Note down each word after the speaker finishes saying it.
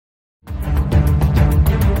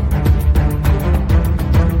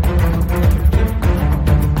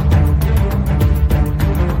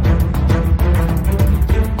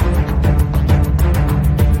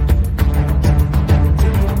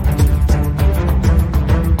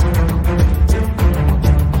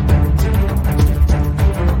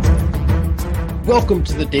Welcome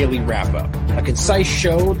to the Daily Wrap-Up, a concise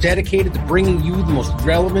show dedicated to bringing you the most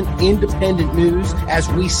relevant independent news as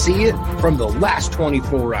we see it from the last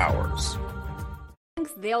 24 hours.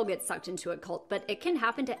 They'll get sucked into a cult, but it can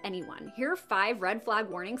happen to anyone. Here are 5 red flag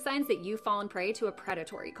warning signs that you've fallen prey to a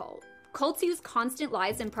predatory cult. Cults use constant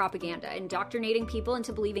lies and propaganda, indoctrinating people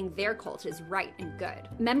into believing their cult is right and good.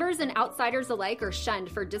 Members and outsiders alike are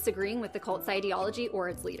shunned for disagreeing with the cult's ideology or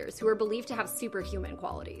its leaders, who are believed to have superhuman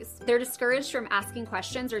qualities. They're discouraged from asking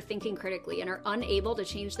questions or thinking critically and are unable to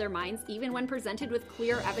change their minds even when presented with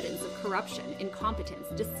clear evidence of corruption, incompetence,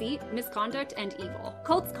 deceit, misconduct, and evil.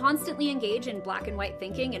 Cults constantly engage in black and white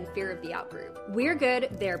thinking and fear of the outgroup. We're good,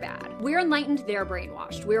 they're bad. We're enlightened, they're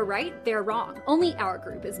brainwashed. We're right, they're wrong. Only our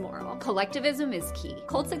group is moral. Collectivism is key.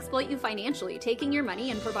 Cults exploit you financially, taking your money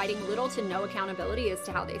and providing little to no accountability as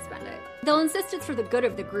to how they spend it. They'll insist it's for the good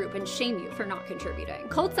of the group and shame you for not contributing.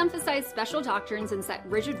 Cults emphasize special doctrines and set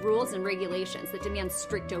rigid rules and regulations that demand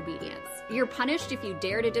strict obedience. You're punished if you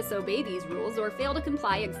dare to disobey these rules or fail to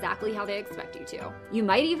comply exactly how they expect you to. You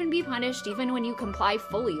might even be punished even when you comply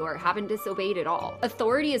fully or haven't disobeyed at all.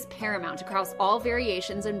 Authority is paramount across all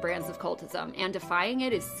variations and brands of cultism, and defying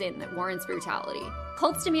it is sin that warrants brutality.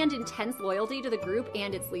 Cults demand intense loyalty to the group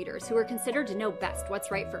and its leaders, who are considered to know best what's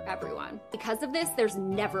right for everyone. Because of this, there's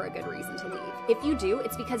never a good reason to leave. If you do,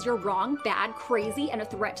 it's because you're wrong, bad, crazy, and a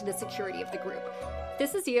threat to the security of the group.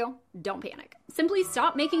 This is you. Don't panic. Simply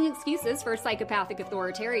stop making excuses for psychopathic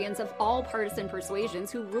authoritarians of all partisan persuasions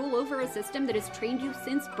who rule over a system that has trained you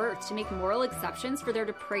since birth to make moral exceptions for their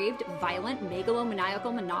depraved, violent,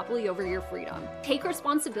 megalomaniacal monopoly over your freedom. Take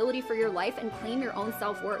responsibility for your life and claim your own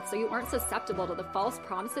self-worth so you aren't susceptible to the false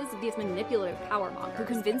promises of these manipulative power mongers who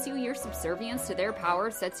convince you your subservience to their power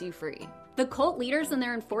sets you free. The cult leaders and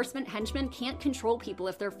their enforcement henchmen can't control people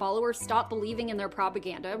if their followers stop believing in their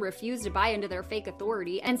propaganda, refuse to buy into their fake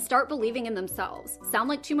authority, and start believing in themselves. Sound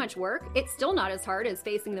like too much work? It's still not as hard as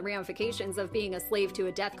facing the ramifications of being a slave to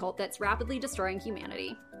a death cult that's rapidly destroying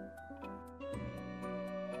humanity.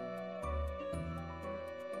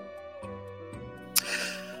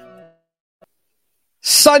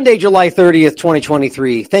 Sunday, July 30th,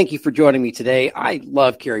 2023. Thank you for joining me today. I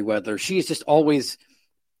love Carrie Wedler. She's just always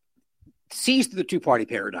sees through the two-party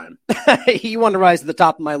paradigm. You want to rise to the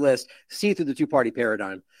top of my list, see through the two-party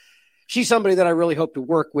paradigm. She's somebody that I really hope to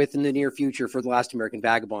work with in the near future for the Last American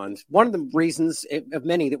Vagabond. One of the reasons of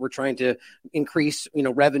many that we're trying to increase,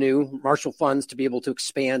 revenue, Marshall funds to be able to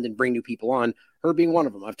expand and bring new people on, her being one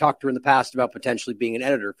of them. I've talked to her in the past about potentially being an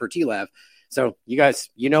editor for TLAV. So you guys,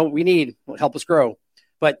 what we need, help us grow.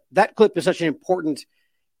 But that clip is such an important,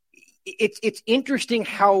 it's interesting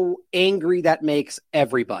how angry that makes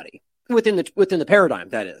everybody. Within the paradigm,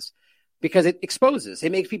 that is, because it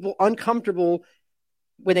makes people uncomfortable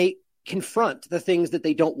when they confront the things that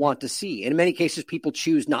they don't want to see. And in many cases, people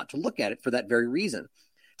choose not to look at it for that very reason.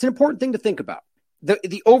 It's an important thing to think about.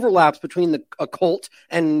 The overlaps between a cult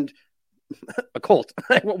and a cult,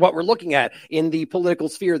 what we're looking at in the political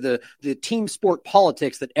sphere, the team sport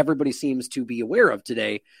politics that everybody seems to be aware of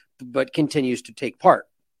today, but continues to take part.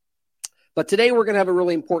 But today we're going to have a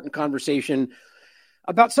really important conversation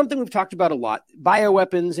about something we've talked about a lot,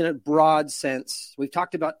 bioweapons in a broad sense. We've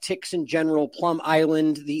talked about ticks in general, Plum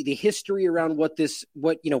Island, the history around just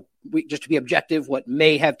to be objective, what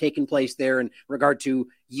may have taken place there in regard to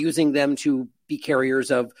using them to be carriers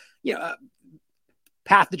of,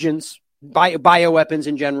 pathogens, bioweapons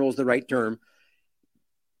in general is the right term.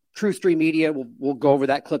 True Stream Media, we'll go over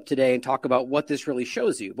that clip today and talk about what this really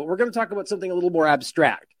shows you. But we're going to talk about something a little more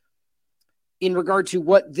abstract in regard to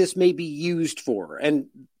what this may be used for. And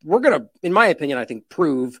we're going to, in my opinion, I think,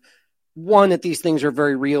 prove, one, that these things are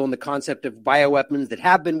very real in the concept of bioweapons that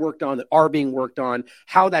have been worked on, that are being worked on,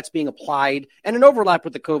 how that's being applied, and an overlap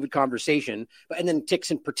with the COVID conversation, and then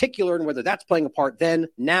ticks in particular, and whether that's playing a part then,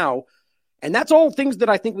 now. And that's all things that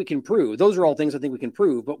I think we can prove. Those are all things I think we can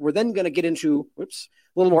prove. But we're then going to get into, a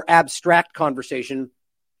little more abstract conversation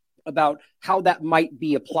about how that might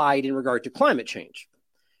be applied in regard to climate change,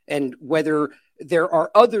 and whether there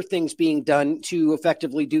are other things being done to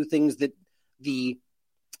effectively do things that the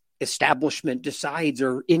establishment decides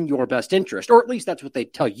are in your best interest, or at least that's what they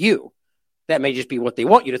tell you. That may just be what they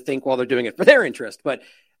want you to think while they're doing it for their interest. But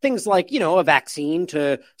things like, a vaccine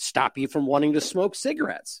to stop you from wanting to smoke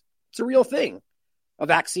cigarettes. It's a real thing. A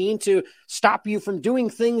vaccine to stop you from doing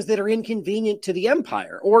things that are inconvenient to the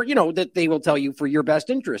empire, or, that they will tell you for your best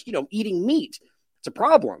interest. Eating meat. It's a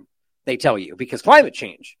problem, they tell you, because climate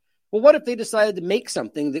change. Well, what if they decided to make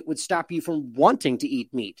something that would stop you from wanting to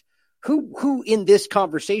eat meat? Who in this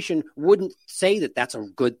conversation wouldn't say that that's a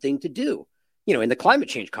good thing to do? in the climate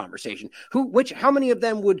change conversation. How many of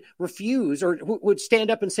them would refuse or would stand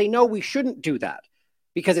up and say, no, we shouldn't do that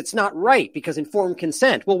because it's not right, because informed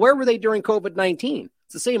consent? Well, where were they during COVID-19?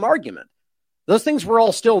 It's the same argument. Those things were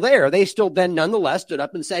all still there. They still then nonetheless stood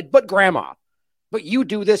up and said, but grandma, but you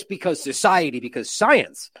do this because society, because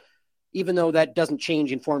science, even though that doesn't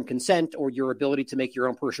change informed consent or your ability to make your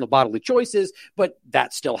own personal bodily choices, but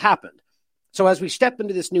that still happened. So as we step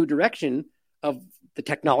into this new direction of the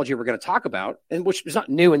technology we're going to talk about, and which is not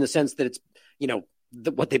new in the sense that it's,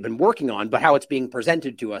 what they've been working on, but how it's being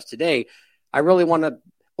presented to us today, I really want to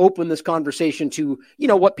open this conversation to,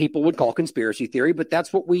 what people would call conspiracy theory, but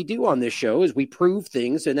that's what we do on this show is we prove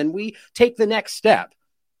things and then we take the next step.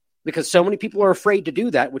 Because so many people are afraid to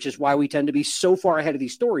do that, which is why we tend to be so far ahead of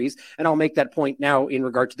these stories. And I'll make that point now in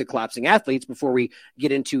regard to the collapsing athletes before we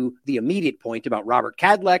get into the immediate point about Robert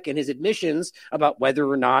Kadlec and his admissions about whether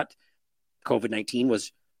or not COVID-19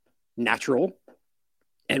 was natural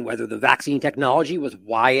and whether the vaccine technology was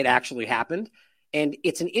why it actually happened. And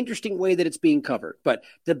it's an interesting way that it's being covered. But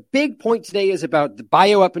the big point today is about the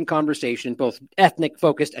bioweapon conversation, both ethnic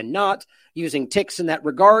focused and not, using ticks in that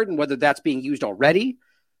regard and whether that's being used already.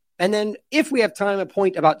 And then if we have time, a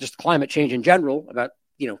point about just climate change in general, about,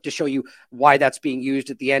 to show you why that's being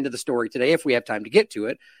used at the end of the story today, if we have time to get to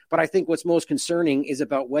it. But I think what's most concerning is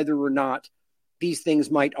about whether or not these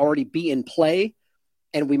things might already be in play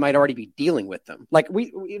and we might already be dealing with them. Like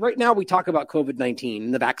we right now, we talk about COVID-19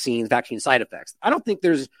 and the vaccine side effects. I don't think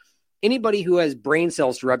there's anybody who has brain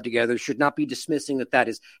cells to rub together should not be dismissing that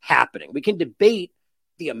is happening. We can debate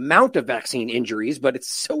the amount of vaccine injuries, but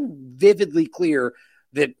it's so vividly clear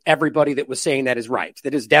that everybody that was saying that is right.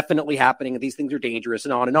 That is definitely happening, and these things are dangerous,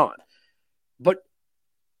 and on and on. But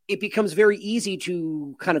it becomes very easy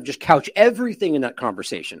to kind of just couch everything in that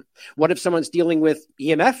conversation. What if someone's dealing with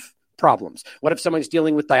EMF problems? What if someone's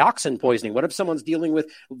dealing with dioxin poisoning? What if someone's dealing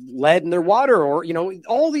with lead in their water? Or,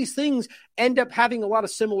 all these things end up having a lot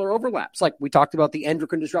of similar overlaps. Like we talked about the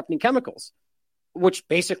endocrine disrupting chemicals, which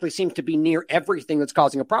basically seems to be near everything that's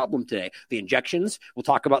causing a problem today. The injections, we'll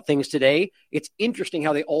talk about things today. It's interesting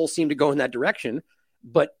how they all seem to go in that direction,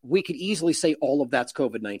 but we could easily say all of that's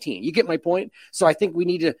COVID-19. You get my point? So I think we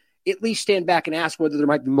need to at least stand back and ask whether there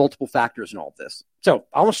might be multiple factors in all of this. So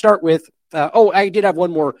I want to start with, I did have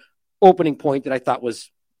one more opening point that I thought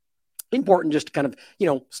was important, just to kind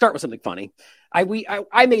of, start with something funny.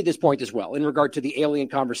 I made this point as well in regard to the alien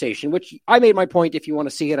conversation, which I made my point, if you want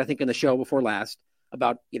to see it, I think in the show before last,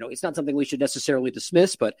 about, it's not something we should necessarily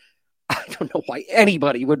dismiss, but I don't know why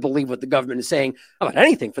anybody would believe what the government is saying about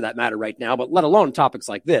anything for that matter right now, but let alone topics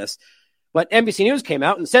like this. But NBC News came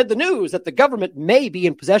out and said the news that the government may be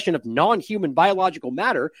in possession of non-human biological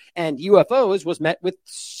matter and UFOs was met with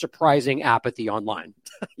surprising apathy online.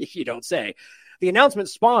 You don't say. The announcement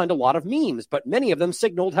spawned a lot of memes, but many of them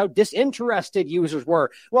signaled how disinterested users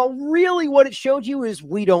were. Well, really what it showed you is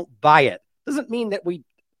we don't buy it. Doesn't mean that we,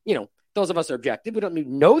 those of us are objective. We don't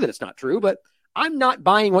know that it's not true, but I'm not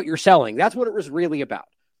buying what you're selling. That's what it was really about.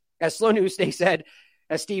 As Slow News Day said,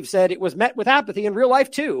 as Steve said, it was met with apathy in real life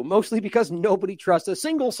too, mostly because nobody trusts a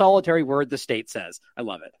single solitary word the state says. I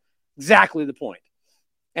love it. Exactly the point.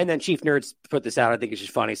 And then Chief Nerds put this out. I think it's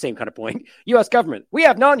just funny. Same kind of point. U.S. government, we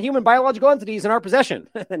have non-human biological entities in our possession.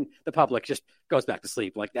 And the public just goes back to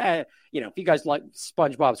sleep. Like, if you guys like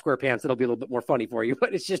SpongeBob SquarePants, it'll be a little bit more funny for you.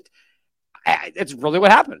 But it's really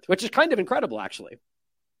what happened, which is kind of incredible, actually.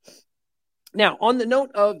 Now, on the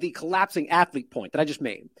note of the collapsing athlete point that I just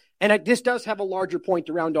made, and this does have a larger point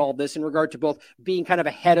around all this in regard to both being kind of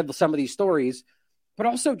ahead of some of these stories, but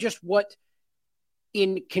also just what,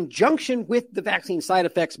 in conjunction with the vaccine side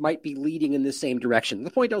effects, might be leading in the same direction.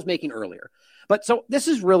 The point I was making earlier. But so this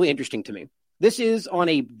is really interesting to me. This is on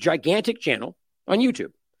a gigantic channel on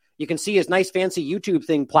YouTube. You can see his nice fancy YouTube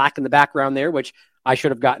thing plaque in the background there, which I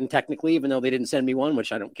should have gotten technically, even though they didn't send me one,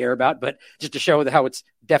 which I don't care about, but just to show how it's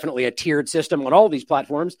definitely a tiered system on all these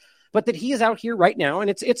platforms. But that he is out here right now, and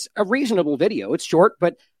it's a reasonable video. It's short,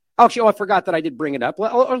 but actually, I forgot that I did bring it up.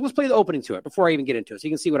 Let's play the opening to it before I even get into it, so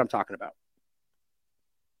you can see what I'm talking about.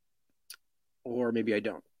 Or maybe I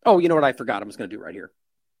don't. Oh, you know what? I forgot. I'm just going to do it right here.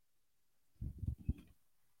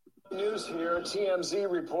 News here. TMZ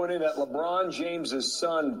reporting that LeBron James's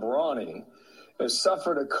son, Bronny, has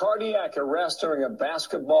suffered a cardiac arrest during a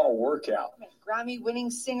basketball workout.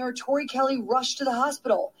 Grammy-winning singer Tori Kelly rushed to the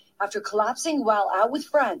hospital after collapsing while out with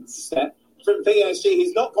friends. From VSG,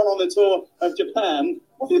 he's not gone on the tour of Japan.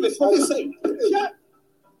 What do you say?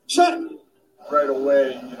 Shut. Right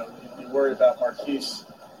away, you worry about Marquise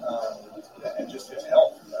and just his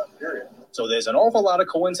health, period. So there's an awful lot of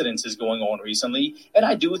coincidences going on recently, and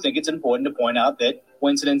I do think it's important to point out that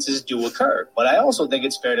coincidences do occur. But I also think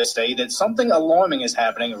it's fair to say that something alarming is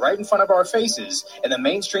happening right in front of our faces, and the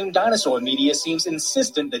mainstream dinosaur media seems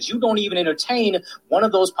insistent that you don't even entertain one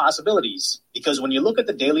of those possibilities. Because when you look at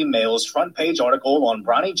the Daily Mail's front page article on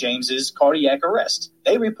Bronny James's cardiac arrest,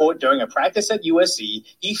 they report during a practice at USC,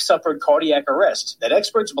 he suffered cardiac arrest that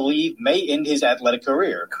experts believe may end his athletic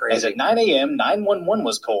career. Crazy. As at 9 a.m., 911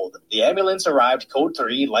 was called. The ambulance arrived code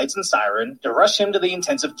 3, lights and siren, to rush him to the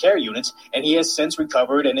intensive care unit, and he has since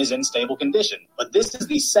recovered and is in stable condition. But this is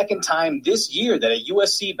the second time this year that a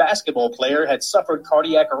USC basketball player had suffered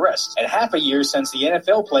cardiac arrest, and half a year since the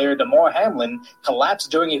NFL player DeMar Hamlin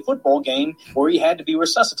collapsed during a football game where he had to be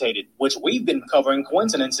resuscitated, which we've been covering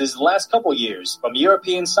coincidences the last couple years, from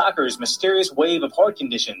European soccer's mysterious wave of heart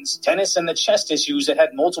conditions, tennis and the chest issues that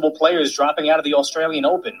had multiple players dropping out of the Australian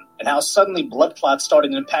Open, and how suddenly blood clots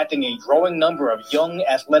started impacting a growing number of young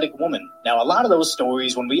athletic women. Now, a lot of those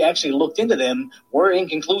stories, when we actually looked into them, were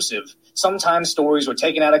inconclusive. Sometimes stories were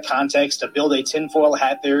taken out of context to build a tinfoil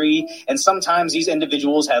hat theory, and sometimes these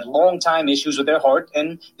individuals had long-time issues with their heart,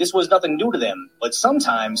 and this was nothing new to them. But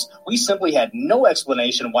sometimes we simply had no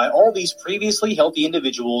explanation why all these previously healthy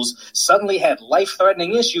individuals suddenly had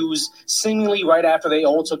life-threatening issues seemingly right after they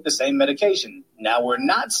all took the same medication. Now, we're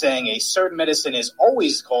not saying a certain medicine is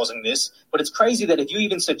always causing this, but it's crazy that if you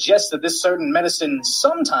even suggest that this certain medicine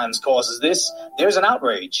sometimes causes this, there's an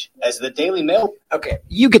outrage. As the Daily Mail... Okay,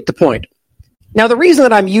 you get the point. Now, the reason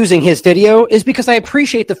that I'm using his video is because I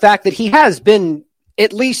appreciate the fact that he has been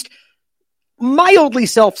at least mildly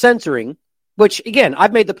self-censoring, which, again,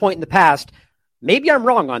 I've made the point in the past. Maybe I'm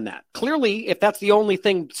wrong on that. Clearly, if that's the only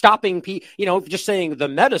thing stopping, just saying the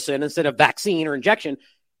medicine instead of vaccine or injection,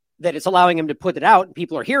 that it's allowing him to put it out and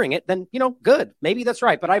people are hearing it, then, good. Maybe that's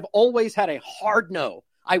right. But I've always had a hard no.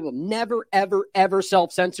 I will never, ever, ever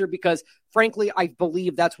self-censor because, frankly, I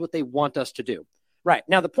believe that's what they want us to do. Right.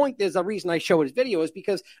 Now, the point is, the reason I show his video is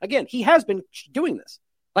because, again, he has been doing this.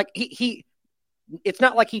 Like, it's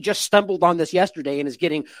not like he just stumbled on this yesterday and is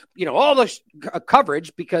getting, all this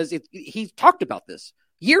coverage because he's talked about this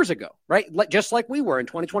years ago, right? Just like we were in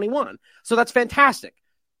 2021. So that's fantastic.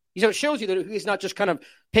 It shows you that he's not just kind of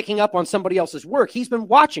picking up on somebody else's work. He's been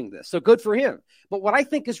watching this. So good for him. But what I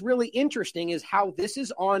think is really interesting is how this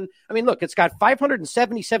is on. I mean, look, it's got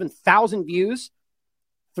 577,000 views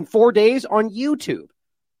from 4 days on YouTube.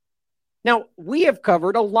 Now, we have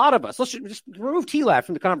covered, a lot of us, let's just remove T-Lab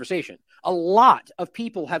from the conversation. A lot of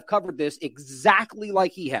people have covered this exactly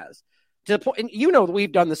like he has. To the point, and that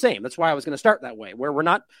we've done the same. That's why I was going to start that way, where we're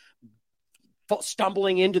not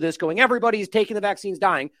stumbling into this going, everybody's taking the vaccines,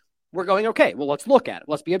 dying. We're going, okay, well, let's look at it.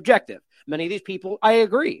 Let's be objective. Many of these people, I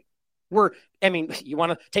agree. You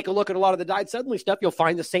want to take a look at a lot of the died suddenly stuff, you'll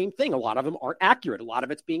find the same thing. A lot of them aren't accurate. A lot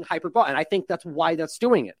of it's being hyperbolic. And I think that's why that's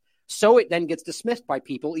doing it. So it then gets dismissed by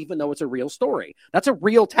people, even though it's a real story. That's a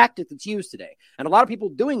real tactic that's used today. And a lot of people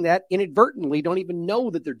doing that inadvertently don't even know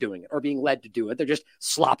that they're doing it or being led to do it. They're just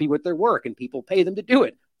sloppy with their work and people pay them to do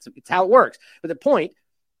it. It's how it works. But the point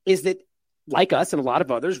is that, like us and a lot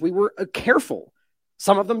of others, we were careful.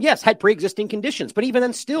 Some of them, yes, had pre-existing conditions. But even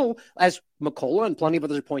then still, as McCullough and plenty of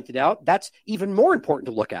others pointed out, that's even more important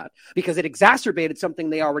to look at because it exacerbated something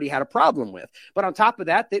they already had a problem with. But on top of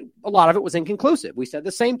that, a lot of it was inconclusive. We said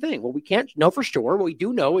the same thing. Well, we can't know for sure. What we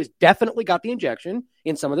do know is definitely got the injection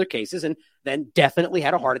in some of their cases and then definitely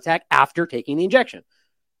had a heart attack after taking the injection.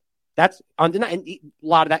 That's undeniable. And a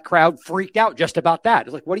lot of that crowd freaked out just about that.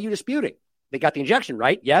 It's like, what are you disputing? They got the injection,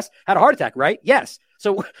 right? Yes. Had a heart attack, right? Yes.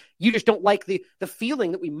 So you just don't like the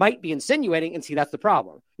feeling that we might be insinuating, and see, that's the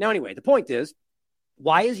problem. Now, anyway, the point is,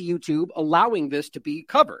 why is YouTube allowing this to be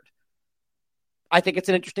covered? I think it's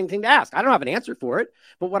an interesting thing to ask. I don't have an answer for it,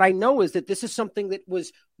 but what I know is that this is something that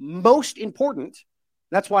was most important.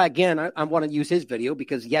 That's why, again, I want to use his video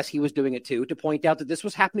because, yes, he was doing it too, to point out that this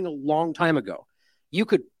was happening a long time ago. You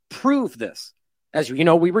could prove this, as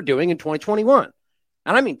we were doing in 2021.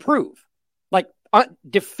 And I mean prove.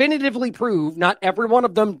 Definitively prove, not every one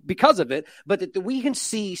of them because of it, but that we can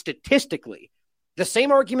see statistically the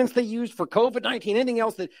same arguments they used for COVID-19, anything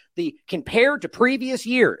else that the compared to previous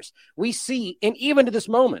years, we see, and even to this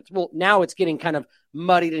moment, well, now it's getting kind of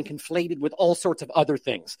muddied and conflated with all sorts of other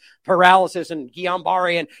things, paralysis and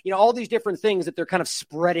Guillain-Barré and, all these different things that they're kind of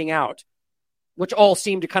spreading out, which all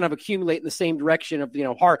seem to kind of accumulate in the same direction of,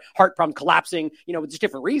 heart problem collapsing, with just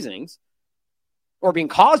different reasonings. Or being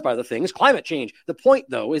caused by the things, climate change. The point,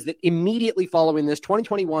 though, is that immediately following this,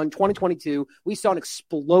 2021, 2022, we saw an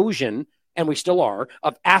explosion, and we still are,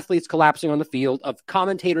 of athletes collapsing on the field, of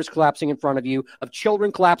commentators collapsing in front of you, of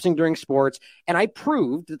children collapsing during sports. And I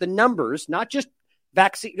proved that the numbers, not just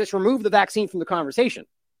vaccine, just remove the vaccine from the conversation.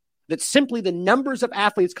 that simply the numbers of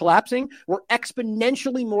athletes collapsing were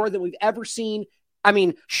exponentially more than we've ever seen. I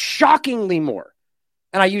mean, shockingly more.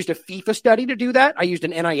 And I used a FIFA study to do that. I used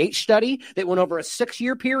an NIH study that went over a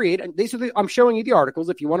 6-year period. And these are I'm showing you the articles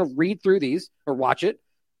if you want to read through these or watch it.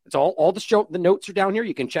 It's all the notes are down here.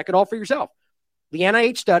 You can check it all for yourself. The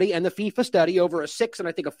NIH study and the FIFA study over a 6 and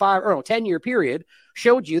I think a 10-year period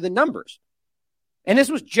showed you the numbers. And this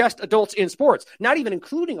was just adults in sports, not even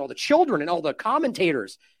including all the children and all the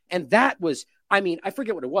commentators. And that was, I mean, I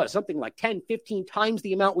forget what it was, something like 10, 15 times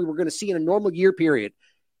the amount we were going to see in a normal year period.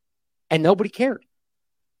 And nobody cared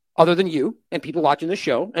other than you and people watching the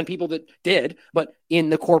show and people that did. But in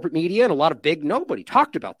the corporate media and a lot of nobody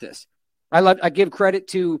talked about this. I give credit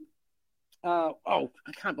to, I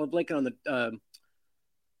can't blank on the,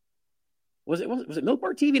 was it Milk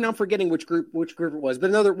Bar TV? Now I'm forgetting which group it was, but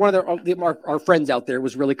another one of our friends out there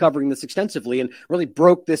was really covering this extensively and really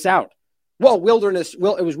broke this out. Well, it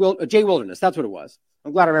was Jay Wilderness. That's what it was.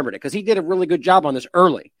 I'm glad I remembered it because he did a really good job on this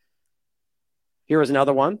early. Here is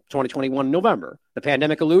another one, 2021 November. The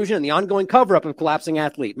pandemic illusion and the ongoing cover-up of collapsing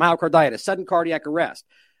athlete, myocarditis, sudden cardiac arrest.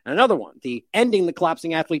 And another one, the ending the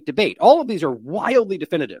collapsing athlete debate. All of these are wildly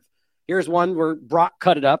definitive. Here's one where Brock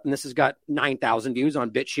cut it up, and this has got 9,000 views on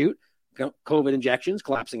BitChute. COVID injections,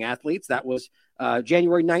 collapsing athletes. That was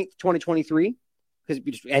January 9th, 2023, because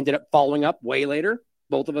we just ended up following up way later.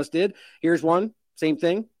 Both of us did. Here's one, same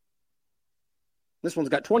thing. This one's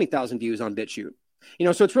got 20,000 views on BitChute.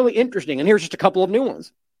 So it's really interesting. And here's just a couple of new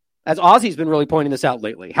ones. As Ozzy's been really pointing this out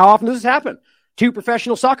lately. How often does this happen? 2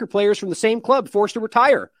 professional soccer players from the same club forced to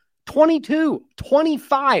retire. 22,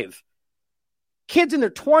 25. Kids in their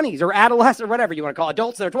 20s or adolescents or whatever you want to call it,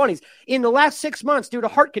 adults in their 20s in the last 6 months due to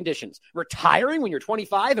heart conditions. Retiring when you're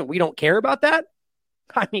 25 and we don't care about that?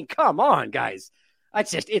 I mean, come on, guys.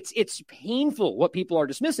 It's painful what people are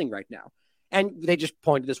dismissing right now. And they just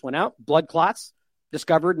pointed this one out. Blood clots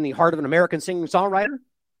discovered in the heart of an American singer-songwriter.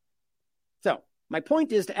 So my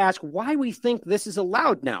point is to ask why we think this is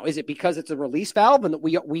allowed now. Is it because it's a release valve and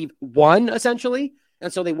that we've won, essentially?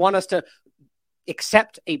 And so they want us to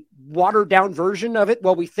accept a watered-down version of it?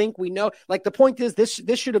 Well, we think we know. Like, the point is this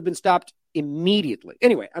should have been stopped immediately.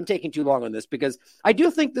 Anyway, I'm taking too long on this because I do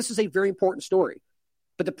think this is a very important story.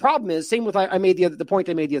 But the problem is, same with the point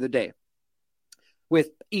I made the other day with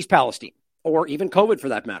East Palestine, or even COVID for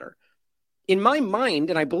that matter. In my mind,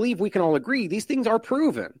 and I believe we can all agree, these things are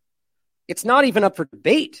proven. It's not even up for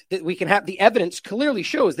debate that we can have the evidence clearly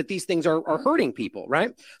shows that these things are hurting people,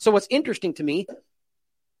 right? So what's interesting to me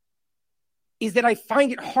is that I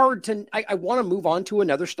find it hard I want to move on to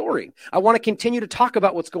another story. I want to continue to talk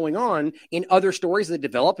about what's going on in other stories that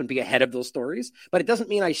develop and be ahead of those stories. But it doesn't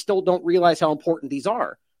mean I still don't realize how important these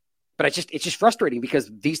are. But it's just frustrating because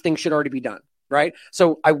these things should already be done, right?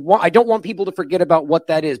 So I don't want people to forget about what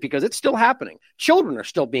that is because it's still happening. Children are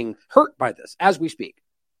still being hurt by this as we speak.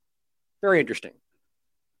 Very interesting.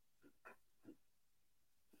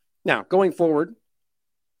 Now, going forward,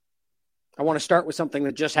 I want to start with something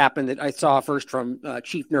that just happened that I saw first from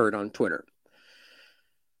Chief Nerd on Twitter.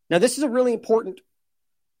 Now, this is a really important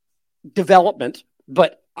development,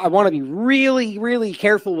 but I want to be really, really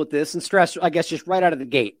careful with this and stress, I guess, just right out of the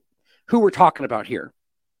gate, who we're talking about here.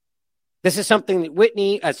 This is something that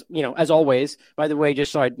Whitney, as always, by the way,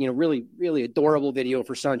 just saw really, really adorable video of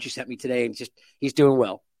her son she sent me today, and he's doing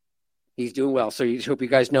well. He's doing well. So I hope you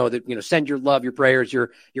guys know that, send your love, your prayers,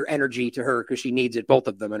 your energy to her because she needs it, both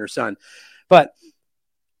of them and her son. But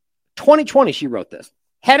 2020, she wrote this.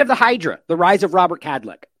 Head of the Hydra, the rise of Robert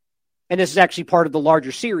Kadlec. And this is actually part of the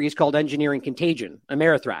larger series called Engineering Contagion,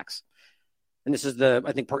 Amerithrax. And this is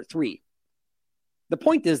I think, part 3. The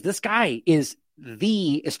point is, this guy is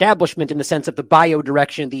the establishment in the sense of the bio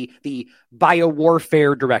direction, the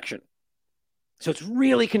biowarfare direction. So it's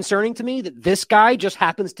really concerning to me that this guy just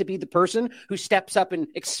happens to be the person who steps up and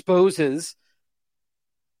exposes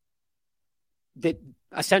that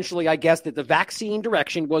essentially, I guess, that the vaccine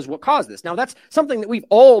direction was what caused this. Now, that's something that we've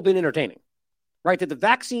all been entertaining, right? That the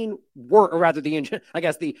vaccine or rather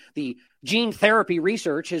the gene therapy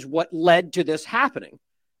research is what led to this happening.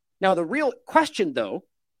 Now, the real question, though,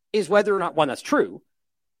 is whether or not, one, that's true.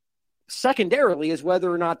 Secondarily, is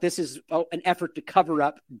whether or not this is an effort to cover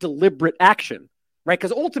up deliberate action, right?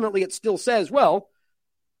 Because ultimately it still says, well,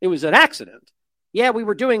 it was an accident. Yeah, we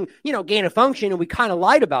were doing, gain of function and we kind of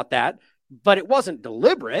lied about that, but it wasn't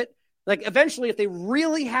deliberate. Like eventually, if they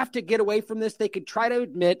really have to get away from this, they could try to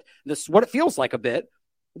admit this, what it feels like a bit,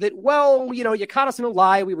 that, well, you caught us in a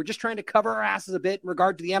lie. We were just trying to cover our asses a bit in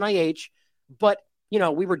regard to the NIH, but,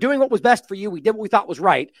 we were doing what was best for you. We did what we thought was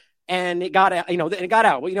right. And it got out, and it got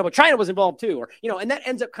out. Well, but China was involved too, and that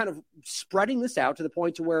ends up kind of spreading this out to the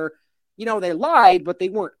point to where they lied, but they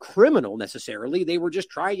weren't criminal necessarily. They were just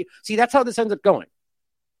trying to see. That's how this ends up going.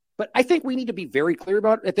 But I think we need to be very clear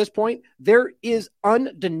about it at this point. There is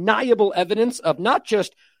undeniable evidence of not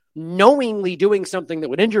just knowingly doing something that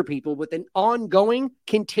would injure people, but then ongoing,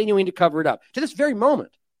 continuing to cover it up to this very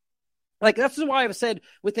moment. Like, that's why I've said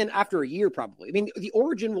after a year, probably. I mean, the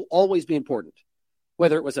origin will always be important,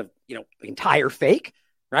 whether it was entire fake,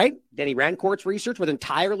 right? Denny Rancourt's research was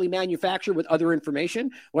entirely manufactured with other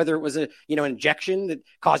information, whether it was an injection that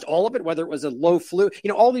caused all of it, whether it was a low flu,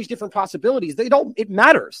 all these different possibilities, it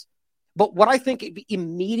matters. But what I think it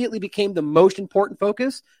immediately became the most important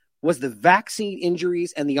focus was the vaccine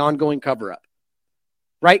injuries and the ongoing cover-up.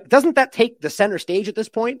 Right? Doesn't that take the center stage at this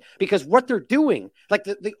point? Because what they're doing, like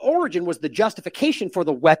the origin was the justification for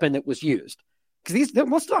the weapon that was used. Because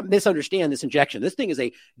let's not misunderstand this injection. This thing is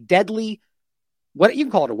a deadly, you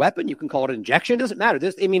can call it a weapon, you can call it an injection, it doesn't matter.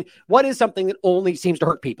 What is something that only seems to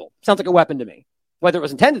hurt people? Sounds like a weapon to me. Whether it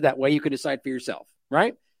was intended that way, you could decide for yourself,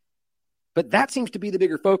 right? But that seems to be the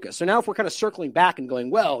bigger focus. So now if we're kind of circling back and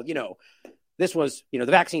going, well, this was, the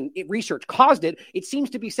vaccine research caused it. It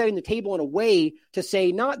seems to be setting the table in a way to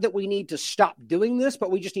say not that we need to stop doing this,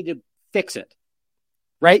 but we just need to fix it,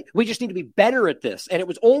 right? We just need to be better at this. And it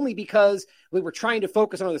was only because we were trying to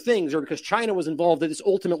focus on other things or because China was involved that this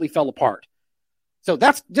ultimately fell apart. So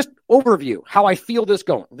that's just overview, how I feel this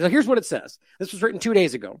going. So here's what it says. This was written 2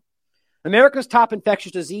 days ago. America's top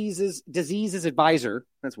infectious diseases advisor,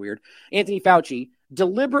 that's weird, Anthony Fauci,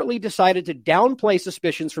 deliberately decided to downplay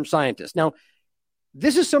suspicions from scientists. Now,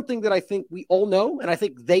 this is something that I think we all know, and I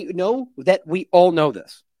think they know that we all know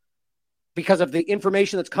this because of the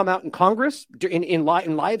information that's come out in Congress in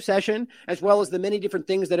live session, as well as the many different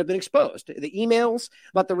things that have been exposed. The emails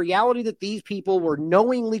about the reality that these people were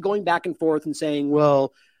knowingly going back and forth and saying,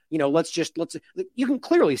 well, let's you can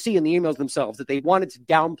clearly see in the emails themselves that they wanted to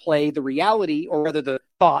downplay the reality or rather the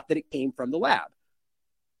thought that it came from the lab.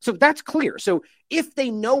 So that's clear. So if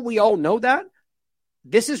they know we all know that,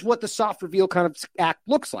 this is what the soft reveal kind of act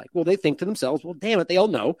looks like. Well, they think to themselves, well, damn it, they all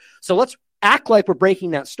know. So let's act like we're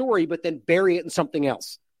breaking that story, but then bury it in something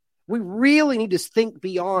else. We really need to think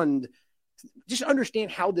beyond, just understand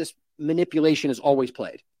how this manipulation is always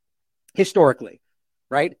played historically,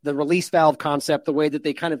 right? The release valve concept, the way that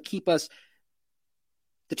they kind of keep us,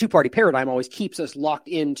 the two-party paradigm always keeps us locked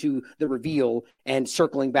into the reveal and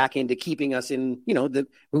circling back into keeping us in,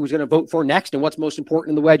 who's going to vote for next and what's most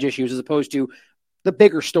important in the wedge issues as opposed to the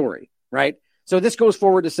bigger story, right? So this goes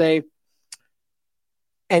forward to say,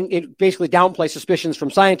 and it basically downplays suspicions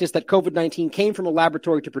from scientists that COVID-19 came from a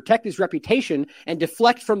laboratory to protect his reputation and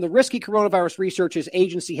deflect from the risky coronavirus research his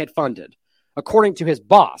agency had funded, according to his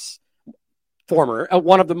boss,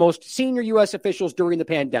 one of the most senior U.S. officials during the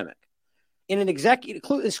pandemic. In an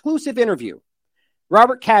exclusive interview,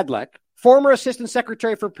 Robert Kadlec, former Assistant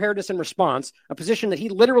Secretary for Preparedness and Response, a position that he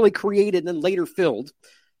literally created and then later filled,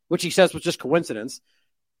 which he says was just coincidence,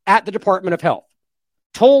 at the Department of Health,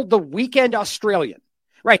 told the Weekend Australian,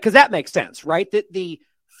 right, because that makes sense, right, that the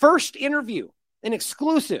first interview, an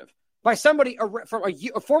exclusive, by somebody from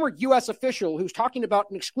a former U.S. official who's talking about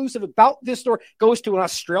an exclusive about this story, goes to an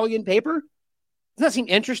Australian paper? Doesn't that seem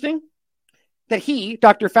interesting? That he,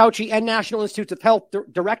 Dr. Fauci, and National Institutes of Health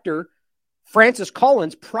Director Francis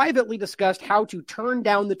Collins privately discussed how to turn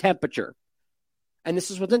down the temperature. And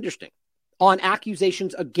this is what's interesting. On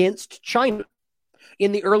accusations against China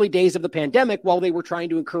in the early days of the pandemic while they were trying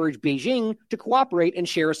to encourage Beijing to cooperate and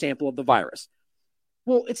share a sample of the virus.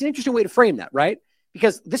 Well, it's an interesting way to frame that, right?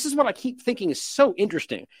 Because this is what I keep thinking is so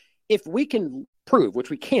interesting. If we can prove, which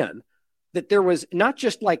we can, that there was not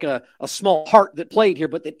just like a small part that played here,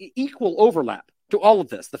 but that equal overlap to all of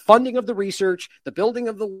this, the funding of the research, the building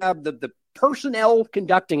of the lab, the personnel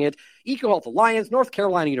conducting it, EcoHealth Alliance, North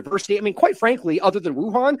Carolina University. I mean, quite frankly, other than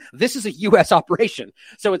Wuhan, this is a U.S. operation.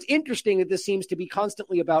 So it's interesting that this seems to be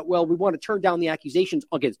constantly about, well, we want to turn down the accusations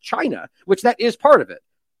against China, which that is part of it.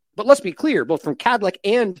 But let's be clear, both from Kadlec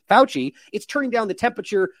and Fauci, it's turning down the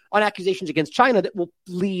temperature on accusations against China that will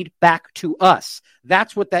lead back to us.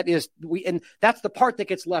 That's what that is. And that's the part that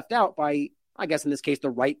gets left out by, I guess in this case, the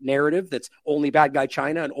right narrative that's only bad guy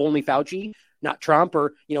China and only Fauci, not Trump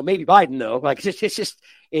or, maybe Biden though. Like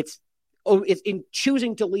it's in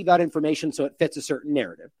choosing to leave out information so it fits a certain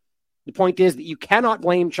narrative. The point is that you cannot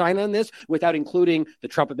blame China in this without including the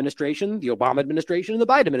Trump administration, the Obama administration, and the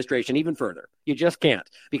Biden administration even further. You just can't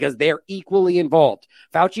because they're equally involved.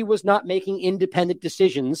 Fauci was not making independent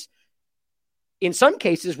decisions. In some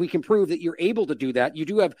cases, we can prove that you're able to do that. You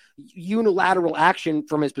do have unilateral action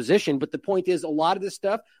from his position, but the point is a lot of this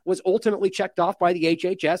stuff was ultimately checked off by the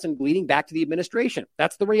HHS and leading back to the administration.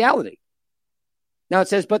 That's the reality. Now it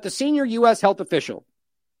says, but the senior U.S. health official.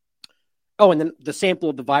 Oh, and then the sample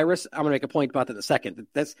of the virus. I'm going to make a point about that in a second.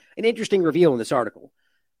 That's an interesting reveal in this article.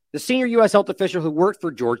 The senior U.S. health official who worked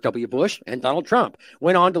for George W. Bush and Donald Trump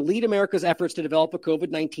went on to lead America's efforts to develop a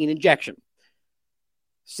COVID-19 injection.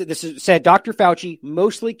 So this said Dr. Fauci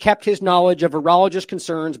mostly kept his knowledge of virologist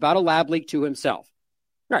concerns about a lab leak to himself.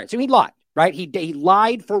 All right, so he lied, right? He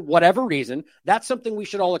lied for whatever reason. That's something we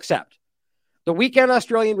should all accept. The Weekend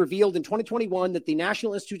Australian revealed in 2021 that the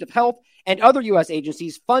National Institute of Health and other U.S.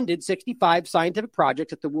 agencies funded 65 scientific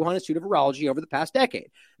projects at the Wuhan Institute of Virology over the past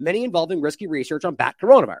decade, many involving risky research on bat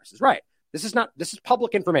coronaviruses. Right. This is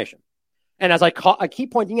public information. And as I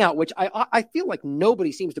keep pointing out, which I feel like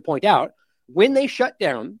nobody seems to point out, when they shut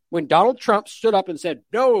down, when Donald Trump stood up and said,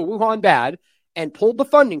 no, Wuhan bad, and pulled the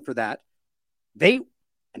funding for that, they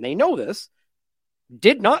know this,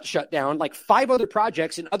 did not shut down like 5 other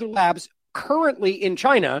projects in other labs currently in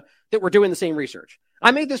China that were doing the same research.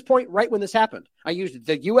 I made this point right when this happened. I used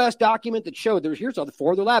the U.S. document that showed here's all the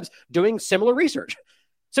 4 other labs doing similar research.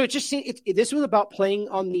 So this was about playing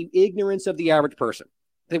on the ignorance of the average person.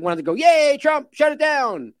 They wanted to go, yay, Trump, shut it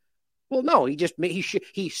down. Well, no,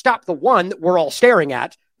 he stopped the one that we're all staring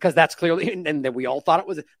at because that's clearly, and then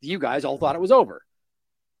you guys all thought it was over.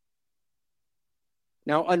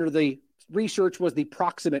 Now, under the research was the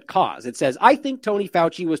proximate cause. It says, I think Tony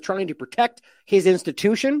Fauci was trying to protect his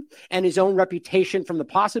institution and his own reputation from the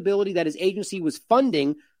possibility that his agency was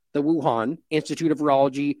funding the Wuhan Institute of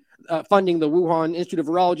Virology,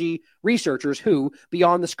 researchers who,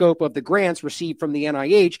 beyond the scope of the grants received from the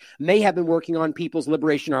NIH, may have been working on People's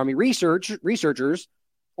Liberation Army researchers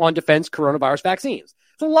on defense coronavirus vaccines.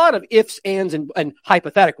 So a lot of ifs, ands, and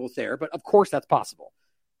hypotheticals there, but of course that's possible.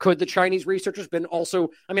 Could the Chinese researchers been also,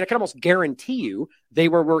 I can almost guarantee you they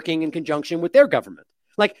were working in conjunction with their government.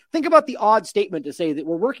 Like, think about the odd statement to say that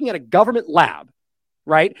we're working at a government lab,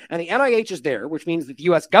 right? And the NIH is there, which means that the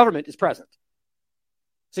U.S. government is present.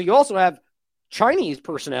 So you also have Chinese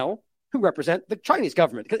personnel who represent the Chinese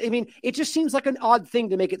government. It just seems like an odd thing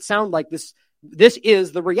to make it sound like this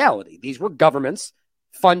is the reality. These were governments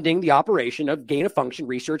funding the operation of gain-of-function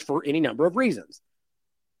research for any number of reasons.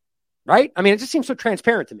 Right? It just seems so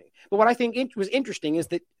transparent to me. But what I think was interesting is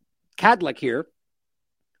that Kadlec here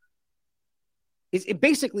is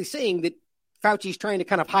basically saying that Fauci's trying to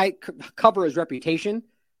kind of cover his reputation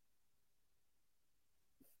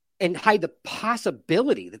and hide the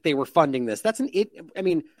possibility that they were funding this.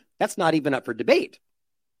 That's not even up for debate.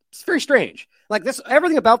 It's very strange. Like this,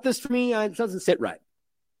 everything about this for me doesn't sit right.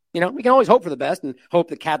 We can always hope for the best and hope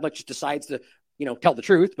that Kadlec just decides to, tell the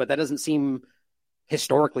truth, but that doesn't seem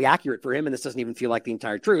historically accurate for him, and this doesn't even feel like the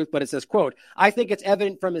entire truth, but it says, quote, I think it's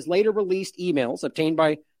evident from his later released emails obtained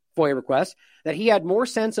by FOIA requests that he had more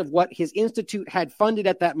sense of what his institute had funded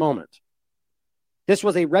at that moment. This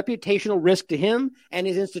was a reputational risk to him and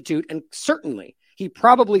his institute, and certainly he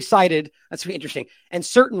probably sided, that's interesting, and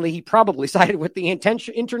certainly he probably sided with the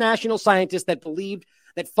international scientists that believed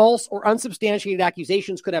that false or unsubstantiated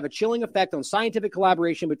accusations could have a chilling effect on scientific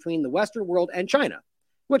collaboration between the Western world and China,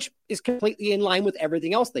 which is completely in line with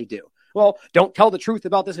everything else they do. Well, don't tell the truth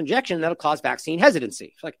about this injection. That'll cause vaccine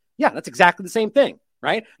hesitancy. It's like, yeah, that's exactly the same thing,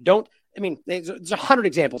 right? There's 100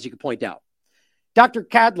 examples you could point out. Dr.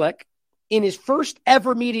 Kadlec, in his first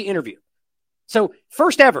ever media interview. So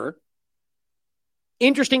first ever,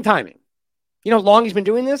 interesting timing. You know how long he's been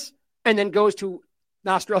doing this? And then goes to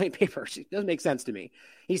an Australian paper. It doesn't make sense to me.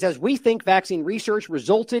 He says, we think vaccine research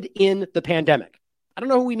resulted in the pandemic. I don't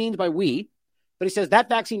know who he means by we, but he says that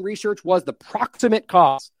vaccine research was the proximate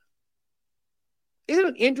cause. Isn't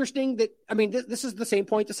it interesting that, this is the same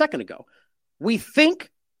point a second ago. We think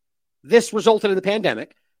this resulted in the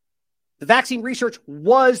pandemic. The vaccine research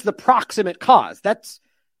was the proximate cause.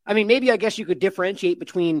 Maybe I guess you could differentiate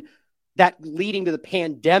between that leading to the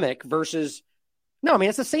pandemic versus,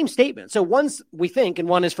 it's the same statement. So one's we think and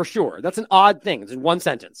one is for sure. That's an odd thing. It's in one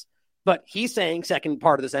sentence. But he's saying, second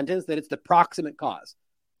part of the sentence, that it's the proximate cause.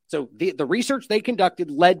 So the research they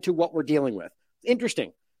conducted led to what we're dealing with.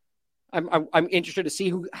 Interesting. I'm interested to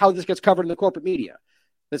see how this gets covered in the corporate media.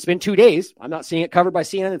 It's been 2 days. I'm not seeing it covered by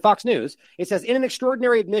CNN and Fox News. It says, in an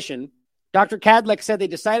extraordinary admission, Dr. Kadlec said they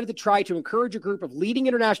decided to try to encourage a group of leading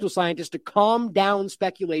international scientists to calm down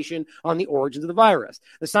speculation on the origins of the virus.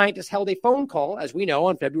 The scientists held a phone call, as we know,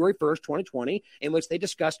 on February 1st, 2020, in which they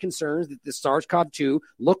discussed concerns that the SARS-CoV-2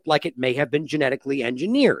 looked like it may have been genetically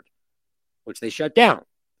engineered, which they shut down.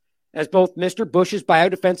 As both Mr. Bush's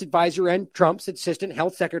biodefense advisor and Trump's assistant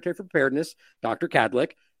health secretary for preparedness, Dr.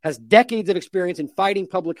 Kadlec, has decades of experience in fighting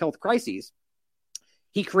public health crises,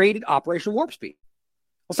 he created Operation Warp Speed.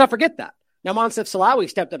 Let's not forget that. Now, Moncef Slaoui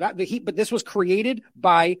stepped up, but this was created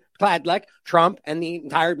by Kadlec, Trump, and the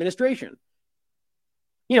entire administration.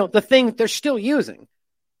 The thing that they're still using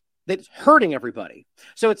that's hurting everybody.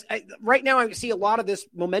 So it's right now I see a lot of this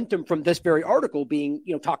momentum from this very article being,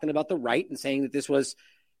 talking about the right and saying that this was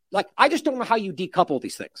I just don't know how you decouple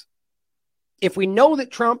these things. If we know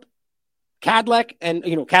that Trump, Kadlec, and,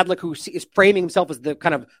 Kadlec, who is framing himself as the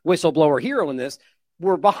kind of whistleblower hero in this,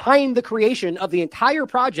 were behind the creation of the entire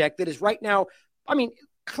project that is right now,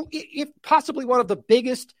 if possibly one of the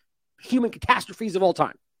biggest human catastrophes of all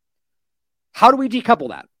time. How do we decouple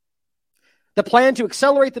that? The plan to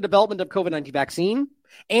accelerate the development of COVID-19 vaccine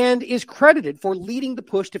and is credited for leading the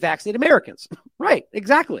push to vaccinate Americans. Right,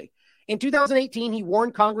 exactly. In 2018, he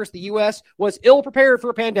warned Congress the U.S. was ill-prepared for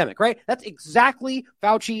a pandemic, right? That's exactly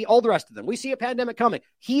Fauci, all the rest of them. We see a pandemic coming.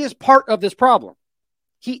 He is part of this problem.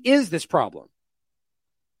 He is this problem.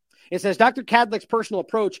 It says Dr. Kadlec's personal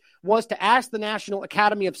approach was to ask the National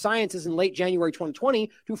Academy of Sciences in late January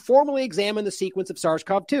 2020 to formally examine the sequence of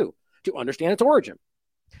SARS-CoV-2 to understand its origin.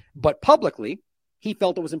 But publicly, he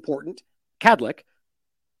felt it was important, Kadlec,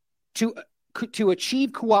 to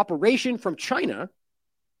achieve cooperation from China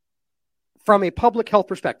from a public health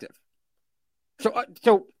perspective.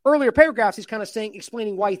 So earlier paragraphs, he's kind of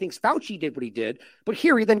explaining why he thinks Fauci did what he did. But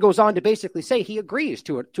here he then goes on to basically say he agrees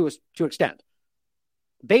to an extent.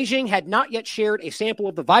 Beijing had not yet shared a sample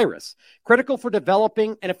of the virus, critical for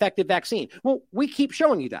developing an effective vaccine. Well, we keep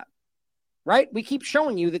showing you that, right? We keep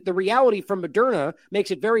showing you that the reality from Moderna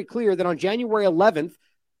makes it very clear that on January 11th,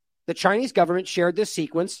 the Chinese government shared this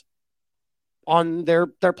sequence on their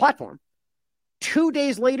platform. 2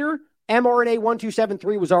 days later, mRNA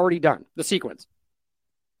 1273 was already done, the sequence.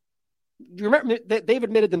 You remember that they've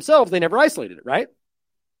admitted themselves they never isolated it, right?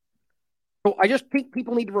 So I just think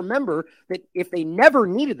people need to remember that if they never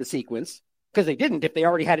needed the sequence, because they didn't, if they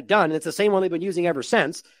already had it done, and it's the same one they've been using ever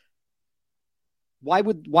since, why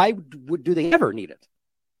do they ever need it?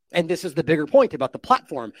 And this is the bigger point about the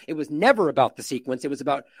platform. It was never about the sequence. It was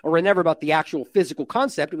never about the actual physical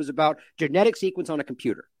concept. It was about genetic sequence on a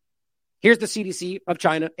computer. Here's the CDC of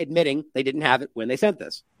China admitting they didn't have it when they sent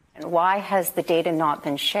this. And why has the data not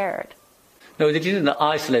been shared? No, they didn't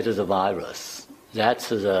isolate the virus. That's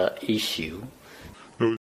the issue.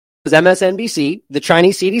 It was MSNBC, the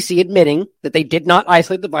Chinese CDC, admitting that they did not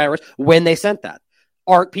isolate the virus when they sent that.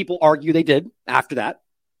 People argue they did after that,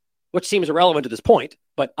 which seems irrelevant to this point,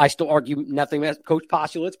 but I still argue nothing as coach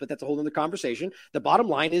postulates, but that's a whole other conversation. The bottom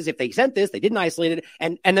line is if they sent this, they didn't isolate it.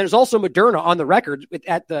 And there's also Moderna on the record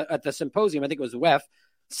at the symposium, I think it was the WEF,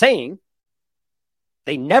 saying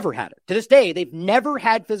they never had it. To this day, they've never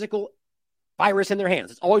had physical virus in their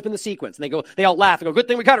hands. It's always been the sequence. And they all laugh and go, good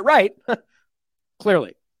thing we got it right.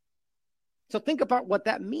 Clearly. So think about what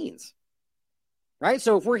that means. Right?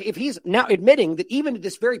 So if he's now admitting that even at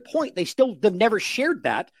this very point, they've never shared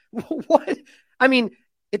that. What? I mean,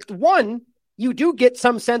 it's one, you do get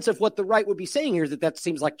some sense of what the right would be saying here, that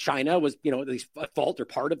seems like China was, at least at fault or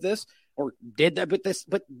part of this, or did that with this.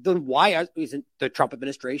 But then why isn't the Trump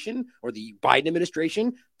administration or the Biden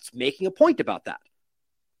administration making a point about that?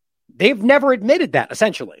 They've never admitted that,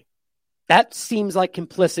 essentially. That seems like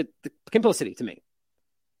complicity to me.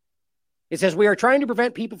 It says, we are trying to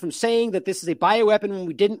prevent people from saying that this is a bioweapon when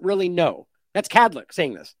we didn't really know. That's Kadlec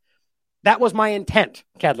saying this. That was my intent,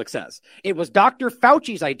 Kadlec says. It was Dr.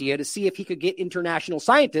 Fauci's idea to see if he could get international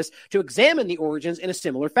scientists to examine the origins in a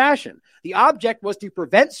similar fashion. The object was to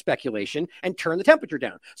prevent speculation and turn the temperature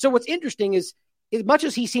down. So what's interesting is, as much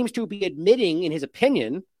as he seems to be admitting in his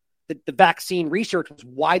opinion that the vaccine research was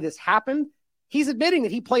why this happened, he's admitting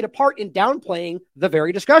that he played a part in downplaying the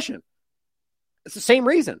very discussion. It's the same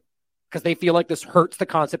reason, because they feel like this hurts the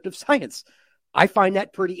concept of science. I find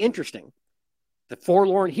that pretty interesting. The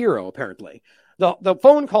forlorn hero, apparently. The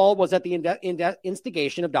phone call was at the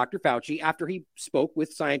instigation of Dr. Fauci after he spoke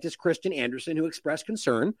with scientist Christian Anderson, who expressed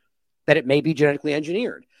concern that it may be genetically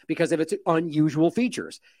engineered because of its unusual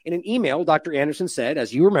features. In an email, Dr. Anderson said,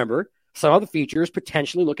 as you remember, some of the features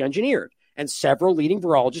potentially look engineered, and several leading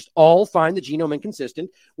virologists all find the genome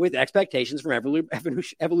inconsistent with expectations from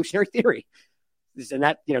evolutionary theory. And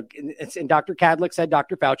that, and Dr. Kadlec said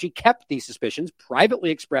Dr. Fauci kept these suspicions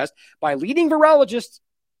privately expressed by leading virologists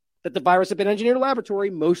that the virus had been engineered in a laboratory,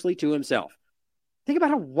 mostly to himself. Think about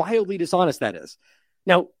how wildly dishonest that is.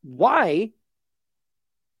 Now, why?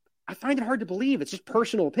 I find it hard to believe. It's just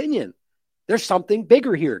personal opinion. There's something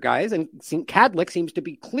bigger here, guys, and Kadlec seems to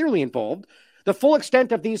be clearly involved. The full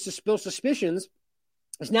extent of these suspicions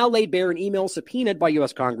is now laid bare in emails subpoenaed by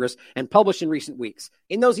U.S. Congress and published in recent weeks.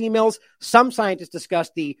 In those emails, some scientists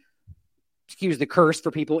discussed the excuse the curse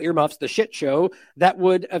for people, earmuffs, the shit show that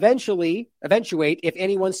would eventuate if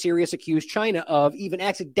anyone serious accused China of even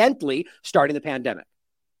accidentally starting the pandemic.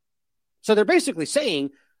 So they're basically saying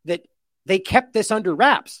that they kept this under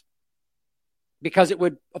wraps because it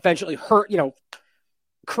would eventually hurt,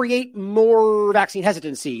 create more vaccine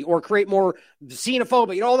hesitancy or create more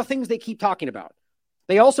xenophobia, all the things they keep talking about.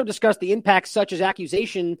 They also discussed the impact such an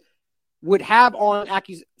accusation would have on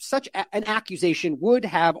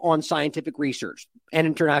scientific research and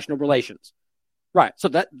international relations. Right. So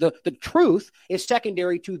that the truth is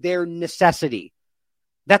secondary to their necessity.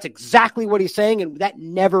 That's exactly what he's saying, and that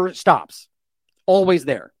never stops. Always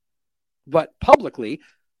there. But publicly,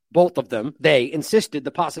 both of them, they insisted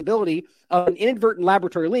the possibility of an inadvertent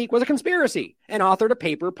laboratory leak was a conspiracy and authored a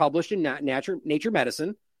paper published in Nature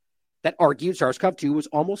Medicine that argued SARS-CoV-2 was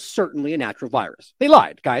almost certainly a natural virus. They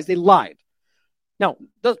lied, guys. They lied. Now,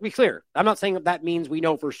 let's be clear. I'm not saying that means we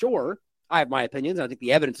know for sure. I have my opinions. I think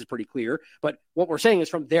the evidence is pretty clear. But what we're saying is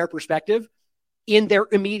from their perspective, in their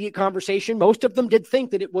immediate conversation, most of them did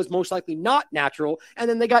think that it was most likely not natural. And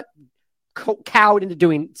then they got cowed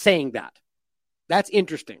into saying that. That's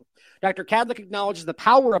interesting. Dr. Kadlec acknowledges the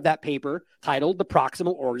power of that paper titled The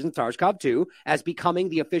Proximal Origins of SARS-CoV-2 as becoming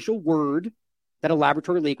the official word that a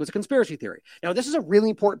laboratory leak was a conspiracy theory. Now, this is a really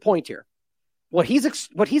important point here. What he's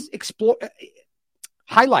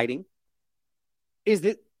highlighting is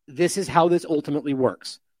that this is how this ultimately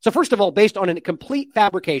works. So first of all, based on a complete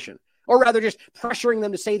fabrication, or rather just pressuring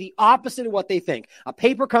them to say the opposite of what they think, a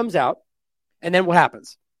paper comes out, and then what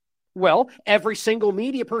happens? Well, every single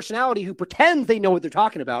media personality who pretends they know what they're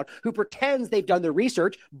talking about, who pretends they've done their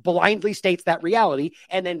research, blindly states that reality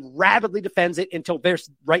and then rapidly defends it until there's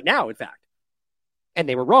right now, in fact. And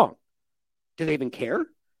they were wrong. Do they even care?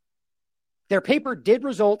 Their paper did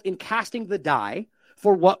result in casting the die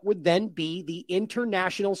for what would then be the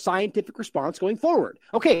international scientific response going forward.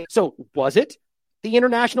 Okay, so was it the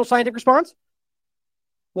international scientific response?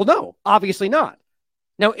 Well, no, obviously not.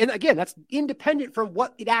 Now, and again, that's independent from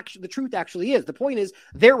what the truth actually is. The point is,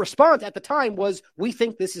 their response at the time was, we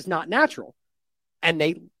think this is not natural. And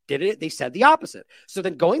they did it. They said the opposite. So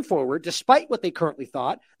then going forward, despite what they currently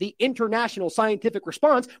thought, the international scientific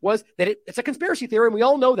response was that it's a conspiracy theory, and we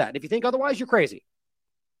all know that. If you think otherwise, you're crazy.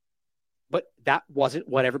 But that wasn't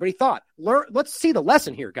what everybody thought. Let's see the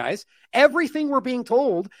lesson here, guys. Everything we're being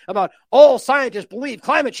told about all scientists believe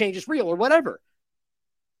climate change is real or whatever.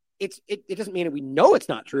 It doesn't mean that we know it's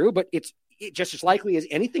not true, but it's just as likely as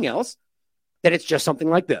anything else that it's just something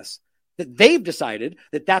like this. That they've decided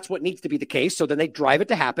that that's what needs to be the case, so then they drive it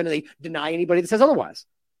to happen and they deny anybody that says otherwise.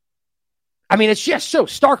 I mean, it's just so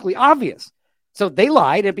starkly obvious. So they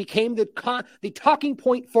lied and became the talking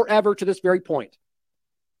point forever to this very point.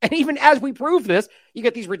 And even as we prove this, you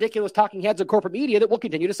get these ridiculous talking heads of corporate media that will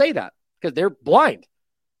continue to say that because they're blind.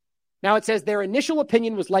 Now it says their initial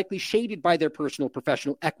opinion was likely shaded by their personal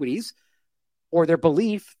professional equities or their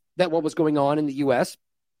belief that what was going on in the U.S.,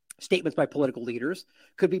 statements by political leaders,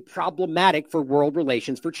 could be problematic for world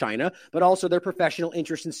relations for China, but also their professional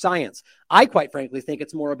interest in science. I quite frankly think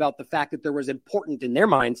it's more about the fact that there was important, in their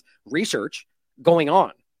minds, research going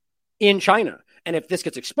on in China. And if this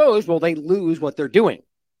gets exposed, well, they lose what they're doing.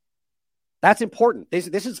 That's important. This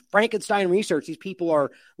is Frankenstein research. These people are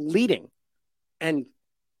leading. And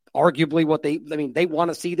arguably they want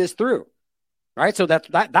to see this through. All right. So that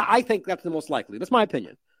I think that's the most likely. That's my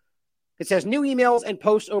opinion. It says new emails and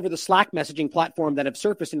posts over the Slack messaging platform that have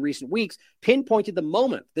surfaced in recent weeks pinpointed the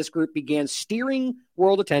moment this group began steering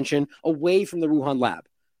world attention away from the Wuhan lab.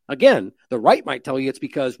 Again, the right might tell you it's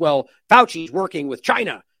because, well, Fauci's working with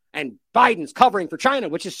China and Biden's covering for China,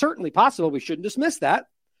 which is certainly possible. We shouldn't dismiss that.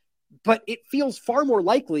 But it feels far more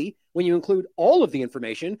likely when you include all of the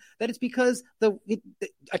information that it's because the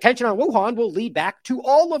attention on Wuhan will lead back to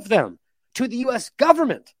all of them, to the U.S.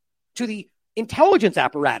 government, to the intelligence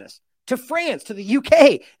apparatus, to France, to the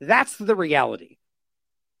UK. That's the reality.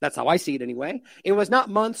 That's how I see it anyway. It was not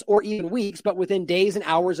months or even weeks, but within days and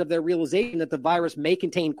hours of their realization that the virus may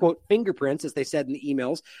contain, quote, fingerprints, as they said in the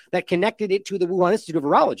emails, that connected it to the Wuhan Institute of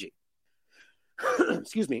Virology.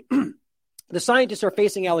 Excuse me. The scientists are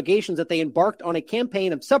facing allegations that they embarked on a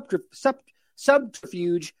campaign of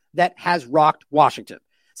subterfuge that has rocked Washington.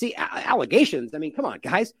 See, allegations. I mean, come on,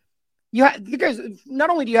 guys. You guys. Not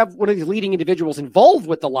only do you have one of these leading individuals involved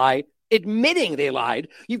with the lie, admitting they lied,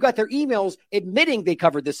 you've got their emails admitting they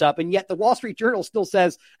covered this up, and yet the Wall Street Journal still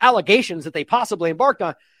says allegations that they possibly embarked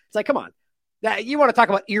on. It's like, come on. You want to talk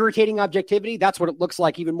about irritating objectivity? That's what it looks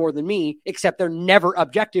like even more than me, except they're never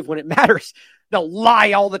objective when it matters. They'll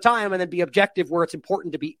lie all the time and then be objective where it's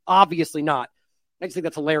important to be. Obviously not. I just think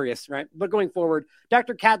that's hilarious, right? But going forward,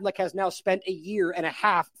 Dr. Kadlec has now spent a year and a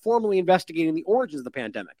half formally investigating the origins of the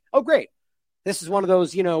pandemic. Oh, great. This is one of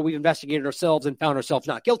those, we've investigated ourselves and found ourselves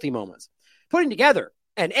not guilty moments. Putting together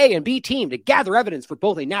an A and B team to gather evidence for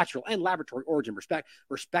both a natural and laboratory origin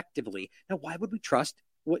respectively. Now, why would we trust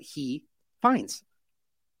what he finds?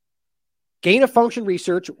 Gain-of-function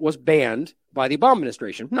research was banned by the Obama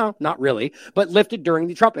administration. No, not really, but lifted during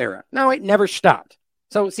the Trump era. No, it never stopped.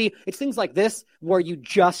 So, see, it's things like this where you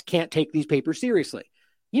just can't take these papers seriously.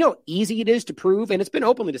 You know how easy it is to prove, and it's been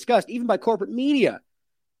openly discussed, even by corporate media,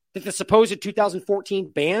 that the supposed 2014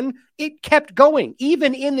 ban, it kept going,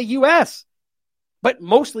 even in the U.S., but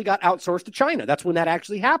mostly got outsourced to China. That's when that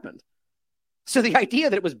actually happened. So the idea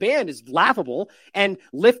that it was banned is laughable and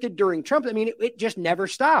lifted during Trump. I mean, it just never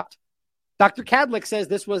stopped. Dr. Kadlec says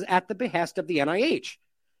this was at the behest of the NIH.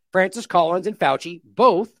 Francis Collins and Fauci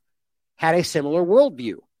both had a similar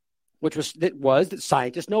worldview, which was that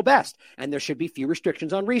scientists know best, and there should be few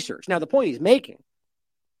restrictions on research. Now, the point he's making,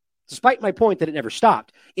 despite my point that it never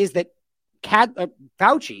stopped, is that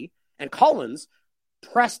Fauci and Collins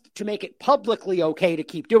pressed to make it publicly okay to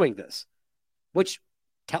keep doing this,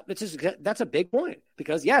 that's a big point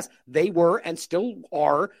because, yes, they were and still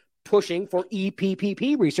are pushing for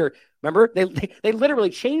EPPP research. Remember, they literally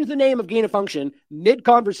changed the name of gain of function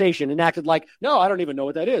mid-conversation and acted like, no, I don't even know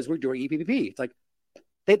what that is. We're doing EPPP. It's like,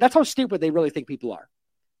 that's how stupid they really think people are.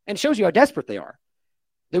 And shows you how desperate they are.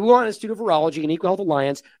 The Wuhan Institute of Virology and Equal Health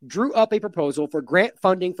Alliance drew up a proposal for grant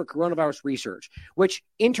funding for coronavirus research, which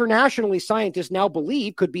internationally scientists now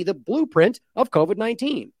believe could be the blueprint of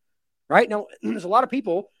COVID-19. Right? Now, there's a lot of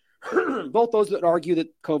people, both those that argue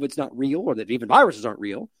that COVID's not real or that even viruses aren't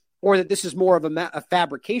real, or that this is more of a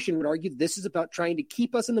fabrication, would argue this is about trying to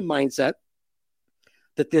keep us in the mindset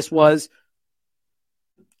that this was,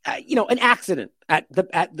 an accident at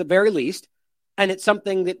the very least. And it's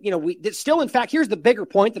something that, that still, in fact, here's the bigger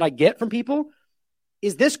point that I get from people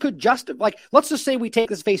is this could let's just say we take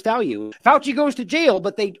this face value. Fauci goes to jail,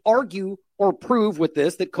 but they argue or prove with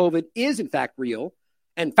this that COVID is in fact real.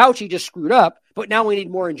 And Fauci just screwed up, but now we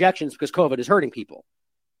need more injections because COVID is hurting people.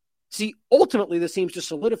 See, ultimately, this seems to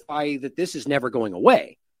solidify that this is never going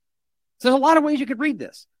away. So there's a lot of ways you could read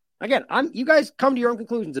this. Again, you guys come to your own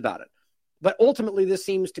conclusions about it. But ultimately, this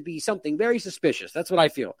seems to be something very suspicious. That's what I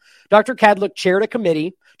feel. Dr. Kadlec chaired a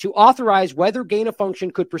committee to authorize whether gain of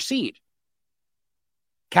function could proceed.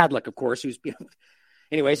 Kadlec, of course,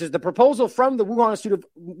 anyway, says the proposal from the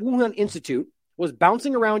Wuhan Institute was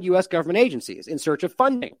bouncing around U.S. government agencies in search of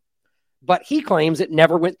funding. But he claims it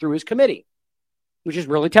never went through his committee, which is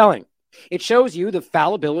really telling. It shows you the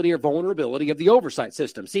fallibility or vulnerability of the oversight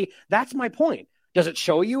system. See, that's my point. Does it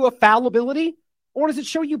show you a fallibility? Or does it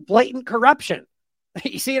show you blatant corruption?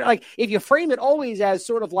 You see, like if you frame it always as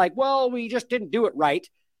sort of like, well, we just didn't do it right.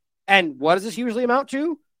 And what does this usually amount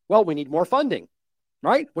to? Well, we need more funding,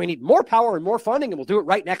 right? We need more power and more funding, and we'll do it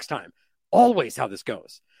right next time. Always how this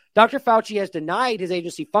goes. Dr. Fauci has denied his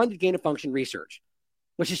agency funded gain-of-function research,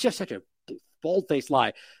 which is just such a bold-faced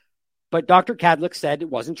lie. But Dr. Kadlec said it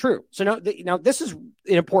wasn't true. So now this is an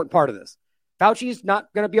important part of this. Fauci is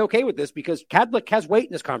not going to be okay with this because Kadlec has weight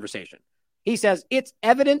in this conversation. He says it's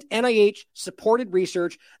evident NIH-supported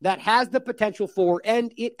research that has the potential for,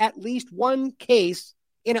 and it at least one case,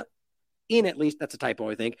 in at least, that's a typo,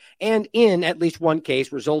 I think, and in at least one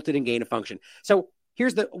case resulted in gain of function. So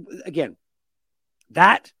here's that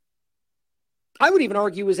I would even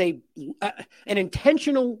argue is an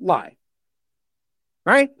intentional lie,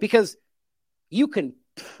 right? Because you can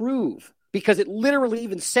prove, because it literally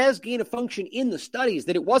even says gain of function in the studies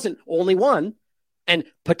that it wasn't only one, and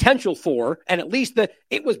potential for, and at least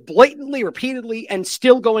it was blatantly, repeatedly, and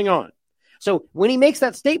still going on. So when he makes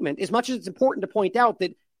that statement, as much as it's important to point out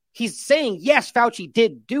that he's saying, yes, Fauci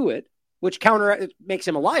did do it, which makes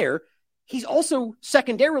him a liar, he's also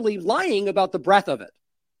secondarily lying about the breadth of it.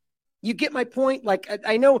 You get my point? Like,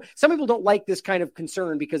 I know some people don't like this kind of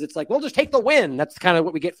concern because it's like, well, just take the win. That's kind of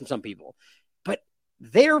what we get from some people. But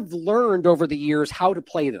they've learned over the years how to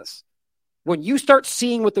play this. When you start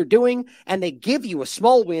seeing what they're doing and they give you a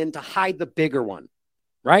small win to hide the bigger one,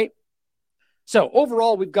 right? So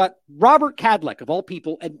overall, we've got Robert Kadlec, of all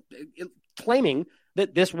people, claiming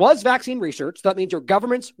that this was vaccine research. So that means your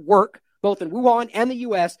government's work, both in Wuhan and the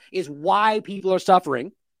U.S., is why people are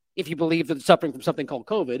suffering, if you believe that they're suffering from something called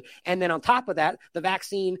COVID. And then on top of that, the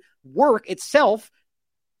vaccine work itself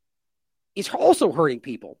is also hurting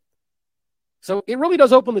people. So it really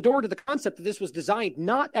does open the door to the concept that this was designed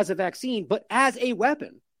not as a vaccine, but as a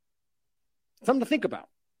weapon. Something to think about.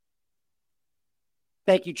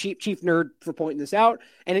 Thank you, Chief Nerd, for pointing this out.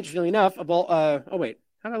 And interestingly enough, how did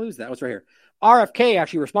I lose that? It was right here. RFK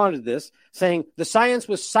actually responded to this, saying the science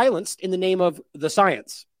was silenced in the name of the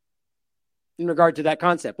science in regard to that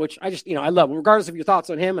concept, which I just, I love. Regardless of your thoughts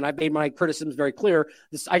on him, and I've made my criticisms very clear,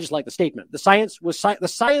 I just like the statement. The science was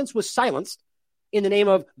silenced in the name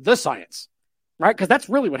of the science, right? Because that's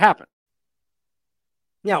really what happened.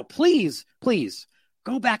 Now, please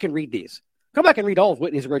go back and read these. Go back and read all of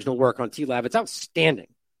Whitney's original work on TLAV. It's outstanding.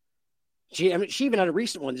 She even had a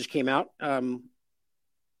recent one that just came out. Go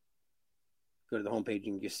to the homepage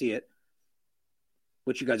and you see it,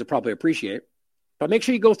 which you guys will probably appreciate. But make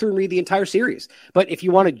sure you go through and read the entire series. But if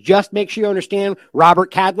you want to just make sure you understand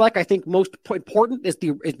Robert Kadlec, I think most important is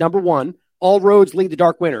number one, All Roads Lead to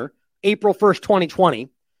Dark Winter, April 1st, 2020.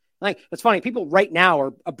 Like, it's funny. People right now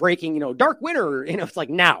are breaking, Dark Winter. It's like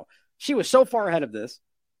now. She was so far ahead of this.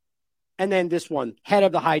 And then this one, Head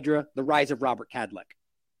of the Hydra, The Rise of Robert Kadlec.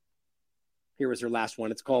 Here was her last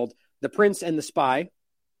one. It's called The Prince and the Spy.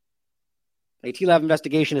 A TLAV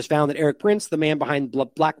investigation has found that Eric Prince, the man behind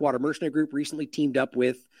Blackwater Mercenary Group, recently teamed up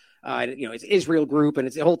with, it's Israel Group, and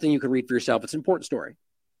it's the whole thing you can read for yourself. It's an important story.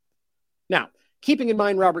 Now, keeping in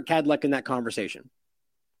mind Robert Kadlec in that conversation,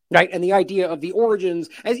 right, and the idea of the origins,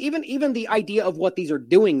 as even the idea of what these are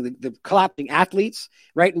doing, the collapsing athletes,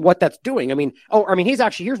 right, and what that's doing.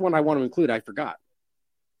 Here's one I want to include. I forgot.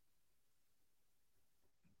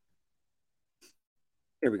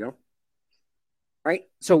 Here we go. Right.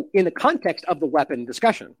 So in the context of the weapon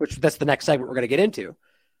discussion, which that's the next segment we're going to get into,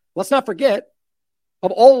 let's not forget,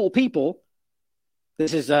 of all people,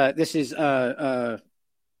 this is Ralph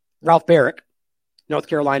Barrick, North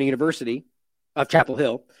Carolina University of Chapel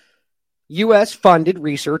Hill, U.S. funded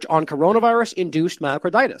research on coronavirus-induced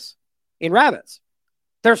myocarditis in rabbits.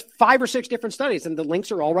 There's 5 or 6 different studies, and the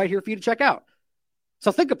links are all right here for you to check out.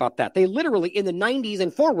 So think about that. They literally, in the 90s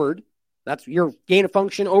and forward, that's your gain of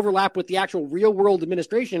function overlap with the actual real world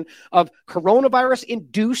administration of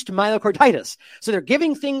coronavirus-induced myocarditis. So they're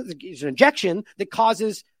giving things, an injection that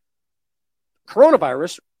causes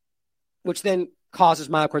coronavirus, which then causes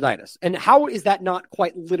myocarditis. And how is that not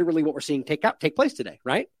quite literally what we're seeing take place today,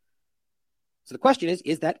 right? So the question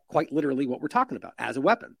is that quite literally what we're talking about as a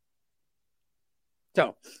weapon?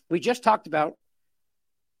 So we just talked about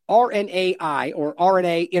RNAi or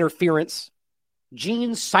RNA interference,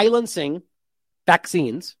 gene silencing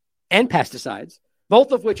vaccines and pesticides,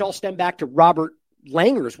 both of which all stem back to Robert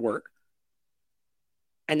Langer's work,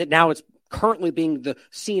 and that now it's currently being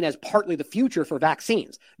seen as partly the future for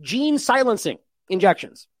vaccines. Gene silencing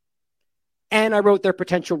injections. And I wrote their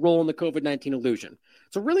potential role in the COVID-19 illusion.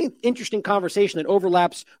 It's a really interesting conversation that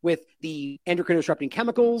overlaps with the endocrine disrupting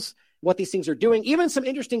chemicals, what these things are doing, even some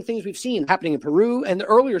interesting things we've seen happening in Peru, and the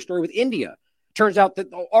earlier story with India. Turns out that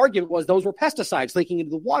the argument was those were pesticides leaking into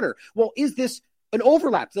the water. Well, is this an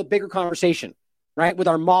overlap to the bigger conversation, right? With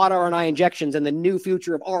our mod RNA injections and the new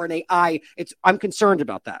future of RNAi, I'm concerned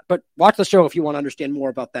about that. But watch the show if you want to understand more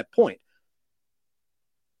about that point.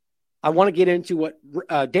 I want to get into what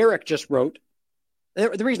Derek just wrote.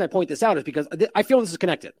 The reason I point this out is because I feel this is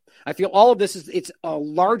connected. I feel all of this it's a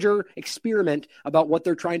larger experiment about what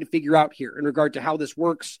they're trying to figure out here in regard to how this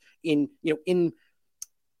works in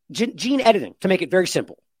gene editing, to make it very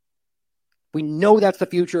simple. We know that's the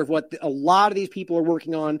future of what a lot of these people are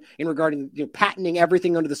working on in regarding patenting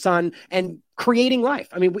everything under the sun and creating life.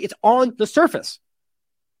 I mean, it's on the surface.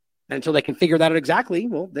 And until they can figure that out exactly,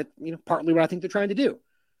 well, that's partly what I think they're trying to do.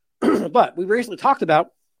 But we recently talked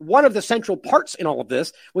about one of the central parts in all of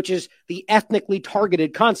this, which is the ethnically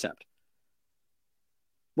targeted concept,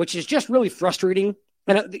 which is just really frustrating.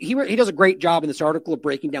 And he does a great job in this article of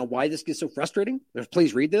breaking down why this gets so frustrating.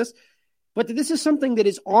 Please read this. But this is something that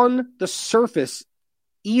is on the surface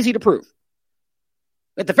easy to prove.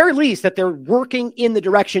 At the very least, that they're working in the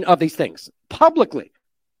direction of these things publicly.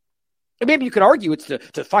 And maybe you could argue it's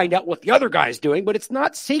to find out what the other guy's doing, but it's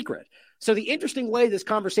not secret. So the interesting way this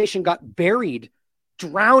conversation got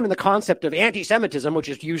drowned in the concept of anti-Semitism, which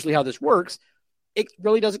is usually how this works, it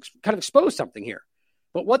really does kind of expose something here.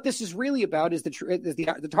 But what this is really about is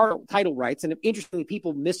the title rights. And interestingly,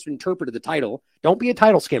 people misinterpreted the title. Don't be a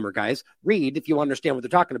title scammer, guys. Read if you understand what they're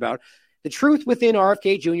talking about. The truth within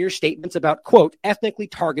RFK Jr.'s statements about, quote, ethnically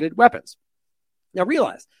targeted weapons. Now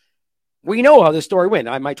realize, we know how this story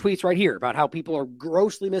went. My tweet's right here about how people are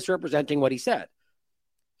grossly misrepresenting what he said.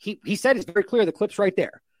 He said it's very clear. The clip's right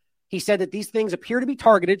there. He said that these things appear to be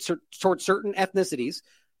targeted towards certain ethnicities.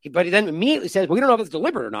 But he then immediately says, well, we don't know if it's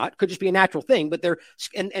deliberate or not. Could just be a natural thing. But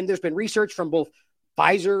there's been research from both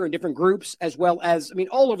Pfizer and different groups, as well as,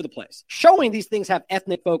 all over the place, showing these things have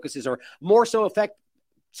ethnic focuses or more so affect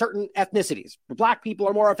certain ethnicities. Black people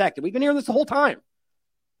are more affected. We've been hearing this the whole time.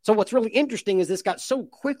 So what's really interesting is this got so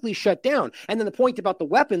quickly shut down. And then the point about the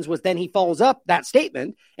weapons was then he follows up that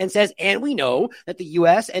statement and says, and we know that the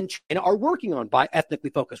U.S. and China are working on ethnically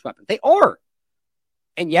focused weapons. They are.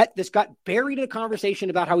 And yet this got buried in a conversation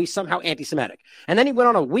about how he's somehow anti-Semitic. And then he went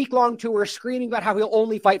on a week-long tour screaming about how he'll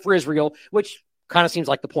only fight for Israel, which kind of seems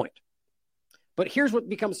like the point. But here's what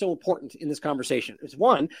becomes so important in this conversation. It's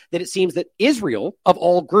one, that it seems that Israel, of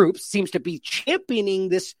all groups, seems to be championing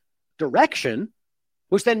this direction,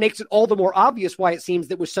 which then makes it all the more obvious why it seems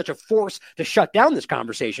that was such a force to shut down this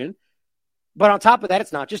conversation. But on top of that,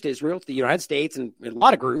 it's not just Israel, it's the United States and a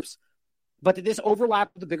lot of groups, but that this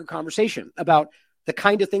overlaps with the bigger conversation about the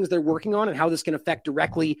kind of things they're working on and how this can affect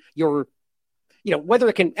directly your, whether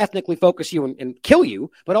it can ethnically focus you and kill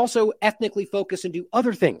you, but also ethnically focus and do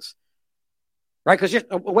other things. Right? Because just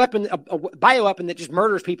a weapon, a bioweapon that just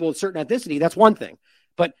murders people with certain ethnicity, that's one thing.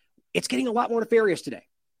 But it's getting a lot more nefarious today.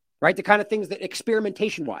 Right? The kind of things that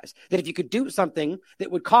experimentation-wise, that if you could do something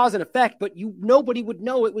that would cause an effect, but nobody would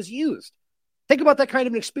know it was used. Think about that kind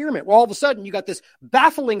of an experiment where all of a sudden you got this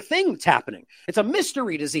baffling thing that's happening. It's a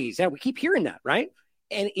mystery disease. And we keep hearing that, right?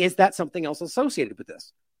 And is that something else associated with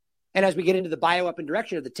this? And as we get into the bioweapon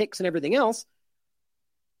direction of the ticks and everything else,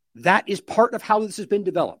 that is part of how this has been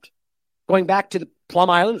developed. Going back to the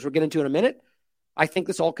Plum Islands, we'll get into in a minute, I think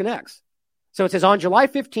this all connects. So it says, on July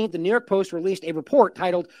 15th, the New York Post released a report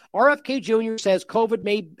titled, RFK Jr. says COVID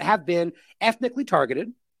may have been ethnically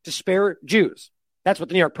targeted to spare Jews. That's what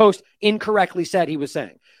the New York Post incorrectly said he was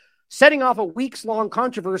saying. Setting off a weeks-long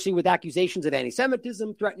controversy with accusations of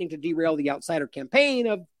anti-Semitism, threatening to derail the outsider campaign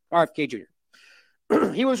of RFK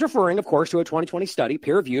Jr. He was referring, of course, to a 2020 study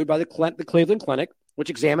peer-reviewed by the Cleveland Clinic, which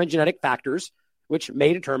examined genetic factors which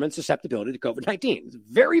may determine susceptibility to COVID-19. It's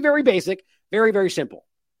very, very basic, very, very simple.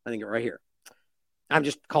 I think right here. I'm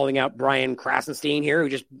just calling out Brian Krasenstein here, who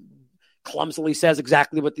just clumsily says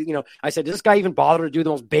exactly what I said, does this guy even bother to do the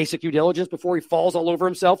most basic due diligence before he falls all over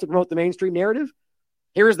himself to promote the mainstream narrative?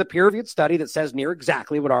 Here is the peer-reviewed study that says near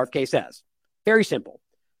exactly what RFK says. Very simple.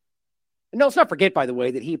 And no, let's not forget, by the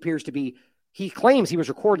way, that he claims he was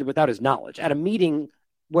recorded without his knowledge at a meeting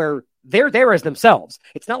where they're there as themselves.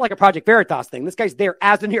 It's not like a Project Veritas thing. This guy's there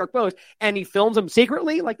as the New York Post, and he films them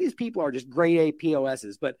secretly. Like, these people are just grade A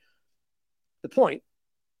POSs. But the point,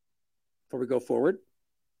 before we go forward,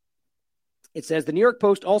 it says the New York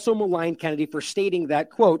Post also maligned Kennedy for stating that,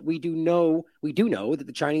 quote, we do know that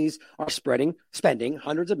the Chinese are spending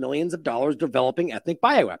hundreds of millions of dollars developing ethnic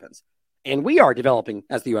bioweapons. And we are developing,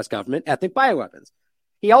 as the U.S. government, ethnic bioweapons.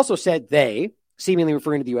 He also said they, seemingly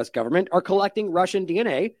referring to the U.S. government, are collecting Russian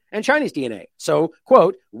DNA and Chinese DNA. So,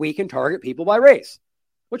 quote, we can target people by race.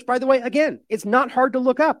 Which, by the way, again, it's not hard to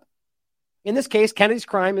look up. In this case, Kennedy's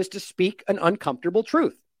crime is to speak an uncomfortable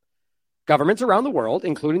truth. Governments around the world,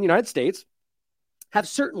 including the United States, have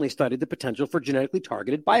certainly studied the potential for genetically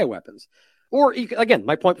targeted bioweapons. Or, again,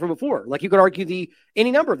 my point from before, like you could argue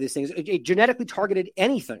any number of these things, a genetically targeted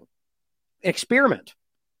anything, experiment.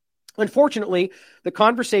 Unfortunately, the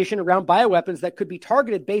conversation around bioweapons that could be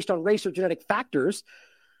targeted based on race or genetic factors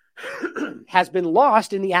has been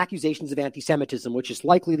lost in the accusations of anti-Semitism, which is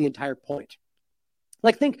likely the entire point.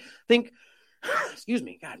 Like, think, excuse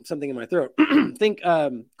me, God, something in my throat. Think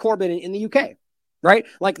Corbyn in the UK, right?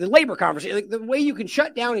 Like the labor conversation, like the way you can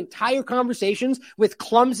shut down entire conversations with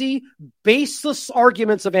clumsy, baseless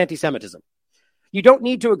arguments of anti-Semitism. You don't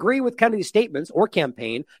need to agree with Kennedy's statements or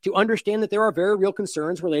campaign to understand that there are very real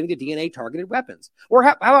concerns relating to DNA-targeted weapons. Or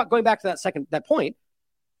how about going back to that point,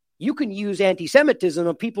 you can use anti-Semitism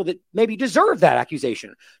of people that maybe deserve that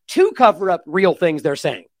accusation to cover up real things they're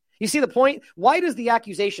saying. You see the point? Why does the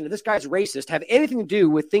accusation of this guy's racist have anything to do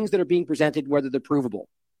with things that are being presented, whether they're provable?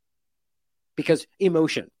 Because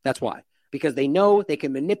emotion. That's why. Because they know they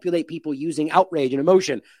can manipulate people using outrage and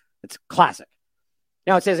emotion. It's classic.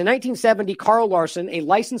 Now, it says in 1970, Carl Larson, a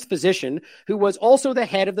licensed physician who was also the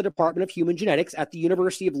head of the Department of Human Genetics at the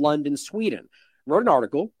University of London, Sweden, wrote an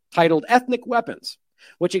article titled Ethnic Weapons,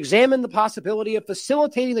 which examined the possibility of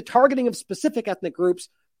facilitating the targeting of specific ethnic groups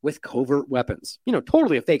with covert weapons.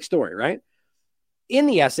 Totally a fake story, right? In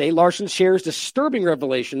the essay, Larson shares disturbing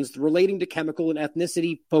revelations relating to chemical and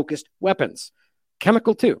ethnicity-focused weapons.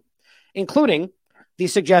 Chemical, too. Including the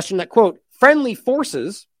suggestion that, quote, friendly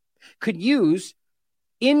forces could use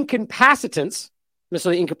incapacitants,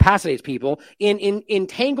 so it incapacitates people, in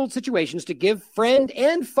entangled situations to give friend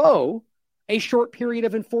and foe a short period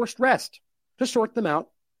of enforced rest to sort them out.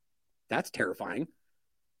 That's terrifying.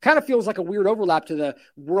 Kind of feels like a weird overlap to the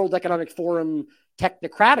World Economic Forum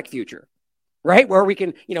technocratic future, right? Where we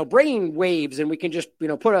can, brain waves and we can just,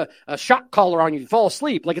 put a shock collar on you to fall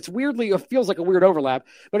asleep. Like it feels like a weird overlap.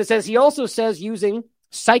 But it says, he also says using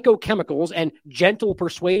psychochemicals and gentle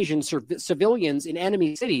persuasion civilians in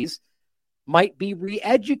enemy cities might be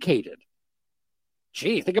re-educated.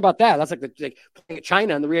 Gee, think about that. That's like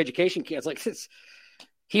China and the re-education camps. Like this.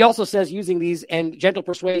 He also says using these and gentle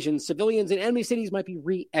persuasion, civilians in enemy cities might be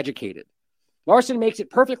re-educated. Larson makes it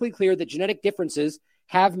perfectly clear that genetic differences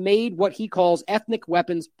have made what he calls ethnic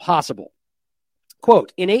weapons possible.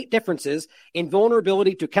 Quote, innate differences in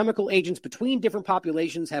vulnerability to chemical agents between different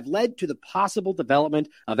populations have led to the possible development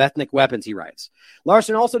of ethnic weapons, he writes.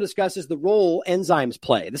 Larson also discusses the role enzymes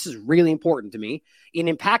play. This is really important to me in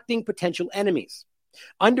impacting potential enemies.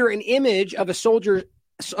 Under an image of soldiers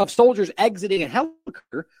exiting a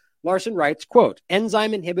helicopter, Larson writes, quote,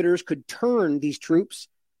 enzyme inhibitors could turn these troops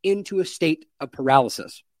into a state of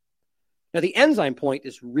paralysis. Now, the enzyme point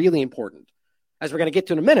is really important. As we're going to get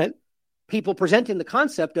to in a minute, people presenting the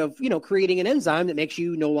concept of, creating an enzyme that makes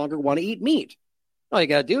you no longer want to eat meat. All you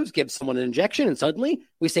got to do is give someone an injection and suddenly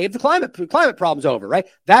we save the climate problem's over, right?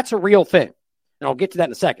 That's a real thing. And I'll get to that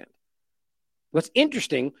in a second. What's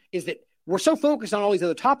interesting is that we're so focused on all these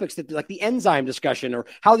other topics that like the enzyme discussion or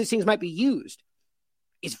how these things might be used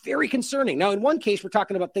is very concerning. Now, in one case, we're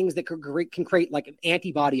talking about things that can create like an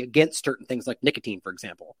antibody against certain things like nicotine, for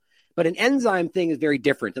example. But an enzyme thing is very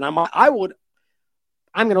different. And I'm going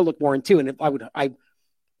to look more into, and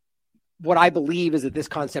what I believe is that this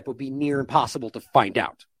concept would be near impossible to find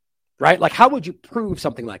out, right? Like, how would you prove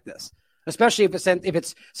something like this? Especially if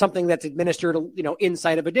it's something that's administered,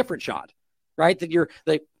 inside of a different shot, right? That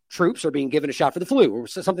the troops are being given a shot for the flu or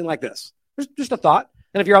something like this. There's just a thought.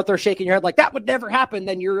 And if you're out there shaking your head like that would never happen,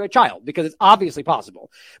 then you're a child because it's obviously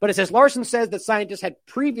possible. But it says Larson says that scientists had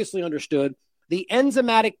previously understood the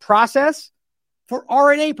enzymatic process for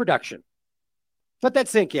RNA production. Let that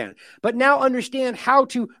sink in. But now understand how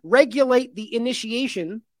to regulate the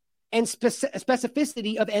initiation and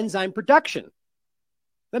specificity of enzyme production.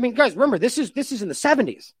 I mean, guys, remember, this is in the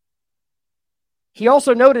 70s. He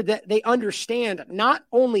also noted that they understand not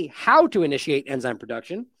only how to initiate enzyme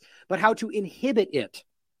production, but how to inhibit it.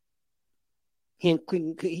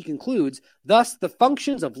 He concludes, thus the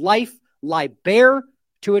functions of life lie bare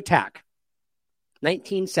to attack.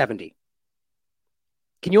 1970.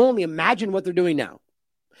 Can you only imagine what they're doing now?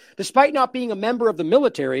 Despite not being a member of the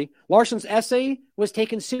military, Larson's essay was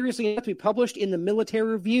taken seriously enough to be published in the Military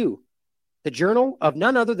Review, the journal of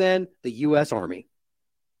none other than the U.S. Army.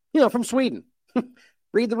 From Sweden.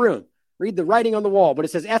 Read the room. Read the writing on the wall. But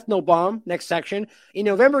it says ethnobomb, next section. In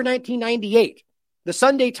November 1998, the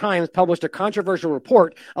Sunday Times published a controversial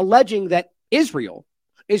report alleging that Israel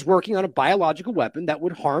is working on a biological weapon that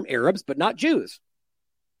would harm Arabs, but not Jews.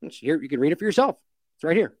 It's here. You can read it for yourself. It's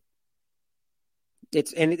right here.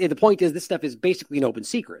 The point is this stuff is basically an open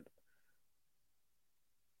secret.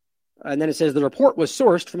 And then it says the report was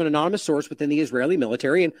sourced from an anonymous source within the Israeli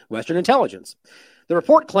military and Western intelligence. The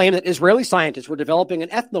report claimed that Israeli scientists were developing an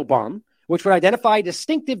ethnobomb, which would identify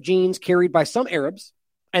distinctive genes carried by some Arabs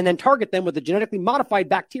and then target them with a genetically modified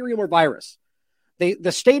bacterium or virus.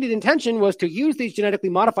 The stated intention was to use these genetically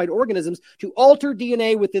modified organisms to alter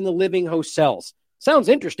DNA within the living host cells. Sounds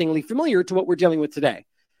interestingly familiar to what we're dealing with today.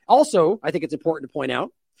 Also, I think it's important to point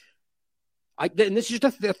out, and this is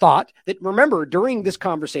just a thought, that remember, during this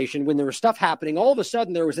conversation, when there was stuff happening, all of a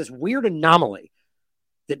sudden there was this weird anomaly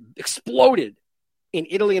that exploded in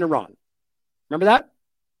Italy and Iran. Remember that?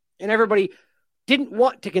 And everybody didn't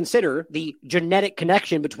want to consider the genetic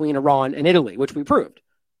connection between Iran and Italy, which we proved.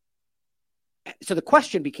 So the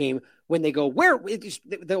question became, when they go,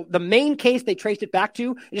 the main case they traced it back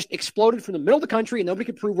to, it just exploded from the middle of the country and nobody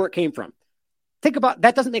could prove where it came from. Think about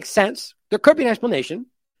that. Doesn't make sense. There could be an explanation,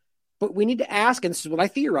 but we need to ask, and this is what I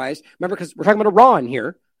theorized. Remember, because we're talking about Iran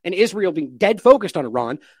here and Israel being dead focused on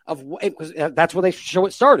Iran, because that's where they show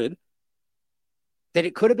it started, that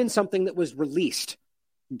it could have been something that was released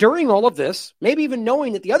during all of this, maybe even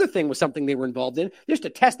knowing that the other thing was something they were involved in, just to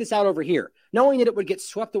test this out over here, knowing that it would get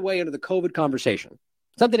swept away into the COVID conversation.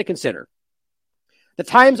 Something to consider. The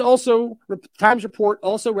Times report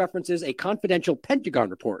also references a confidential Pentagon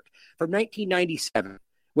report from 1997,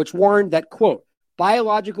 which warned that, quote,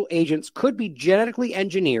 biological agents could be genetically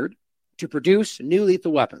engineered to produce new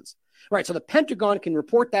lethal weapons. Right, so the Pentagon can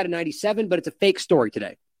report that in 97, but it's a fake story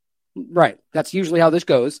today. Right, that's usually how this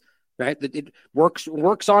goes. Right, it works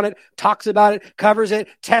on it, talks about it, covers it,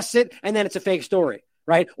 tests it, and then it's a fake story.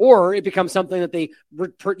 Right, or it becomes something that they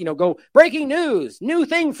go breaking news, new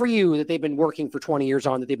thing for you that they've been working for 20 years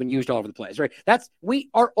on, that they've been used all over the place. Right, we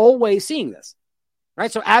are always seeing this.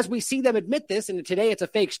 Right, so as we see them admit this, and today it's a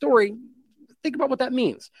fake story, think about what that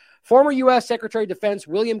means. Former U.S. Secretary of Defense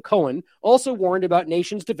William Cohen also warned about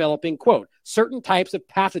nations developing, quote, certain types of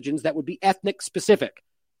pathogens that would be ethnic specific.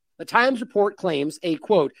 The Times report claims a,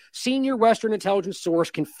 quote, senior Western intelligence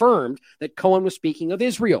source confirmed that Cohen was speaking of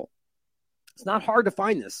Israel. It's not hard to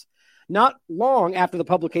find this. Not long after the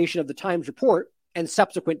publication of the Times report and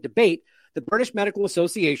subsequent debate, the British Medical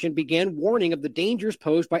Association began warning of the dangers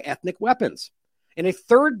posed by ethnic weapons. In a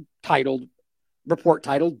third report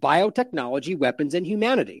titled Biotechnology, Weapons, and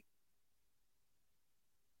Humanity.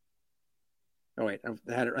 Oh, wait,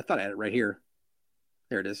 I thought I had it right here.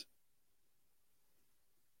 There it is.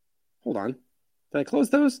 Hold on. Did I close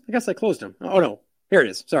those? I guess I closed them. Oh, no. Here it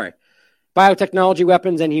is. Sorry. Biotechnology,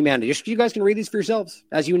 Weapons, and Humanity. You guys can read these for yourselves.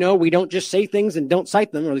 As you know, we don't just say things and don't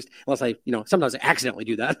cite them, or at least unless I, sometimes I accidentally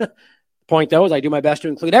do that. The point, though, is I do my best to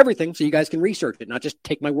include everything so you guys can research it, not just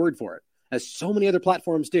take my word for it, as so many other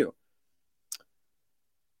platforms do.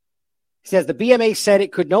 He says the BMA said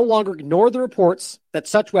it could no longer ignore the reports that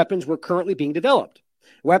such weapons were currently being developed.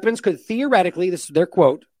 Weapons could theoretically, this is their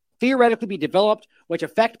quote, theoretically be developed which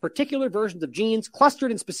affect particular versions of genes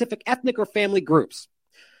clustered in specific ethnic or family groups.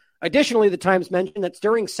 Additionally, the Times mentioned that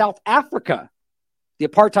during South Africa, the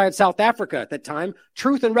apartheid South Africa at that time,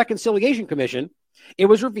 Truth and Reconciliation Commission, it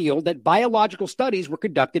was revealed that biological studies were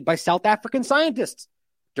conducted by South African scientists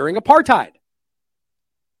during apartheid.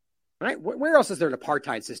 Right? Where else is there an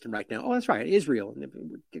apartheid system right now? Oh, that's right. Israel,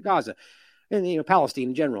 and Gaza, and Palestine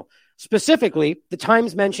in general. Specifically, the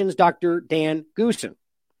Times mentions Dr. Dan Goosen,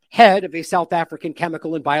 head of a South African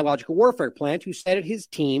chemical and biological warfare plant, who said his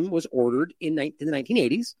team was ordered in the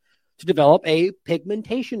 1980s to develop a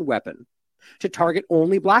pigmentation weapon to target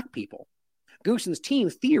only black people. Goosen's team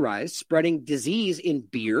theorized spreading disease in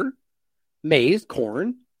beer, maize,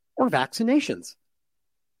 corn, or vaccinations.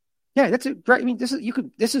 Yeah, that's a great. I mean, this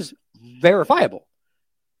is verifiable.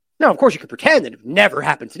 Now, of course, you could pretend that it never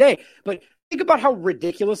happened today, but think about how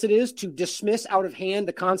ridiculous it is to dismiss out of hand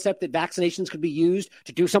the concept that vaccinations could be used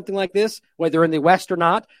to do something like this, whether in the West or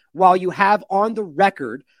not, while you have on the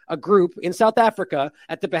record a group in South Africa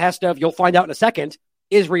at the behest of, you'll find out in a second,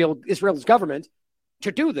 Israel's government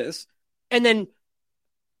to do this, and then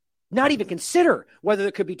not even consider whether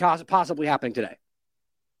it could be possibly happening today.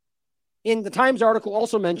 In the Times article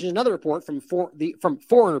also mentions another report from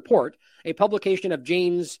Foreign Report, a publication of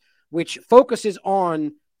James, which focuses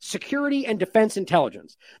on security and defense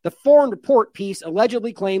intelligence. The Foreign Report piece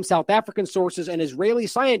allegedly claims South African sources and Israeli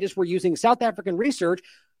scientists were using South African research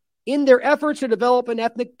in their efforts to develop an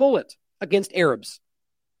ethnic bullet against Arabs.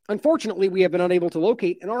 Unfortunately, we have been unable to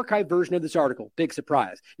locate an archived version of this article. Big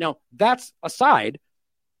surprise. Now, that's aside,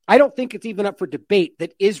 I don't think it's even up for debate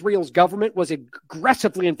that Israel's government was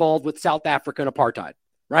aggressively involved with South African apartheid,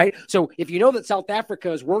 right? So if you know that South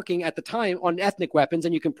Africa is working at the time on ethnic weapons,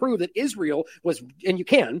 and you can prove that Israel was, and you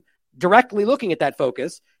can, directly looking at that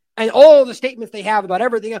focus, and all the statements they have about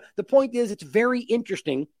everything, the point is it's very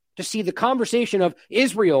interesting to see the conversation of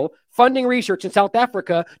Israel funding research in South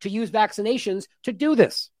Africa to use vaccinations to do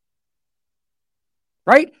this,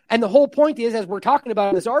 right? And the whole point is, as we're talking about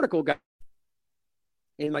in this article, guys,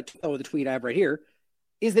 in the tweet I have right here,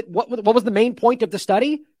 is that what was the main point of the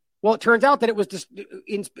study? Well, it turns out that it was just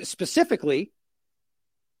specifically,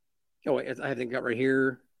 I think I got right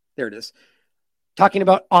here. There it is. Talking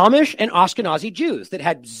about Amish and Ashkenazi Jews that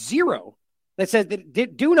had zero, that said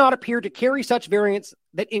that do not appear to carry such variants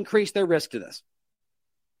that increase their risk to this.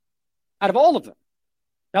 Out of all of them.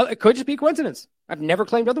 Now, it could just be a coincidence. I've never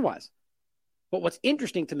claimed otherwise. But what's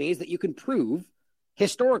interesting to me is that you can prove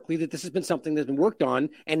historically that this has been something that's been worked on,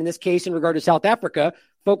 and in this case, in regard to South Africa,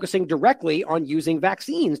 focusing directly on using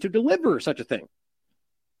vaccines to deliver such a thing.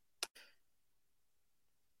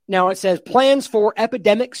 Now it says plans for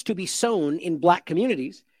epidemics to be sown in black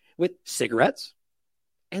communities with cigarettes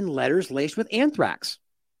and letters laced with anthrax.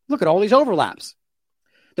 Look at all these overlaps.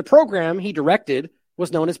 The program he directed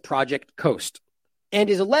was known as Project Coast and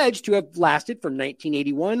is alleged to have lasted from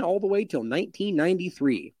 1981 all the way till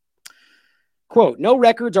 1993. Quote, no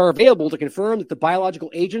records are available to confirm that the biological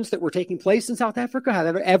agents that were taking place in South Africa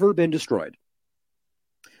have ever been destroyed.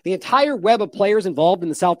 The entire web of players involved in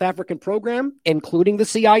the South African program, including the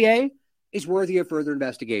CIA, is worthy of further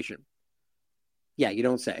investigation. Yeah, you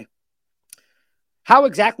don't say. How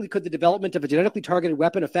exactly could the development of a genetically targeted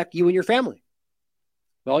weapon affect you and your family?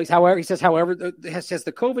 Well, he says,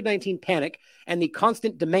 the COVID-19 panic and the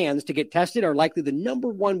constant demands to get tested are likely the number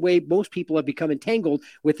one way most people have become entangled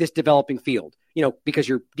with this developing field, because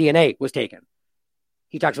your DNA was taken.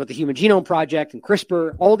 He talks about the Human Genome Project and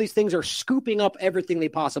CRISPR. All these things are scooping up everything they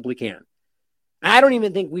possibly can. I don't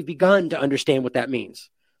even think we've begun to understand what that means.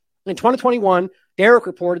 In 2021, Derek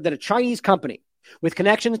reported that a Chinese company with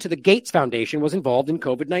connections to the Gates Foundation was involved in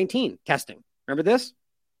COVID-19 testing. Remember this?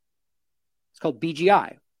 It's called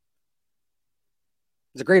BGI.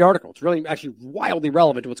 It's a great article. It's really actually wildly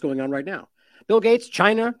relevant to what's going on right now. Bill Gates,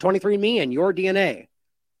 China, 23andMe, and Your DNA,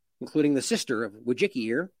 including the sister of Wojcicki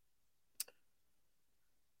here,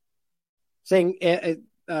 saying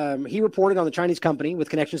he reported on the Chinese company with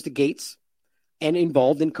connections to Gates and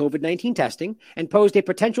involved in COVID-19 testing and posed a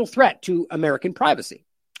potential threat to American privacy.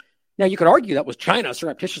 Now, you could argue that was China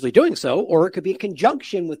surreptitiously doing so, or it could be in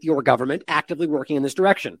conjunction with your government actively working in this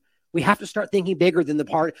direction. We have to start thinking bigger than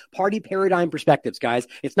the party paradigm perspectives, guys.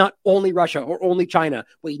 It's not only Russia or only China.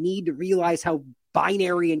 We need to realize how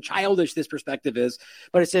binary and childish this perspective is.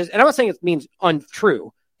 But it says, and I'm not saying it means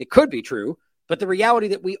untrue. It could be true. But the reality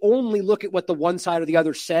that we only look at what the one side or the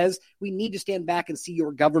other says, we need to stand back and see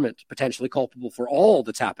your government potentially culpable for all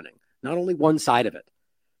that's happening, not only one side of it.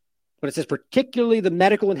 But it says particularly the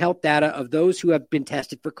medical and health data of those who have been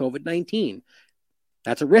tested for COVID-19.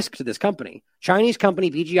 That's a risk to this company. Chinese company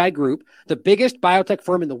BGI Group, the biggest biotech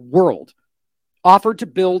firm in the world, offered to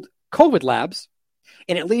build COVID labs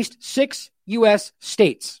in at least 6 U.S.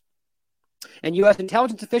 states. And U.S.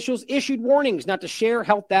 intelligence officials issued warnings not to share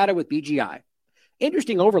health data with BGI.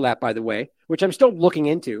 Interesting overlap, by the way, which I'm still looking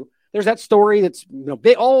into. There's that story that's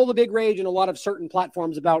all the big rage in a lot of certain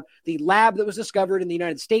platforms about the lab that was discovered in the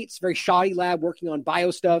United States, very shoddy lab working on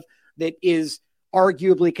bio stuff that is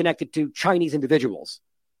arguably connected to Chinese individuals.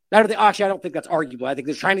 I don't think that's arguable. I think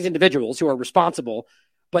there's Chinese individuals who are responsible,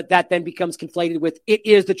 but that then becomes conflated with it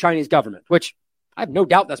is the Chinese government, which I have no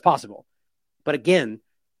doubt that's possible. But again,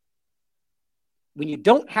 when you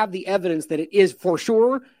don't have the evidence that it is for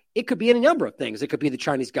sure, it could be any number of things. It could be the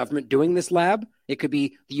Chinese government doing this lab. It could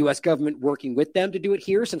be the U.S. government working with them to do it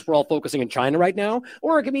here, since we're all focusing in China right now.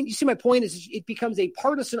 Or, I mean, you see my point is it becomes a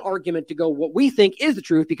partisan argument to go what we think is the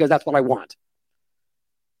truth because that's what I want.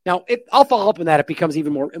 Now, I'll follow up on that. It becomes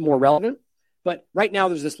even more relevant. But right now,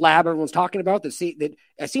 there's this lab everyone's talking about that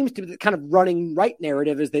seems to be the kind of running right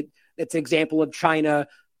narrative is that it's an example of China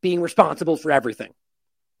being responsible for everything.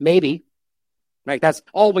 Maybe. Right? That's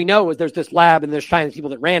all we know is there's this lab and there's Chinese people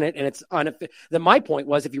that ran it. And it's then my point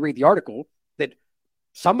was, if you read the article, that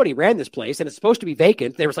somebody ran this place and it's supposed to be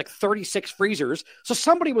vacant. There was like 36 freezers. So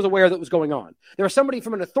somebody was aware that was going on. There was somebody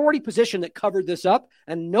from an authority position that covered this up,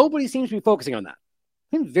 and nobody seems to be focusing on that.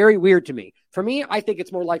 It's very weird to me. For me, I think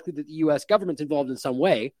it's more likely that the U.S. government's involved in some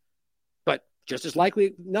way, but just as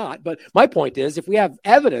likely not. But my point is, if we have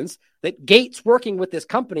evidence that Gates working with this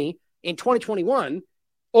company in 2021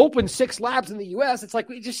 opened 6 labs in the U.S., it's like,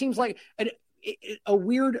 it just seems like a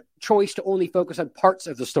weird choice to only focus on parts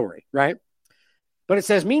of the story, right? But it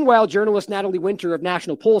says, meanwhile, journalist Natalie Winter of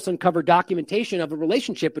National Pulse uncovered documentation of a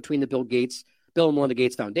relationship between the Bill and Melinda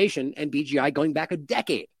Gates Foundation and BGI going back a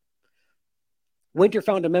decade. Winter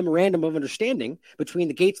found a memorandum of understanding between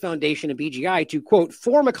the Gates Foundation and BGI to, quote,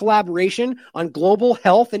 form a collaboration on global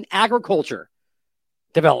health and agriculture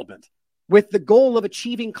development with the goal of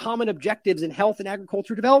achieving common objectives in health and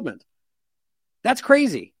agriculture development. That's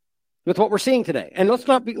crazy with what we're seeing today. And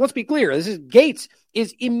let's be clear. Gates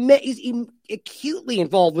is acutely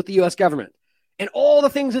involved with the U.S. government and all the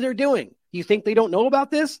things that they're doing. You think they don't know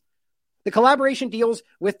about this? The collaboration deals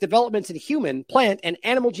with developments in human, plant, and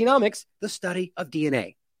animal genomics, the study of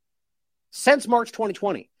DNA. Since March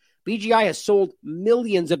 2020, BGI has sold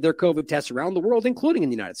millions of their COVID tests around the world, including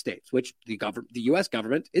in the United States, which the U.S.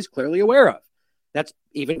 government is clearly aware of. That's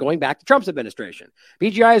even going back to Trump's administration.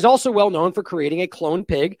 BGI is also well known for creating a cloned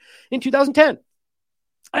pig in 2010.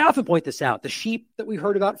 I often point this out. The sheep that we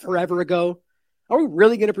heard about forever ago, are we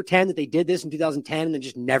really going to pretend that they did this in 2010 and then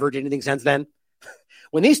just never did anything since then?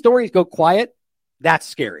 When these stories go quiet, that's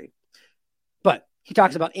scary. But he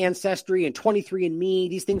talks about Ancestry and 23andMe.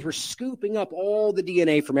 These things were scooping up all the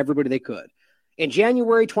DNA from everybody they could. In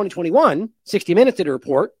January 2021, 60 Minutes did a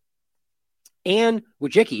report. Anne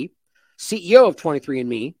Wojcicki, CEO of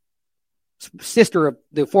 23andMe, sister of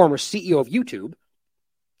the former CEO of YouTube,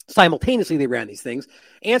 simultaneously they ran these things,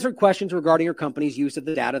 answered questions regarding her company's use of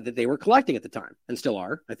the data that they were collecting at the time, and still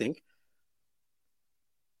are, I think.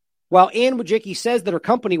 While Anne Wojcicki says that her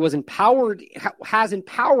company has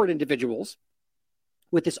empowered individuals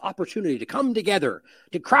with this opportunity to come together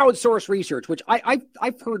to crowdsource research, which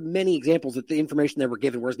I've heard many examples that the information they were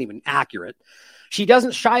given wasn't even accurate. She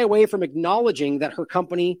doesn't shy away from acknowledging that her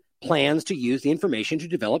company plans to use the information to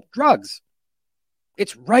develop drugs.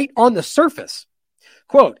 It's right on the surface.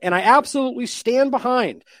 Quote, and I absolutely stand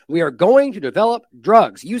behind. We are going to develop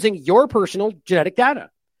drugs using your personal genetic data,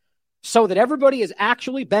 so that everybody is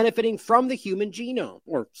actually benefiting from the human genome,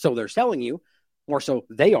 or so they're telling you. or so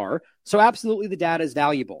they are. So absolutely the data is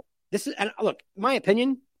valuable. This is, and look, my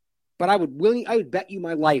opinion, but I would bet you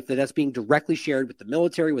my life that that's being directly shared with the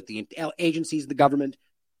military, with the agencies, the government,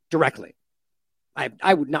 directly.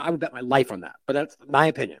 I would bet my life on that, but that's my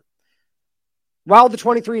opinion. While the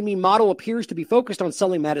 23andMe model appears to be focused on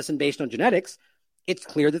selling medicine based on genetics, it's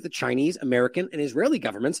clear that the Chinese, American, and Israeli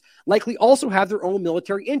governments likely also have their own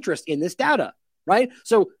military interest in this data, right?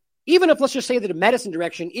 So even if, let's just say that a medicine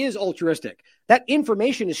direction is altruistic, that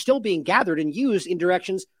information is still being gathered and used in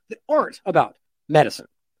directions that aren't about medicine.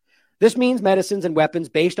 This means medicines and weapons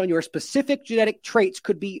based on your specific genetic traits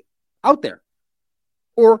could be out there,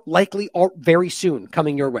 or likely very soon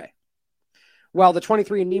coming your way. While the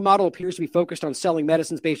 23andMe model appears to be focused on selling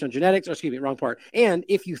medicines based on genetics, wrong part. And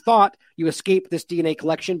if you thought you escaped this DNA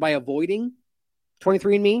collection by avoiding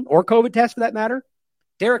 23andMe or COVID tests for that matter,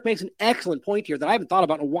 Derek makes an excellent point here that I haven't thought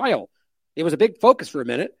about in a while. It was a big focus for a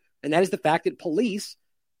minute, and that is the fact that police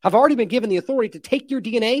have already been given the authority to take your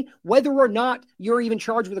DNA, whether or not you're even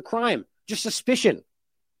charged with a crime, just suspicion,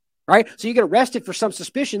 right? So you get arrested for some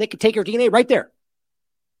suspicion, they could take your DNA right there.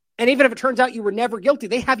 And even if it turns out you were never guilty,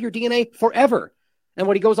 they have your DNA forever. And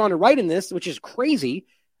what he goes on to write in this, which is crazy,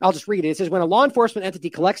 I'll just read it. It says, when a law enforcement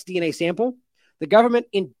entity collects DNA sample, the government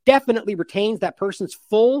indefinitely retains that person's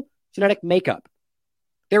full genetic makeup.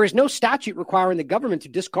 There is no statute requiring the government to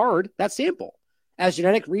discard that sample. As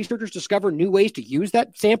genetic researchers discover new ways to use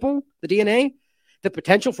that sample, the DNA, the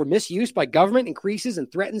potential for misuse by government increases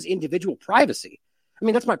and threatens individual privacy. I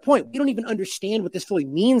mean, that's my point. We don't even understand what this fully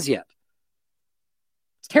means yet.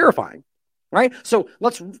 It's terrifying, right? So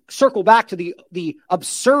let's circle back to the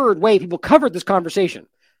absurd way people covered this conversation.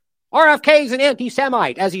 RFK is an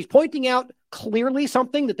anti-Semite, as he's pointing out clearly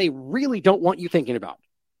something that they really don't want you thinking about.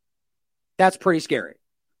 That's pretty scary.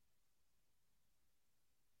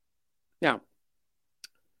 Now,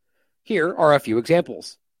 here are a few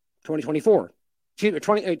examples. June 24th,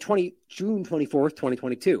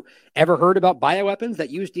 2022. Ever heard about bioweapons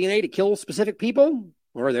that use DNA to kill specific people?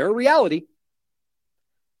 Or they're a reality.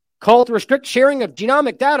 Call to restrict sharing of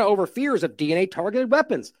genomic data over fears of DNA-targeted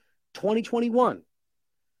weapons. 2021.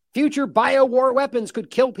 Future biowar weapons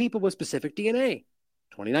could kill people with specific DNA.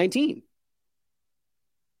 2019.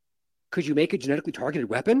 Could you make a genetically targeted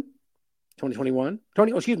weapon?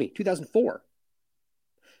 2004.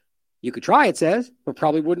 You could try, it says, but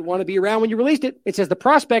probably wouldn't want to be around when you released it. It says the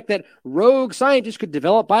prospect that rogue scientists could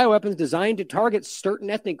develop bioweapons designed to target certain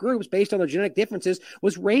ethnic groups based on their genetic differences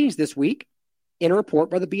was raised this week in a report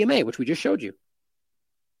by the BMA, which we just showed you.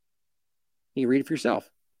 You read it for yourself.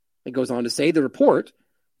 It goes on to say the report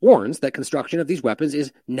warns that construction of these weapons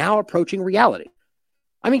is now approaching reality.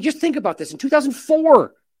 I mean, just think about this. In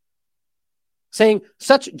 2004, saying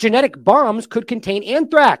such genetic bombs could contain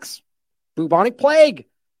anthrax, bubonic plague,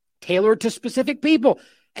 tailored to specific people.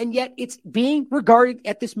 And yet it's being regarded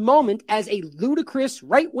at this moment as a ludicrous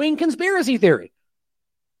right-wing conspiracy theory.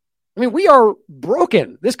 I mean, we are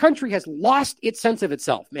broken. This country has lost its sense of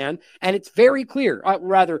itself, man. And it's very clear,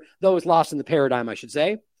 rather, those lost in the paradigm, I should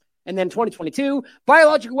say. And then 2022,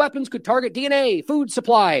 biological weapons could target DNA, food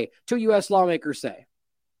supply, two U.S. lawmakers say.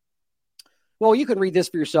 Well, you can read this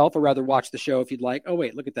for yourself or rather watch the show if you'd like. Oh,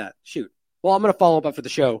 wait, look at that. Shoot. Well, I'm going to follow up for the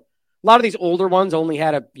show. A lot of these older ones only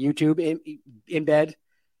had a YouTube embed.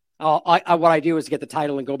 What I do is get the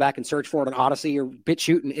title and go back and search for it on Odyssey or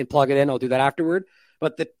BitChute and plug it in. I'll do that afterward.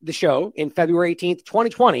 But the show in February 18th,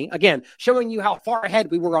 2020, again, showing you how far ahead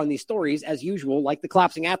we were on these stories, as usual, like the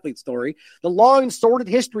collapsing athlete story, the long and sordid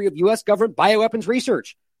history of U.S. government bioweapons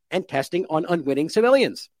research and testing on unwitting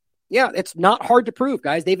civilians. Yeah, it's not hard to prove,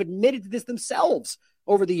 guys. They've admitted to this themselves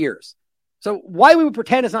over the years. So why we would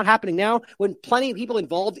pretend it's not happening now when plenty of people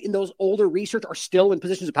involved in those older research are still in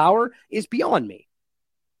positions of power is beyond me.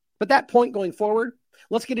 But that point going forward,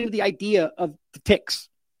 let's get into the idea of the ticks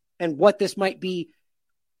and what this might be,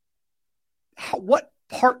 what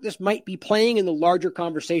part this might be playing in the larger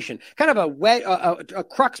conversation. Kind of a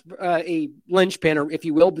crux, a linchpin, or if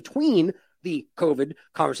you will, between the COVID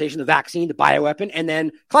conversation, the vaccine, the bioweapon, and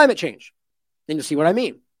then climate change. And you'll see what I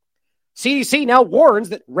mean. CDC now warns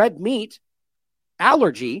that red meat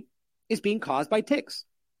allergy is being caused by ticks,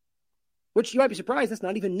 which you might be surprised that's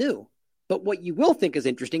not even new. But what you will think is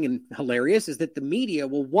interesting and hilarious is that the media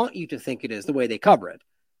will want you to think it is the way they cover it,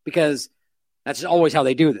 because that's always how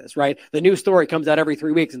they do this, right? The new story comes out every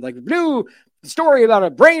 3 weeks and like, new story about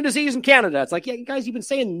a brain disease in Canada. It's like, yeah, you guys, you've been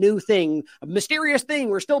saying new thing, a mysterious thing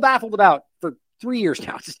we're still baffled about for 3 years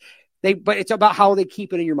now. But it's about how they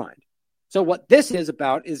keep it in your mind. So what this is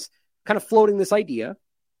about is kind of floating this idea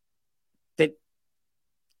that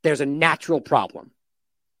there's a natural problem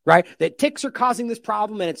right? That ticks are causing this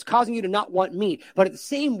problem and it's causing you to not want meat. But at the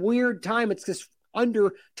same weird time, it's this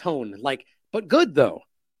undertone, like, but good though,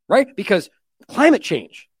 right? Because climate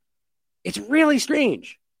change, it's really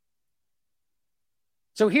strange.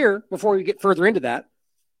 So here, before we get further into that,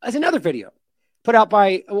 is another video put out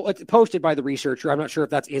by, it's posted by the researcher. I'm not sure if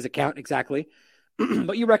that's his account exactly,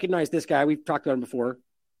 but you recognize this guy. We've talked about him before.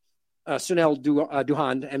 Sunil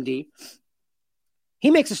Duhan, MD.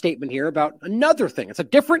 He makes a statement here about another thing. It's a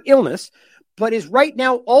different illness, but is right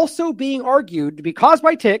now also being argued to be caused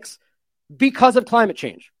by ticks because of climate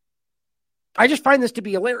change. I just find this to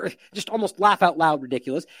be hilarious, just almost laugh out loud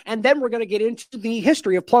ridiculous. And then we're going to get into the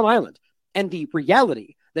history of Plum Island and the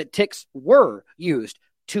reality that ticks were used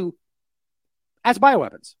as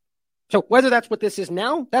bioweapons. So whether that's what this is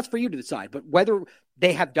now, that's for you to decide. But whether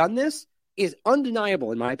they have done this is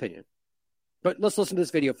undeniable, in my opinion. But let's listen to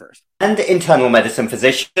this video first. And internal medicine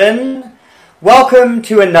physician, welcome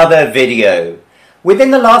to another video.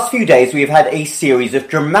 Within the last few days, we've had a series of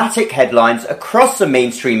dramatic headlines across the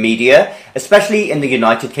mainstream media, especially in the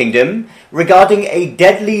United Kingdom, regarding a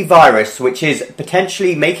deadly virus which is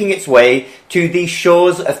potentially making its way to the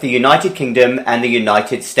shores of the United Kingdom and the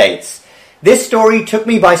United States. This story took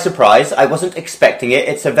me by surprise. I wasn't expecting it.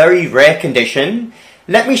 It's a very rare condition.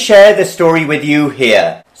 Let me share the story with you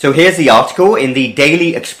here. So here's the article in the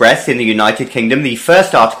Daily Express in the United Kingdom. The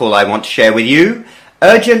first article I want to share with you.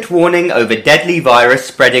 Urgent warning over deadly virus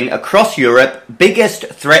spreading across Europe. Biggest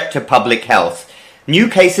threat to public health. New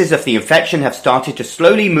cases of the infection have started to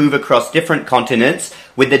slowly move across different continents,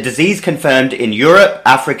 with the disease confirmed in Europe,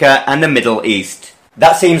 Africa, and the Middle East.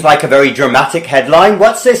 That seems like a very dramatic headline.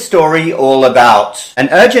 What's this story all about? An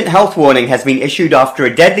urgent health warning has been issued after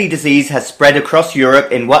a deadly disease has spread across Europe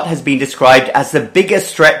in what has been described as the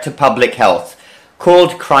biggest threat to public health.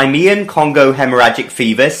 Called Crimean Congo hemorrhagic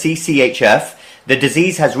fever, CCHF, the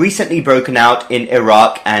disease has recently broken out in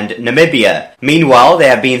Iraq and Namibia. Meanwhile, there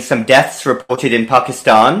have been some deaths reported in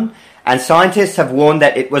Pakistan, and scientists have warned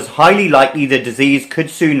that it was highly likely the disease could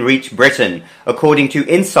soon reach Britain, according to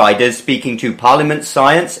insiders speaking to Parliament's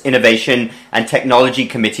Science, Innovation and Technology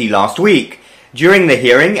Committee last week. During the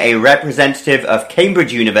hearing, a representative of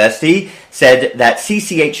Cambridge University said that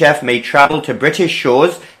CCHF may travel to British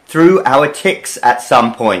shores through our ticks at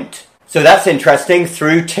some point. So that's interesting,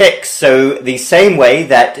 through ticks. So the same way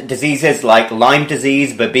that diseases like Lyme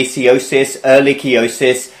disease, babesiosis,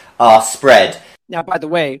 ehrlichiosis are spread. Now, by the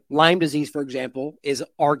way, Lyme disease, for example, is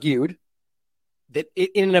argued that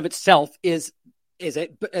it in and of itself is a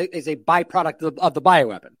byproduct of the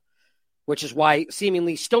bioweapon, which is why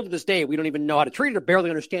seemingly still to this day, we don't even know how to treat it or barely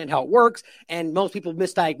understand how it works. And most people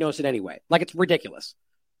misdiagnose it anyway. Like, it's ridiculous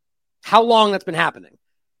how long that's been happening.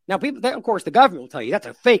 Now, of course, the government will tell you that's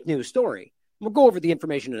a fake news story. We'll go over the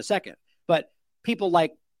information in a second. But people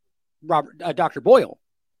like Dr. Boyle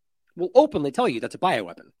will openly tell you that's a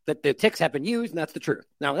bioweapon, that the ticks have been used, and that's the truth.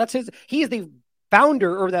 Now, he is the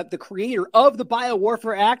founder or the creator of the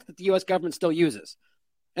Biowarfare Act that the U.S. government still uses.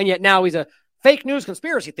 And yet now he's a fake news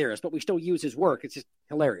conspiracy theorist, but we still use his work. It's just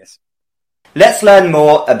hilarious. Let's learn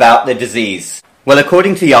more about the disease. Well,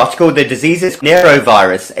 according to the article, the disease is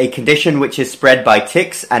norovirus, a condition which is spread by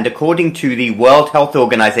ticks, and according to the World Health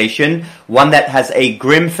Organization, one that has a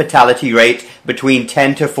grim fatality rate between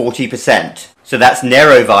 10 to 40%. So that's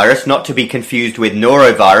norovirus, not to be confused with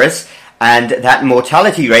norovirus, and that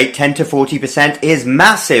mortality rate, 10 to 40%, is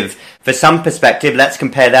massive. For some perspective, let's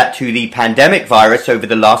compare that to the pandemic virus over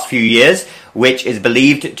the last few years, which is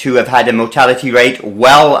believed to have had a mortality rate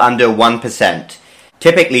well under 1%.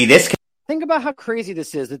 Typically, this... Think about how crazy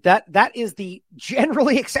this is, that is the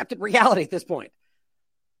generally accepted reality at this point.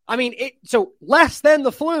 I mean, so less than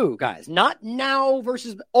the flu, guys, not now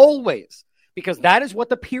versus always, because that is what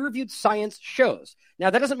the peer-reviewed science shows. Now,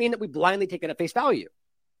 that doesn't mean that we blindly take it at face value,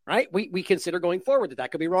 right? We consider going forward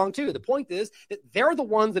that could be wrong too. The point is that they're the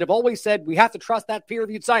ones that have always said we have to trust that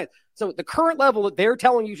peer-reviewed science. So the current level that they're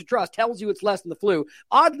telling you to trust tells you it's less than the flu.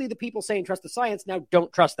 Oddly, the people saying trust the science now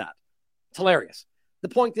don't trust that. It's hilarious. The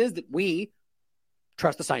point is that we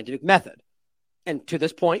trust the scientific method. And to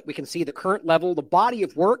this point, we can see the current level, the body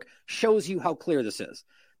of work shows you how clear this is.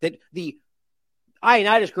 That the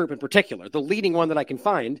Ionitis group in particular, the leading one that I can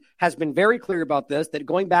find, has been very clear about this, that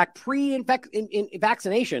going back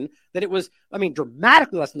pre-vaccination, that it was,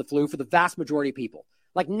 dramatically less than the flu for the vast majority of people.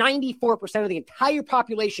 Like 94% of the entire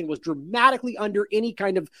population was dramatically under any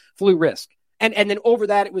kind of flu risk. And then over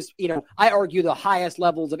that, it was, I argue the highest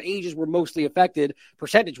levels of ages were mostly affected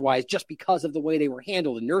percentage-wise just because of the way they were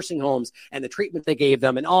handled in nursing homes and the treatment they gave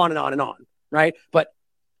them and on and on and on, right? But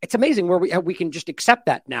it's amazing where we can just accept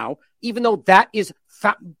that now, even though that is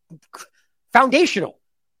foundational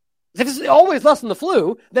If it's always less than the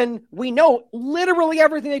flu, then we know literally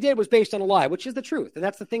everything they did was based on a lie, which is the truth. And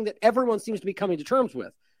that's the thing that everyone seems to be coming to terms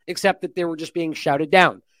with, except that they were just being shouted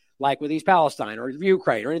down, like with East Palestine or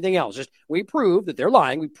Ukraine or anything else. Just we prove that they're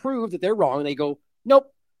lying. We prove that they're wrong. And they go, nope,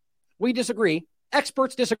 we disagree.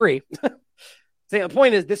 Experts disagree. So the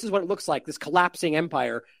point is, this is what it looks like, this collapsing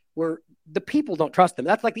empire where the people don't trust them.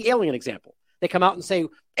 That's like the alien example. They come out and say,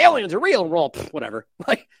 aliens are real, and we're all, whatever.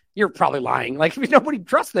 Like, you're probably lying. Like, nobody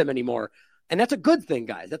trusts them anymore. And that's a good thing,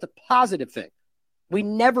 guys. That's a positive thing. We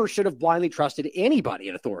never should have blindly trusted anybody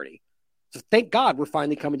in authority. So thank God we're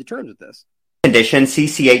finally coming to terms with this. Condition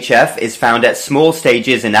CCHF is found at small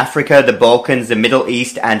stages in Africa, the Balkans, the Middle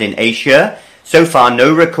East, and in Asia. So far,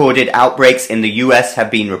 no recorded outbreaks in the US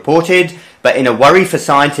have been reported, but in a worry for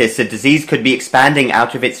scientists, the disease could be expanding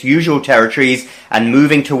out of its usual territories and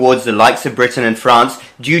moving towards the likes of Britain and France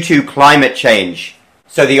due to climate change.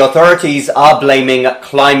 So the authorities are blaming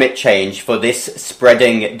climate change for this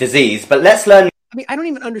spreading disease. But let's learn. I mean, I don't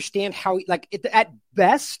even understand how, like, at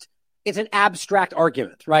best, it's an abstract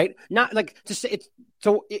argument, right? Not like to say it's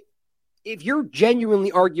so. If you're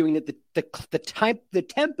genuinely arguing that the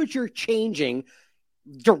temperature changing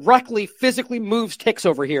directly physically moves ticks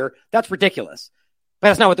over here, that's ridiculous. But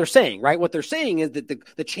that's not what they're saying, right? What they're saying is that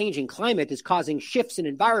the changing climate is causing shifts in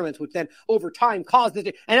environments, which then over time cause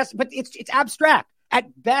it. And but it's abstract.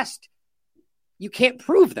 At best, you can't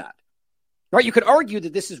prove that, right? You could argue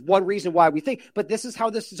that this is one reason why we think, but this is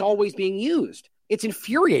how this is always being used. It's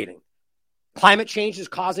infuriating. Climate change is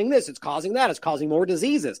causing this. It's causing that. It's causing more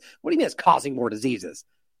diseases. What do you mean it's causing more diseases?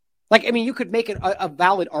 Like, I mean, you could make a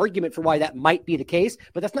valid argument for why that might be the case,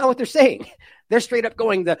 but that's not what they're saying. They're straight up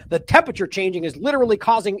going, the temperature changing is literally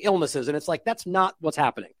causing illnesses. And it's like, that's not what's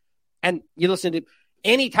happening. And you listen to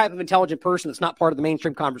any type of intelligent person that's not part of the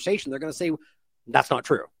mainstream conversation, they're going to say, that's not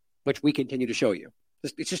true, which we continue to show you.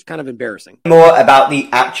 It's just kind of embarrassing. More about the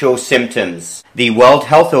actual symptoms. The World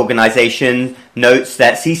Health Organization notes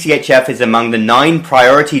that CCHF is among the 9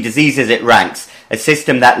 priority diseases it ranks, a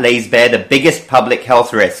system that lays bare the biggest public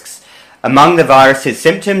health risks. Among the virus's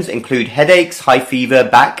symptoms include headaches, high fever,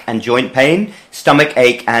 back and joint pain, stomach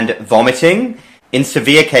ache and vomiting. In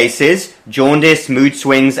severe cases, jaundice, mood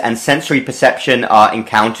swings and sensory perception are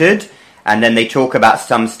encountered. And then they talk about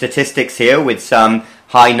some statistics here with some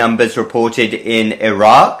high numbers reported in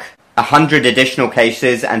Iraq. 100 additional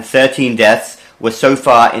cases and 13 deaths were so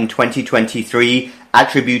far in 2023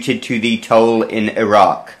 attributed to the toll in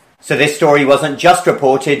Iraq. So this story wasn't just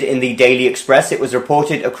reported in the Daily Express, it was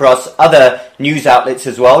reported across other news outlets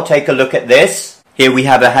as well. Take a look at this. Here we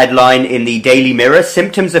have a headline in the Daily Mirror,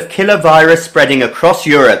 symptoms of killer virus spreading across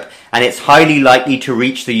Europe and it's highly likely to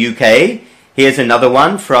reach the UK. Here's another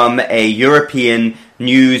one from a European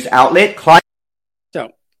news outlet.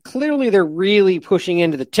 So clearly they're really pushing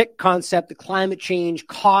into the tick concept, the climate change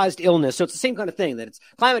caused illness. So it's the same kind of thing, that it's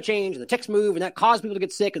climate change and the ticks move and that causes people to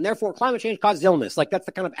get sick and therefore climate change causes illness. Like that's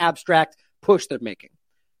the kind of abstract push they're making.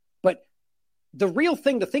 But the real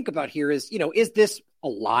thing to think about here is, is this a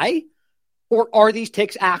lie or are these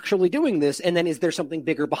ticks actually doing this? And then is there something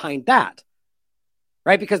bigger behind that?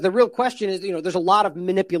 Right? Because the real question is, there's a lot of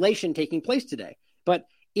manipulation taking place today. But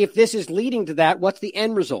if this is leading to that, what's the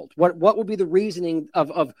end result? What will be the reasoning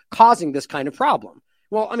of causing this kind of problem?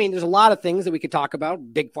 Well, I mean, there's a lot of things that we could talk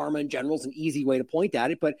about. Big pharma in general is an easy way to point at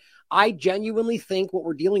it. But I genuinely think what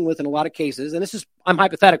we're dealing with in a lot of cases, and I'm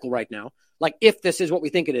hypothetical right now, like if this is what we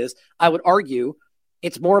think it is, I would argue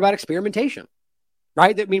it's more about experimentation.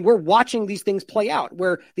 Right? I mean, we're watching these things play out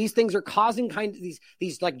where these things are causing kind of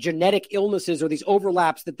these like genetic illnesses or these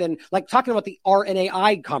overlaps that then, like talking about the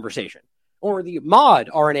RNAi conversation or the mod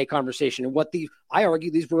RNA conversation and I argue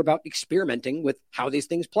these were about experimenting with how these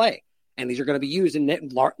things play. And these are going to be used in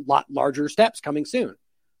lot larger steps coming soon.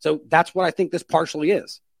 So that's what I think this partially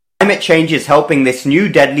is. Climate change is helping this new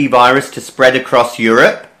deadly virus to spread across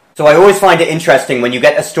Europe. So I always find it interesting when you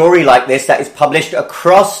get a story like this that is published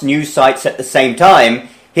across news sites at the same time.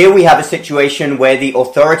 Here we have a situation where the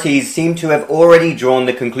authorities seem to have already drawn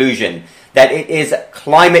the conclusion that it is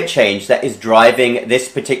climate change that is driving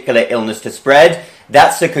this particular illness to spread.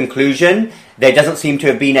 That's the conclusion. There doesn't seem to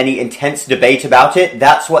have been any intense debate about it.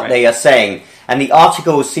 That's what they are saying. And the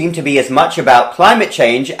articles seem to be as much about climate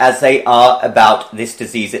change as they are about this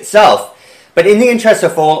disease itself. But in the interest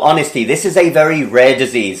of all honesty, this is a very rare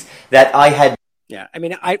disease that I had. Yeah, I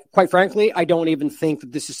mean, quite frankly, I don't even think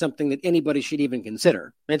that this is something that anybody should even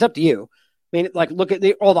consider. I mean, it's up to you. I mean, like, look at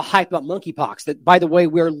all the hype about monkeypox that, by the way,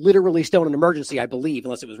 we're literally still in an emergency, I believe,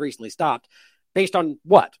 unless it was recently stopped, based on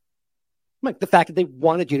what? Like the fact that they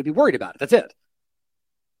wanted you to be worried about it. That's it.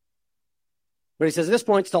 But he says, at this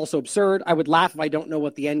point, it's also absurd. I would laugh if I don't know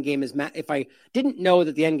what the end game is. If I didn't know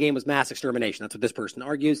that the end game was mass extermination. That's what this person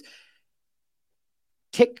argues.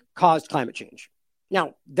 Tick caused climate change.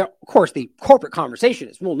 Now, of course, the corporate conversation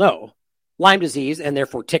is, well, no, Lyme disease and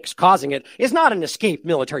therefore ticks causing it is not an escaped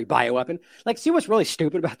military bioweapon. Like, see what's really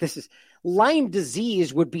stupid about this is Lyme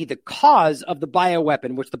disease would be the cause of the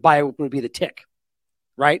bioweapon, which the bioweapon would be the tick,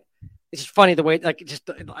 right? It's just funny the way, like,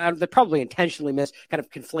 they probably intentionally miss kind of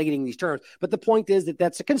conflating these terms. But the point is that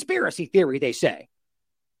that's a conspiracy theory, they say.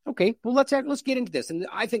 Okay, well, let's get into this. And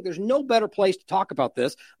I think there's no better place to talk about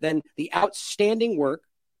this than the outstanding work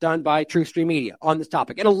done by TruthStream Media on this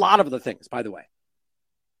topic, and a lot of other things, by the way.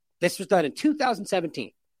 This was done in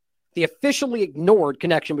 2017. The officially ignored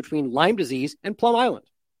connection between Lyme disease and Plum Island.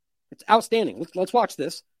 It's outstanding. Let's watch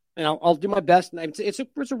this, and I'll do my best. It's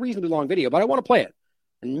a reasonably long video, but I want to play it.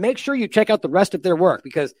 And make sure you check out the rest of their work,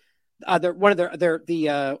 because I'm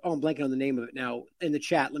blanking on the name of it now in the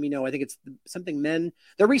chat. Let me know. I think it's something Men.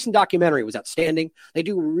 Their recent documentary was outstanding. They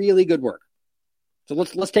do really good work. So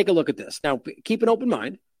let's take a look at this. Now, keep an open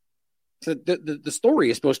mind. So the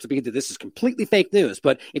story is supposed to be that this is completely fake news,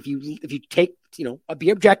 but if you take,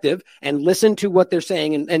 be objective and listen to what they're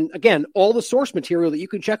saying, and again, all the source material that you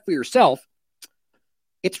can check for yourself,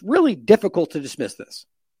 it's really difficult to dismiss this.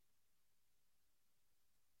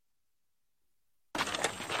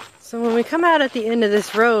 So when we come out at the end of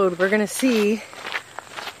this road, we're going to see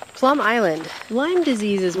Plum Island. Lyme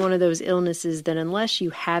disease is one of those illnesses that unless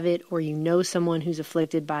you have it or you know someone who's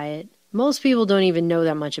afflicted by it, most people don't even know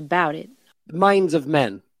that much about it. Minds of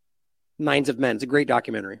Men. It's a great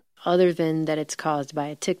documentary. Other than that it's caused by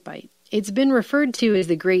a tick bite. It's been referred to as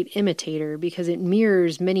the Great Imitator because it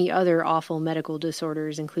mirrors many other awful medical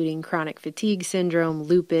disorders, including chronic fatigue syndrome,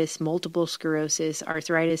 lupus, multiple sclerosis,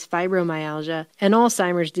 arthritis, fibromyalgia, and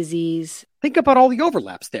Alzheimer's disease. Think about all the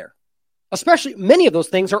overlaps there. Especially, many of those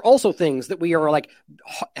things are also things that we are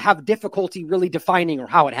have difficulty really defining or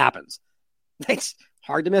how it happens. It's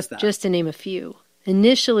hard to miss that. Just to name a few.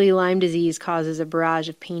 Initially, Lyme disease causes a barrage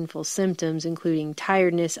of painful symptoms, including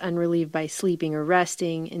tiredness unrelieved by sleeping or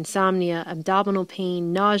resting, insomnia, abdominal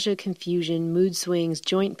pain, nausea, confusion, mood swings,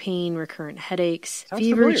 joint pain, recurrent headaches,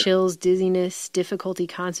 fever, chills, dizziness, difficulty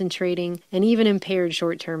concentrating, and even impaired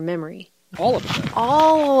short-term memory. All of it.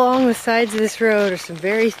 All along the sides of this road are some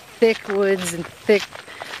very thick woods and thick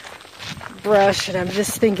brush, and I'm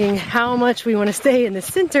just thinking how much we want to stay in the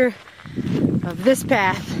center of this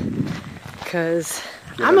path. Because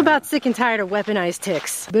I'm about sick and tired of weaponized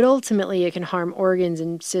ticks. But ultimately, it can harm organs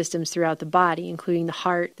and systems throughout the body, including the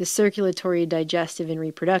heart, the circulatory, digestive, and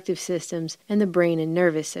reproductive systems, and the brain and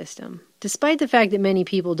nervous system. Despite the fact that many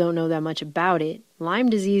people don't know that much about it, Lyme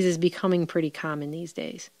disease is becoming pretty common these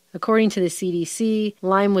days. According to the CDC,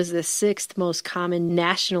 Lyme was the 6th most common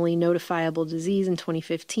nationally notifiable disease in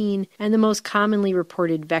 2015 and the most commonly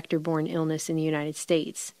reported vector-borne illness in the United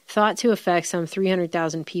States, thought to affect some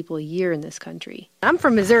 300,000 people a year in this country. I'm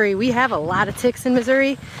from Missouri. We have a lot of ticks in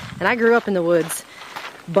Missouri, and I grew up in the woods,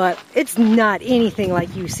 but it's not anything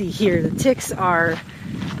like you see here. The ticks are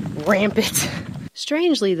rampant.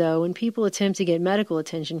 Strangely, though, when people attempt to get medical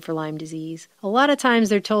attention for Lyme disease, a lot of times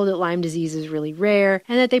they're told that Lyme disease is really rare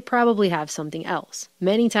and that they probably have something else.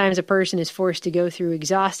 Many times a person is forced to go through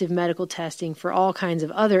exhaustive medical testing for all kinds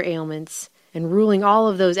of other ailments and ruling all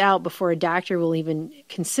of those out before a doctor will even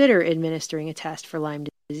consider administering a test for Lyme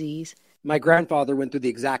disease. My grandfather went through the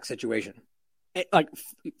exact situation,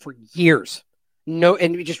 for years. And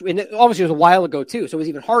obviously it was a while ago too, so it was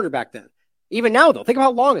even harder back then. Even now, though, think of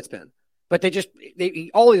how long it's been. But they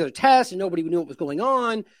all these other tests and nobody knew what was going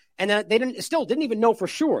on. And then they didn't even know for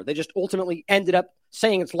sure. They just ultimately ended up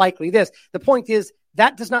saying it's likely this. The point is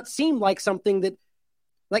that does not seem like something that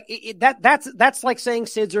that's like saying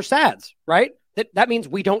SIDS or SADS, right? That means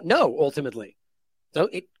we don't know ultimately. So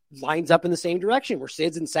it lines up in the same direction where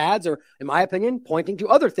SIDS and SADS are, in my opinion, pointing to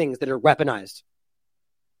other things that are weaponized.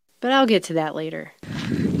 But I'll get to that later.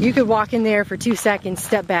 You could walk in there for 2 seconds,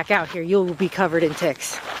 step back out here. You'll be covered in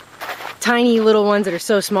ticks. Tiny little ones that are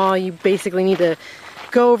so small, you basically need to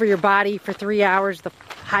go over your body for 3 hours with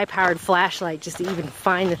a high-powered flashlight just to even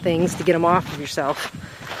find the things to get them off of yourself.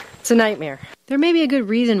 It's a nightmare. There may be a good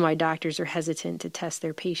reason why doctors are hesitant to test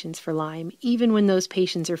their patients for Lyme, even when those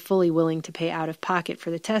patients are fully willing to pay out of pocket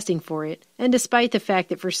for the testing for it, and despite the fact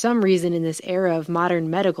that for some reason in this era of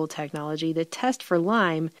modern medical technology, the test for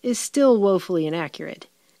Lyme is still woefully inaccurate.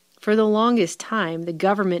 For the longest time, the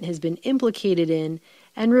government has been implicated in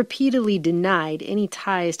and repeatedly denied any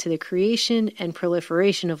ties to the creation and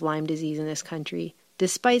proliferation of Lyme disease in this country,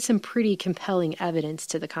 despite some pretty compelling evidence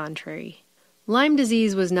to the contrary. Lyme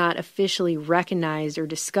disease was not officially recognized or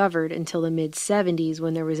discovered until the mid-70s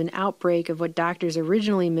when there was an outbreak of what doctors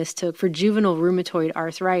originally mistook for juvenile rheumatoid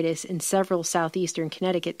arthritis in several southeastern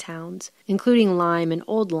Connecticut towns, including Lyme and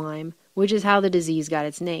Old Lyme, which is how the disease got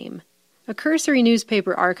its name. A cursory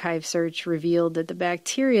newspaper archive search revealed that the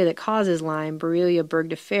bacteria that causes Lyme, Borrelia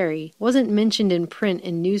burgdorferi, wasn't mentioned in print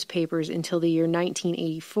in newspapers until the year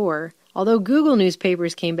 1984, although Google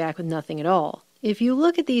newspapers came back with nothing at all. If you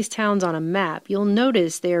look at these towns on a map, you'll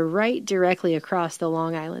notice they are right directly across the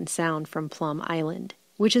Long Island Sound from Plum Island,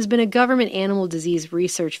 which has been a government animal disease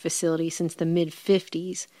research facility since the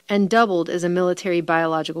mid-50s and doubled as a military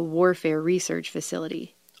biological warfare research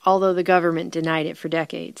facility, although the government denied it for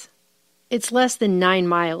decades. It's less than 9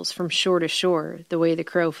 miles from shore to shore, the way the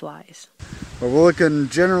crow flies. Well, we're looking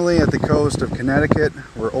generally at the coast of Connecticut,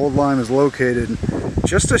 where Old Lyme is located,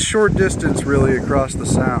 just a short distance really across the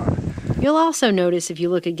Sound. You'll also notice, if you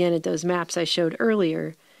look again at those maps I showed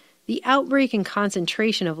earlier, the outbreak and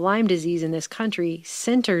concentration of Lyme disease in this country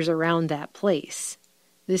centers around that place.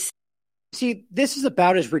 This is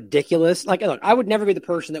about as ridiculous. Like, look, I would never be the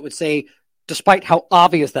person that would say, despite how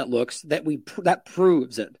obvious that looks, that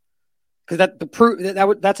proves it. Because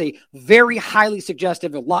that's a very highly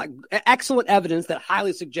suggestive, excellent evidence that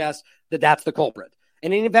highly suggests that that's the culprit.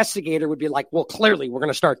 And an investigator would be like, well, clearly we're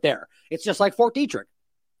going to start there. It's just like Fort Detrick.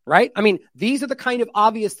 Right? I mean, these are the kind of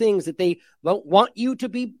obvious things that they don't want you to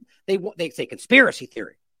be. They say conspiracy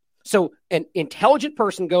theory. So an intelligent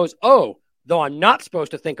person goes, oh, though I'm not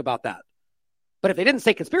supposed to think about that. But if they didn't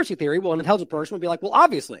say conspiracy theory, well, an intelligent person would be like, well,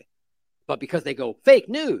 obviously. But because they go fake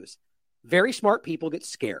news, very smart people get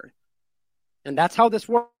scared. And that's how this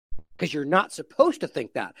works. Because you're not supposed to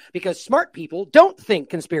think that. Because smart people don't think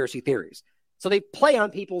conspiracy theories. So they play on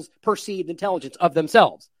people's perceived intelligence of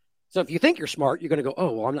themselves. So if you think you're smart, you're going to go,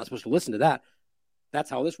 oh, well, I'm not supposed to listen to that. That's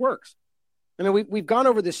how this works. I mean, we've gone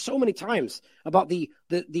over this so many times about the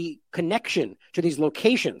connection to these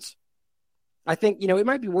locations. I think, it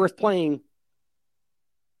might be worth playing.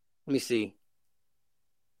 Let me see.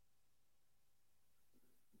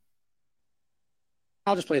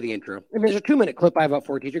 I'll just play the intro. I mean, there's a 2-minute clip I have about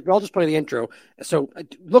Fort Detrick, but I'll just play the intro. So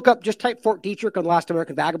just type Fort Detrick on Last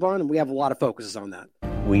American Vagabond, and we have a lot of focuses on that.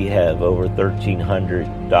 We have over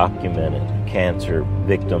 1,300 documented cancer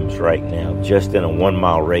victims right now, just in a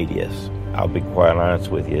 1-mile radius. I'll be quite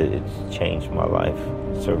honest with you, it's changed my life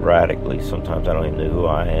so radically. Sometimes I don't even know who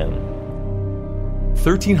I am.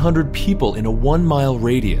 1,300 people in a 1-mile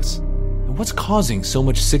radius. And what's causing so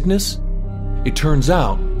much sickness? It turns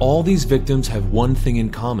out all these victims have one thing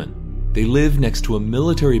in common. They live next to a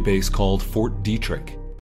military base called Fort Detrick.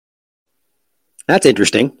 That's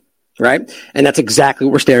interesting, right? And that's exactly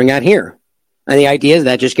what we're staring at here. And the idea is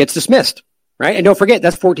that just gets dismissed, right? And don't forget,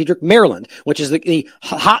 that's Fort Detrick, Maryland, which is the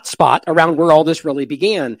hot spot around where all this really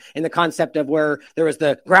began, in the concept of where there was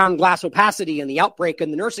the ground glass opacity and the outbreak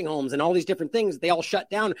in the nursing homes and all these different things. They all shut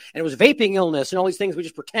down, and it was vaping illness and all these things we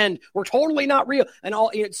just pretend were totally not real. And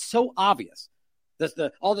it's so obvious.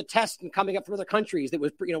 All the tests coming up from other countries, that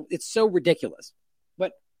was, it's so ridiculous.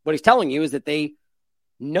 But what he's telling you is that they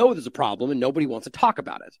know there's a problem and nobody wants to talk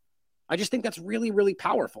about it. I just think that's really, really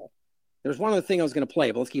powerful. There's one other thing I was going to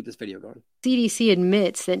play, but let's keep this video going. CDC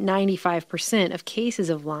admits that 95% of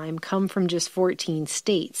cases of Lyme come from just 14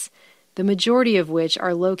 states, the majority of which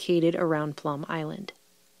are located around Plum Island.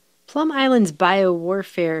 Plum Island's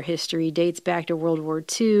biowarfare history dates back to World War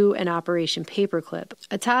II and Operation Paperclip,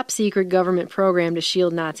 a top-secret government program to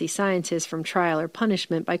shield Nazi scientists from trial or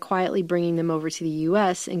punishment by quietly bringing them over to the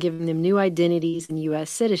U.S. and giving them new identities and U.S.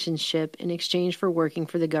 citizenship in exchange for working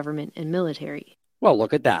for the government and military. Well,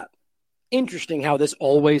 look at that. Interesting how this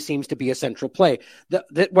always seems to be a central play.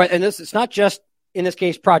 It's not just, in this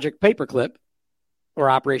case, Project Paperclip, or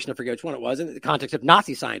Operation, I forget which one it was, in the context of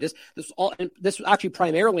Nazi scientists. This was actually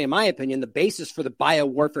primarily, in my opinion, the basis for the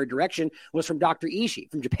biowarfare direction was from Dr. Ishii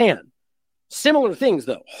from Japan. Similar things,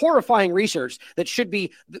 though. Horrifying research that should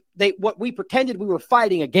be what we pretended we were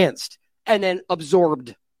fighting against and then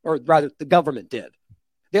absorbed, or rather the government did.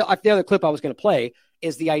 The other clip I was going to play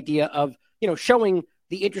is the idea of, showing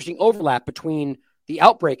the interesting overlap between the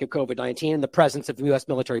outbreak of COVID-19 and the presence of U.S.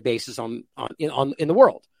 military bases in the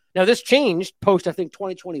world. Now, this changed post, I think,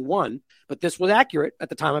 2021, but this was accurate at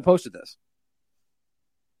the time I posted this.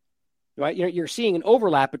 Right? You're seeing an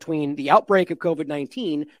overlap between the outbreak of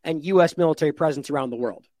COVID-19 and U.S. military presence around the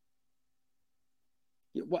world.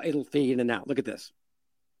 It'll fade in and out. Look at this.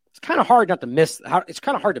 It's kind of hard not to miss. It's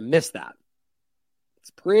kind of hard to miss that.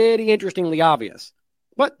 It's pretty interestingly obvious,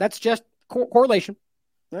 but that's just correlation,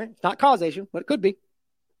 right? It's not causation, but it could be.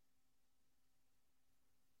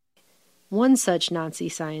 One such Nazi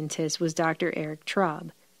scientist was Dr. Erich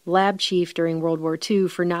Traub, lab chief during World War II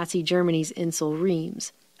for Nazi Germany's Insel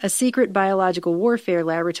Reims, a secret biological warfare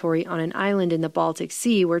laboratory on an island in the Baltic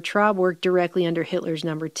Sea where Traub worked directly under Hitler's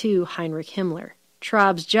number 2, Heinrich Himmler.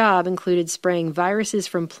 Traub's job included spraying viruses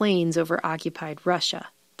from planes over occupied Russia.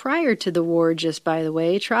 Prior to the war, just by the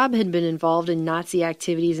way, Traub had been involved in Nazi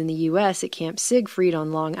activities in the U.S. at Camp Siegfried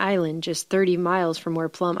on Long Island, just 30 miles from where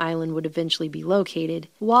Plum Island would eventually be located,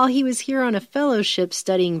 while he was here on a fellowship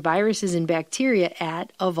studying viruses and bacteria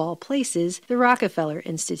at, of all places, the Rockefeller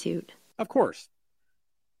Institute. Of course.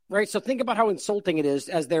 Right, so think about how insulting it is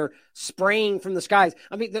as they're spraying from the skies.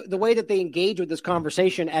 I mean, the way that they engage with this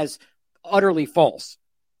conversation as utterly false.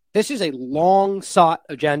 This is a long-sought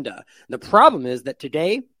agenda. The problem is that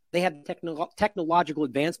today they have technological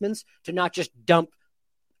advancements to not just dump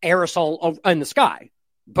aerosol in the sky,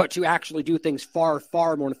 but to actually do things far,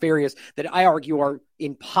 far more nefarious that I argue are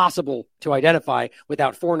impossible to identify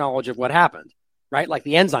without foreknowledge of what happened, right? Like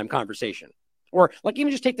the enzyme conversation. Or like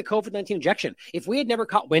even just take the COVID-19 injection. If we had never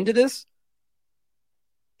caught wind of this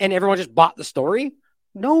and everyone just bought the story,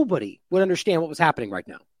 nobody would understand what was happening right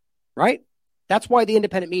now, right? That's why the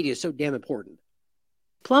independent media is so damn important.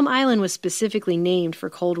 Plum Island was specifically named for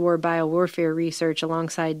Cold War biowarfare research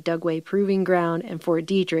alongside Dugway Proving Ground and Fort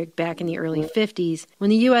Detrick back in the early 50s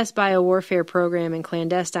when the U.S. biowarfare program and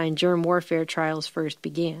clandestine germ warfare trials first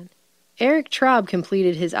began. Erich Traub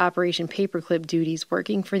completed his Operation Paperclip duties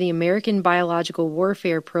working for the American Biological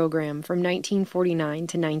Warfare Program from 1949 to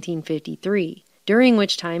 1953, during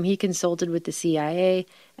which time he consulted with the CIA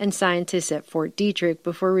and scientists at Fort Detrick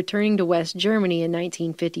before returning to West Germany in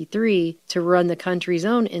 1953 to run the country's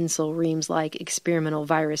own Insel Reims-like experimental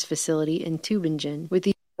virus facility in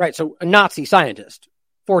Tübingen. Right, so a Nazi scientist,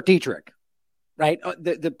 Fort Detrick. Right,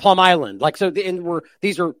 the Plum Island,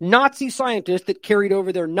 these are Nazi scientists that carried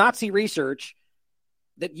over their Nazi research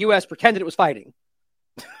that U.S. pretended it was fighting.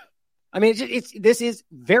 I mean, this is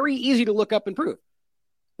very easy to look up and prove.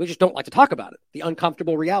 We just don't like to talk about it. The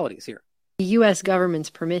uncomfortable realities here. The U.S. government's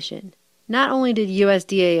permission. Not only did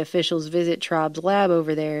USDA officials visit Traub's lab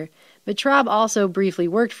over there, but Traub also briefly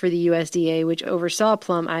worked for the USDA, which oversaw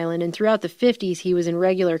Plum Island, and throughout the 50s he was in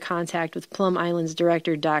regular contact with Plum Island's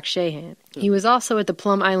director, Doc Shahan. He was also at the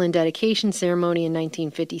Plum Island dedication ceremony in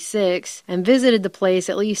 1956, and visited the place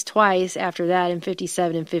at least twice after that in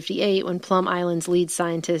 57 and 58 when Plum Island's lead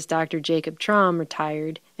scientist, Dr. Jacob Traum,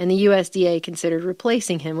 retired, and the USDA considered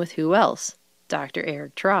replacing him with who else? Dr.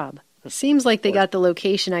 Erich Traub. Seems like they got the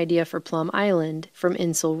location idea for Plum Island from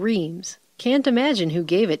Insel Reims. Can't imagine who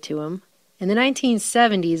gave it to him. In the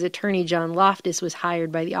 1970s, attorney John Loftus was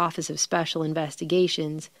hired by the Office of Special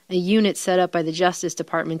Investigations, a unit set up by the Justice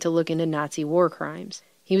Department to look into Nazi war crimes.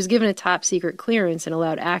 He was given a top-secret clearance and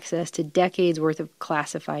allowed access to decades' worth of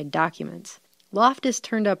classified documents. Loftus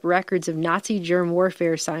turned up records of Nazi germ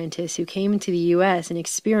warfare scientists who came into the U.S. and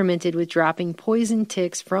experimented with dropping poison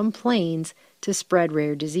ticks from planes to spread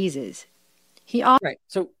rare diseases. Right,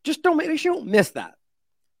 so just make sure you don't miss that.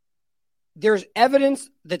 There's evidence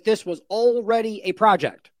that this was already a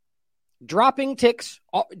project. Dropping ticks,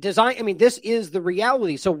 design, I mean, this is the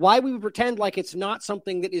reality. So why we would pretend like it's not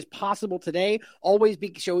something that is possible today always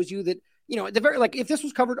shows you that, at the very, if this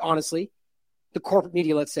was covered honestly, the corporate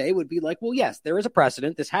media, let's say, would be like, well, yes, there is a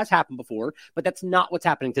precedent. This has happened before, but that's not what's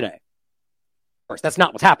happening today. Of course, that's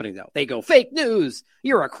not what's happening, though. They go, fake news.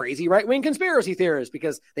 You're a crazy right-wing conspiracy theorist,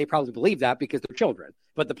 because they probably believe that because they're children.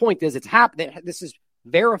 But the point is, it's happening. This is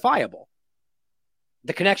verifiable.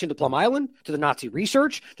 The connection to Plum Island, to the Nazi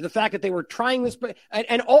research, to the fact that they were trying this,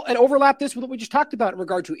 and overlap this with what we just talked about in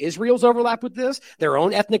regard to Israel's overlap with this, their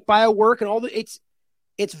own ethnic bio work, and all the.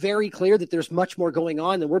 It's very clear that there's much more going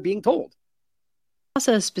on than we're being told.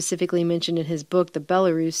 Also specifically mentioned in his book, The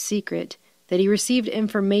Belarus Secret, that he received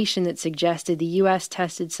information that suggested the U.S.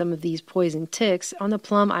 tested some of these poison ticks on the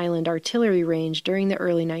Plum Island artillery range during the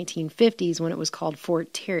early 1950s when it was called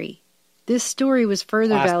Fort Terry. This story was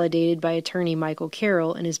further validated by attorney Michael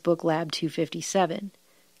Carroll in his book Lab 257.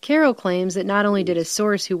 Carroll claims that not only did a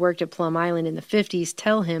source who worked at Plum Island in the 50s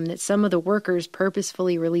tell him that some of the workers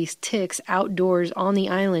purposefully released ticks outdoors on the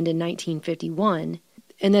island in 1951,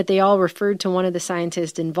 and that they all referred to one of the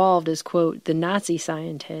scientists involved as, quote, the Nazi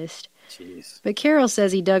scientist. Jeez. But Carroll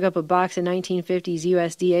says he dug up a box of 1950s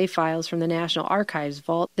USDA files from the National Archives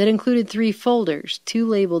vault that included 3 folders, 2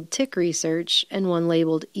 labeled Tick Research and 1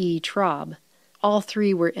 labeled E. Traub. All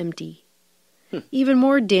 3 were empty. Even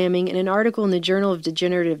more damning, in an article in the Journal of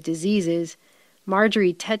Degenerative Diseases,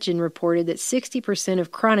 Marjorie Tetchin reported that 60%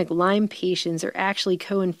 of chronic Lyme patients are actually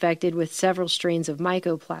co-infected with several strains of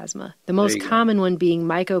mycoplasma, the most common one being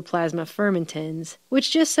Mycoplasma fermentans,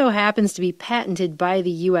 which just so happens to be patented by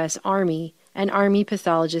the U.S. Army and Army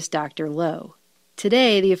pathologist Dr. Lowe.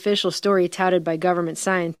 Today, the official story touted by government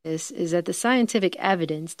scientists is that the scientific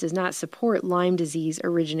evidence does not support Lyme disease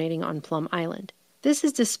originating on Plum Island. This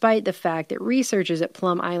is despite the fact that researchers at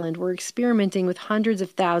Plum Island were experimenting with hundreds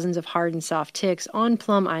of thousands of hard and soft ticks on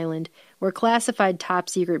Plum Island, where classified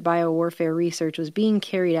top-secret biowarfare research was being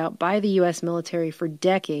carried out by the U.S. military for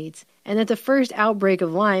decades, and that the first outbreak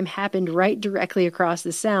of Lyme happened right directly across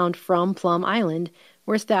the Sound from Plum Island,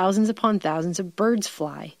 where thousands upon thousands of birds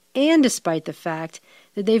fly. And despite the fact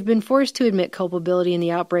that they've been forced to admit culpability in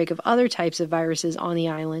the outbreak of other types of viruses on the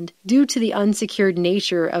island due to the unsecured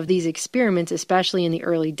nature of these experiments, especially in the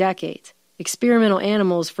early decades. Experimental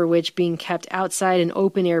animals for which being kept outside in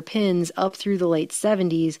open-air pens up through the late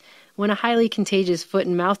 70s, when a highly contagious foot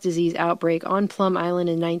and mouth disease outbreak on Plum Island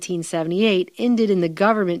in 1978 ended in the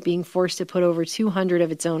government being forced to put over 200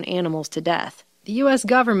 of its own animals to death. The U.S.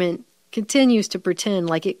 government continues to pretend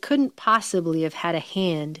like it couldn't possibly have had a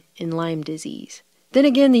hand in Lyme disease. Then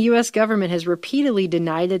again, the U.S. government has repeatedly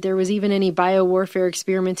denied that there was even any biowarfare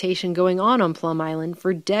experimentation going on Plum Island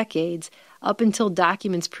for decades, up until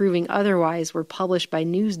documents proving otherwise were published by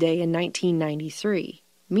Newsday in 1993.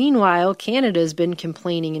 Meanwhile, Canada's been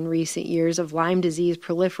complaining in recent years of Lyme disease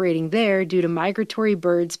proliferating there due to migratory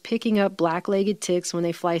birds picking up black-legged ticks when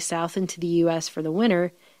they fly south into the U.S. for the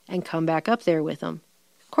winter and come back up there with them.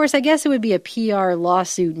 Of course, I guess it would be a PR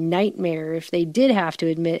lawsuit nightmare if they did have to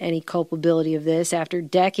admit any culpability of this after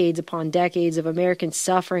decades upon decades of Americans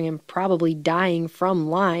suffering and probably dying from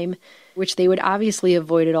Lyme, which they would obviously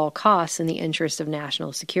avoid at all costs in the interest of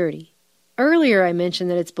national security. Earlier, I mentioned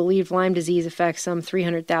that it's believed Lyme disease affects some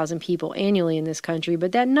 300,000 people annually in this country,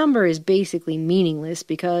 but that number is basically meaningless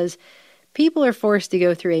because people are forced to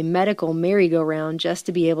go through a medical merry-go-round just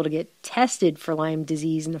to be able to get tested for Lyme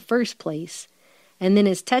disease in the first place. And then,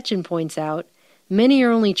 as Tetchin points out, many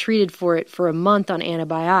are only treated for it for a month on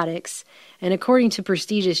antibiotics, and according to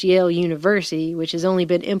prestigious Yale University, which has only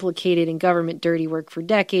been implicated in government dirty work for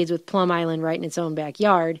decades with Plum Island right in its own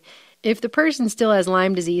backyard, if the person still has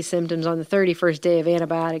Lyme disease symptoms on the 31st day of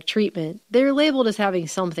antibiotic treatment, they're labeled as having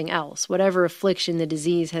something else, whatever affliction the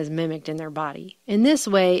disease has mimicked in their body. In this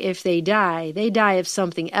way, if they die of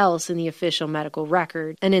something else in the official medical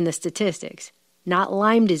record and in the statistics, not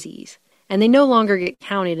Lyme disease. And they no longer get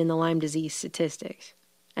counted in the Lyme disease statistics.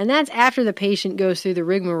 And that's after the patient goes through the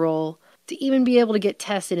rigmarole to even be able to get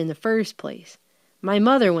tested in the first place. My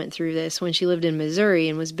mother went through this when she lived in Missouri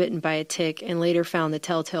and was bitten by a tick and later found the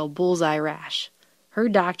telltale bullseye rash. Her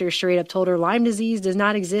doctor straight up told her Lyme disease does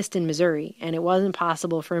not exist in Missouri, and it wasn't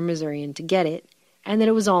possible for a Missourian to get it, and that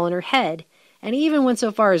it was all in her head, and even went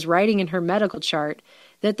so far as writing in her medical chart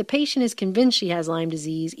that the patient is convinced she has Lyme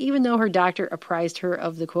disease, even though her doctor apprised her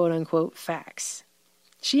of the quote-unquote facts.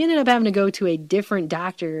 She ended up having to go to a different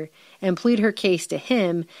doctor and plead her case to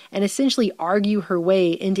him and essentially argue her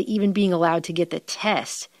way into even being allowed to get the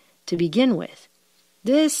test to begin with.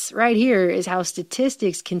 This right here is how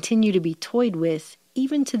statistics continue to be toyed with,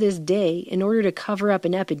 even to this day, in order to cover up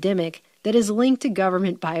an epidemic that is linked to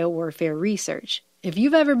government biowarfare research. If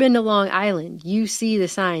you've ever been to Long Island, you see the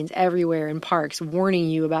signs everywhere in parks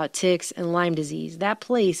warning you about ticks and Lyme disease. That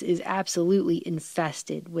place is absolutely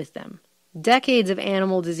infested with them. Decades of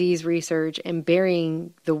animal disease research and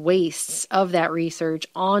burying the wastes of that research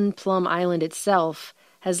on Plum Island itself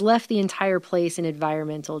has left the entire place an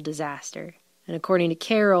environmental disaster. And according to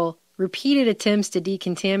Carroll, repeated attempts to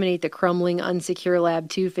decontaminate the crumbling Unsecure Lab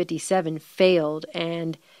 257 failed,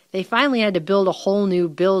 and they finally had to build a whole new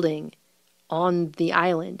building on the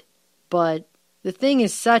island. But the thing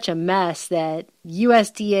is such a mess that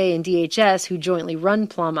USDA and DHS, who jointly run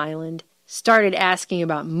Plum Island, started asking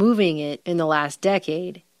about moving it in the last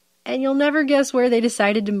decade. And you'll never guess where they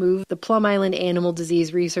decided to move the Plum Island Animal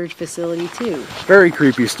Disease Research Facility to. Very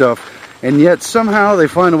creepy stuff. And yet somehow they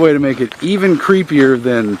find a way to make it even creepier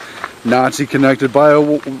than Nazi-connected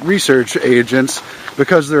bio-research agents,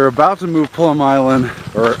 because they're about to move Plum Island,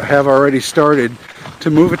 or have already started, to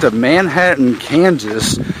move it to Manhattan,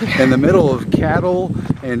 Kansas, in the middle of cattle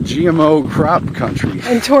and GMO crop country.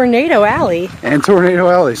 And Tornado Alley.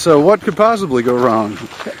 So what could possibly go wrong?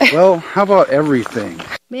 Well, how about everything?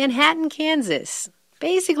 Manhattan, Kansas.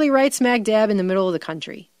 Basically right smack dab in the middle of the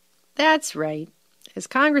country. That's right. As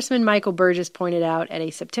Congressman Michael Burgess pointed out at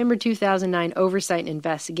a September 2009 Oversight and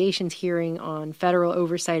Investigations hearing on federal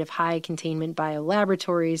oversight of high-containment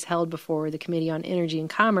biolaboratories held before the Committee on Energy and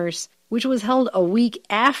Commerce, which was held a week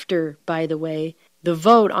after, by the way, the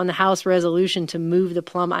vote on the House resolution to move the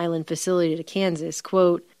Plum Island facility to Kansas,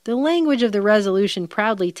 quote, the language of the resolution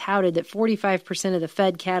proudly touted that 45% of the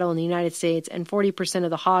fed cattle in the United States and 40% of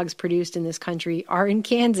the hogs produced in this country are in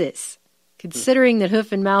Kansas. Considering that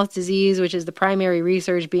hoof and mouth disease, which is the primary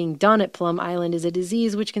research being done at Plum Island, is a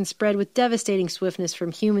disease which can spread with devastating swiftness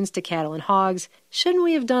from humans to cattle and hogs, shouldn't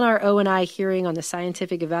we have done our O&I hearing on the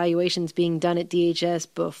scientific evaluations being done at DHS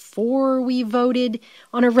before we voted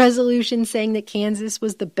on a resolution saying that Kansas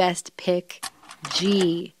was the best pick?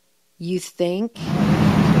 Gee, you think?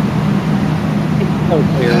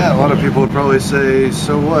 Yeah, a lot of people would probably say,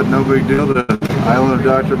 so what, no big deal to Island of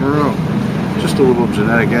Dr. Moreau. Just a little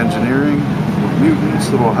genetic engineering, mutants,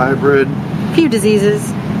 little hybrid. A few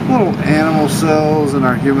diseases. Little animal cells in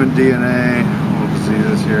our human DNA, little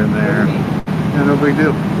diseases here and there. Yeah, no big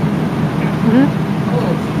deal.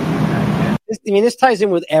 Mm-hmm. This ties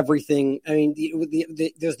in with everything. I mean,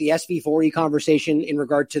 there's the SV40 conversation in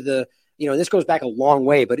regard to the, this goes back a long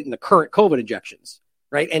way, but in the current COVID injections.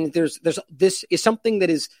 Right. And this is something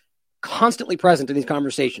that is constantly present in these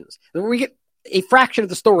conversations. We get a fraction of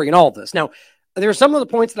the story in all of this. Now, there are some of the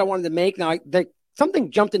points that I wanted to make. Now,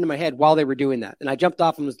 something jumped into my head while they were doing that. And I jumped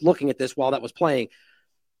off and was looking at this while that was playing.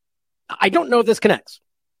 I don't know if this connects.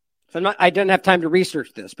 So I didn't have time to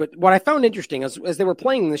research this. But what I found interesting as they were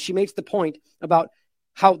playing this, she makes the point about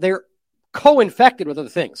how they're co-infected with other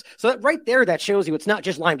things. So that right there, that shows you it's not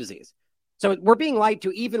just Lyme disease. So we're being lied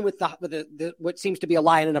to even with the what seems to be a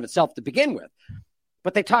lie in and of itself to begin with.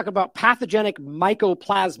 But they talk about pathogenic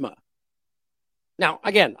mycoplasma. Now,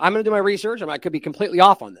 again, I'm going to do my research. I could be completely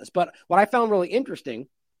off on this. But what I found really interesting,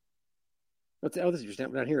 this is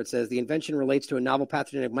interesting. Down here it says the invention relates to a novel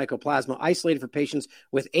pathogenic mycoplasma isolated for patients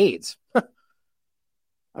with AIDS.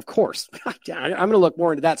 Of course. I'm going to look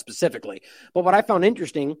more into that specifically. But what I found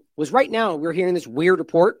interesting was right now we're hearing this weird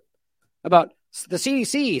report about the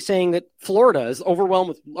CDC saying that Florida is overwhelmed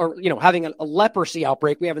with, or, having a leprosy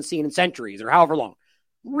outbreak we haven't seen in centuries or however long.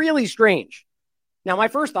 Really strange. Now, my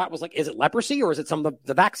first thought was like, is it leprosy or is it some of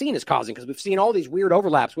the vaccine is causing? Because we've seen all these weird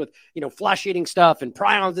overlaps with, flesh-eating stuff and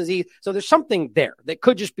prion disease. So there's something there that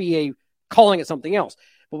could just be calling it something else.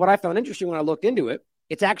 But what I found interesting when I looked into it,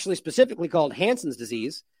 it's actually specifically called Hansen's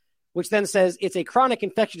disease, which then says it's a chronic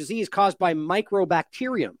infectious disease caused by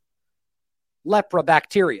microbacterium, lepra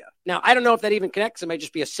bacteria. Now, I don't know if that even connects. It might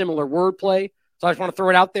just be a similar word play. So I just want to throw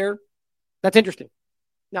it out there. That's interesting.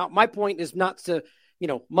 Now, my point is not to,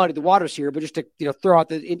 muddy the waters here, but just to, throw out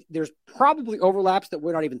that there's probably overlaps that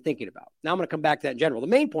we're not even thinking about. Now I'm going to come back to that in general. The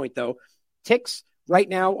main point, though, ticks right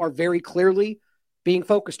now are very clearly being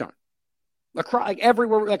focused on. Like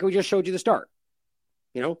everywhere, like we just showed you the start.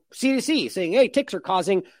 CDC saying, hey, ticks are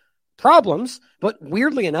causing problems, but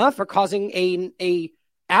weirdly enough are causing a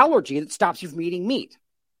allergy that stops you from eating meat.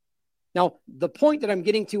 Now, the point that I'm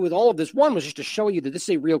getting to with all of this, one was just to show you that this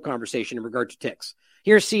is a real conversation in regard to ticks.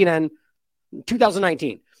 Here's CNN,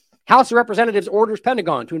 2019. House of Representatives orders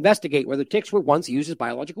Pentagon to investigate whether ticks were once used as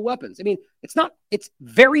biological weapons. I mean, it's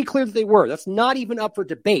very clear that they were. That's not even up for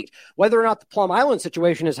debate. Whether or not the Plum Island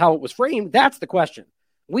situation is how it was framed, that's the question.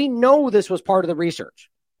 We know this was part of the research.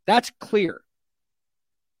 That's clear.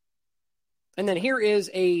 And then here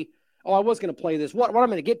is I was going to play this. What I'm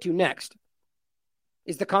going to get to next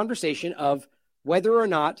is the conversation of whether or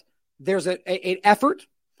not there's an effort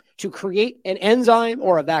to create an enzyme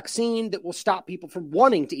or a vaccine that will stop people from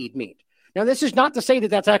wanting to eat meat. Now, this is not to say that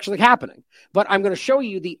that's actually happening, but I'm going to show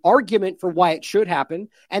you the argument for why it should happen,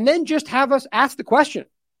 and then just have us ask the question,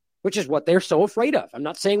 which is what they're so afraid of. I'm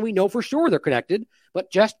not saying we know for sure they're connected,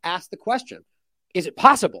 but just ask the question. Is it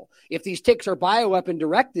possible, if these ticks are bioweapon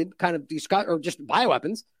directed, or just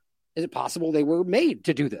bioweapons, is it possible they were made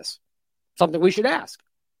to do this? Something we should ask.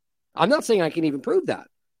 I'm not saying I can even prove that.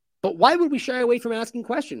 But why would we shy away from asking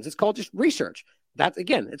questions? It's called just research. That's,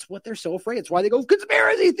 again, it's what they're so afraid. It's why they go,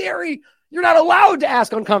 conspiracy theory. You're not allowed to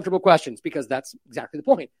ask uncomfortable questions because that's exactly the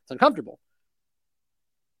point. It's uncomfortable.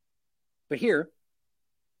 But here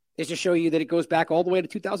is to show you that it goes back all the way to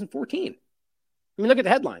 2014. I mean, look at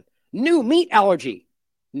the headline. New meat allergy.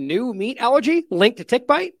 New meat allergy linked to tick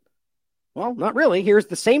bite? Well, not really. Here's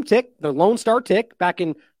the same tick, the Lone Star tick, back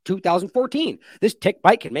in 2014. This tick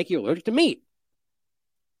bite can make you allergic to meat.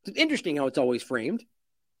 It's interesting how it's always framed.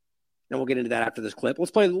 And we'll get into that after this clip. Let's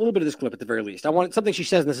play a little bit of this clip at the very least. I want something she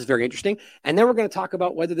says, and this is very interesting. And then we're going to talk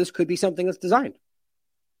about whether this could be something that's designed.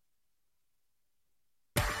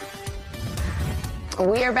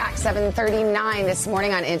 We are back 7:39 this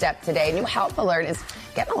morning on In Depth Today. New health alert is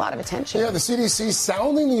getting a lot of attention. Yeah, the CDC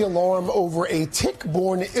sounding the alarm over a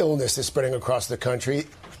tick-borne illness that's spreading across the country,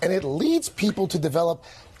 and it leads people to develop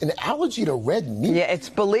an allergy to red meat. Yeah, it's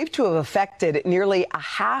believed to have affected nearly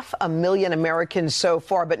 500,000 Americans so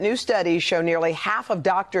far, but new studies show nearly half of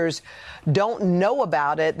doctors don't know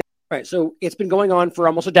about it. Right, so it's been going on for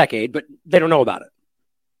almost a decade, but they don't know about it.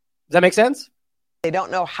 Does that make sense? They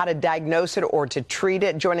don't know how to diagnose it or to treat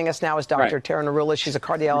it. Joining us now is Dr. Tara Narula. She's a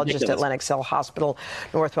cardiologist at Lenox Hill Hospital,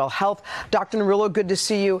 Northwell Health. Dr. Narula, good to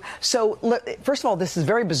see you. So, first of all, this is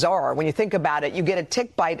very bizarre. When you think about it, you get a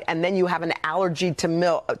tick bite and then you have an allergy to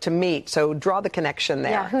meat. So draw the connection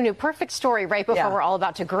there. Yeah, who knew? Perfect story right before we're all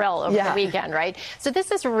about to grill over the weekend, right? So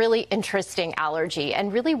this is a really interesting allergy,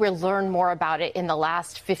 and really we'll learn more about it in the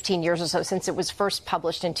last 15 years or so since it was first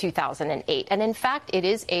published in 2008. And in fact, it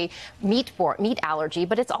is a meat allergy,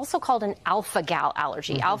 but it's also called an alpha-gal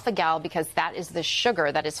allergy. Alpha-gal because that is the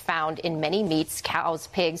sugar that is found in many meats, cows,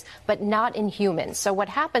 pigs, but not in humans. So what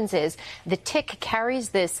happens is the tick carries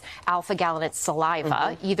this alpha-gal in its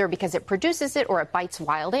saliva, either because it produces it or it bites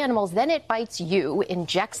wild animals. Then it bites you,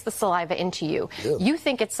 injects the saliva into you. Ew. You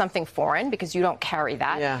think it's something foreign because you don't carry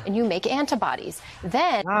that, and you make antibodies.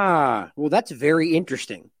 Then... well, that's very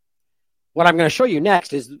interesting. What I'm going to show you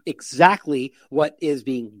next is exactly what is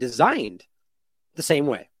being designed the same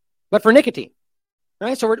way, but for nicotine. All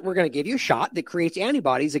right, so we're going to give you a shot that creates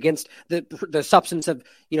antibodies against the substance of,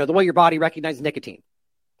 the way your body recognizes nicotine,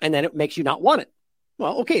 and then it makes you not want it.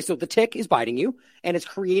 Well, okay, so the tick is biting you, and it's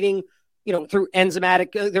creating, through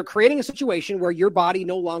enzymatic, they're creating a situation where your body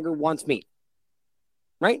no longer wants meat,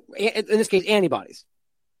 right? In this case, antibodies.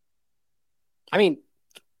 I mean,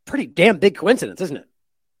 pretty damn big coincidence, isn't it?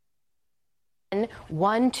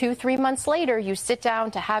 1, 2, 3 months later, you sit down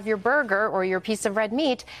to have your burger or your piece of red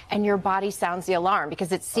meat, and your body sounds the alarm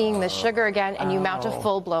because it's seeing the sugar again, and you mount a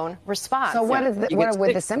full-blown response. So what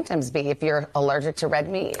would the symptoms be if you're allergic to red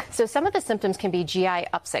meat? So some of the symptoms can be GI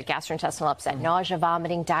upset, gastrointestinal upset, nausea,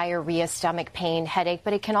 vomiting, diarrhea, stomach pain, headache,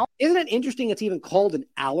 but it can also... Isn't it interesting it's even called an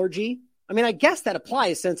allergy? I mean, I guess that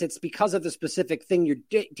applies since it's because of the specific thing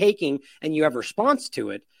you're taking and you have a response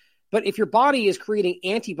to it. But if your body is creating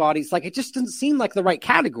antibodies, it just doesn't seem like the right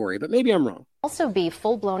category, but maybe I'm wrong. Also be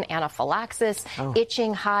full-blown anaphylaxis,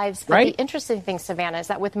 itching, hives. But the interesting thing, Savannah, is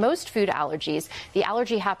that with most food allergies, the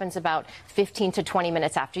allergy happens about 15 to 20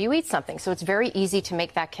 minutes after you eat something. So it's very easy to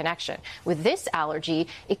make that connection. With this allergy,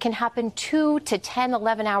 it can happen 2 to 10,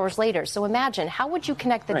 11 hours later. So imagine, how would you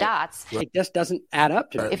connect the dots? It just doesn't add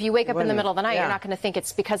up to me. If you wake up in the middle of the night, you're not going to think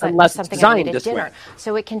it's because I Unless ate something it's I ate designed at dinner. way.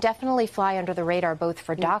 So it can definitely fly under the radar, both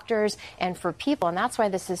for doctors and for people. And that's why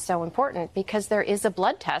this is so important, because there is a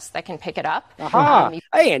blood test that can pick it up.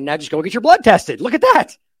 Hey, and now just go get your blood tested. Look at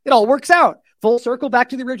that. It all works out. Full circle back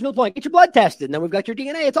to the original point. Get your blood tested, and then we've got your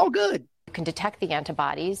DNA. It's all good. You can detect the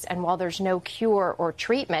antibodies, and while there's no cure or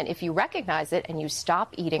treatment, if you recognize it and you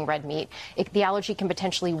stop eating red meat, the allergy can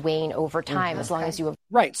potentially wane over time as long as you have...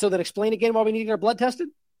 Right. So then explain again why we need to get our blood tested?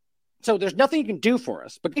 So there's nothing you can do for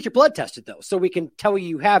us, but get your blood tested, though, so we can tell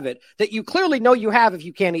you have it, that you clearly know you have if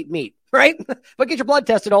you can't eat meat, right? But get your blood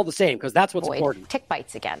tested all the same, because that's what's important. Tick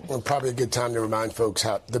bites again. Well, probably a good time to remind folks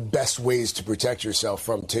how the best ways to protect yourself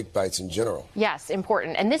from tick bites in general. Yes,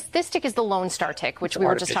 important. And this tick is the Lone Star tick, which we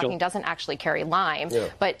were just talking doesn't actually carry Lyme,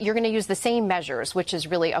 but you're going to use the same measures, which is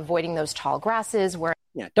really avoiding those tall grasses.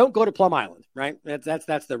 Don't go to Plum Island, right?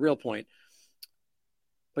 That's the real point.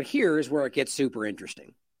 But here's where it gets super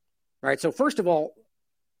interesting. All right, so first of all,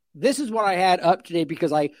 this is what I had up today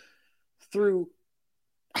because it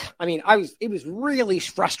was really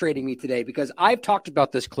frustrating me today because I've talked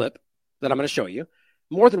about this clip that I'm going to show you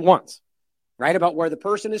more than once, right? About where the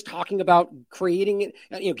person is talking about creating,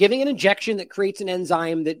 giving an injection that creates an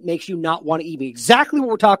enzyme that makes you not want to eat meat. Exactly what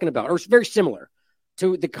we're talking about, or it's very similar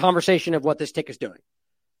to the conversation of what this tick is doing.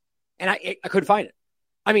 And I couldn't find it.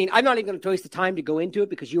 I mean, I'm not even going to waste the time to go into it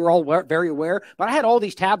because you were all very aware, but I had all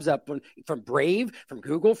these tabs up from Brave, from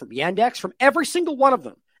Google, from Yandex, from every single one of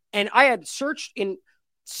them. And I had searched in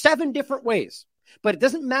 7 different ways, but it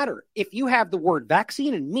doesn't matter if you have the word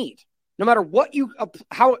vaccine and meat, no matter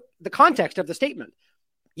how the context of the statement,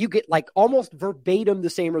 you get almost verbatim the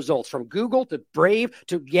same results from Google to Brave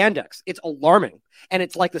to Yandex. It's alarming. And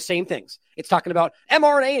it's the same things. It's talking about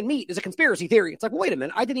mRNA and meat is a conspiracy theory. It's wait a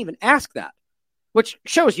minute, I didn't even ask that. Which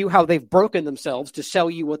shows you how they've broken themselves to sell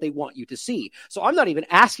you what they want you to see. So I'm not even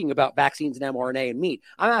asking about vaccines and mRNA and meat.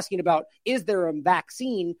 I'm asking about, is there a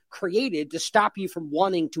vaccine created to stop you from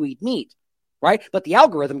wanting to eat meat? Right? But the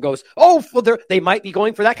algorithm goes, they might be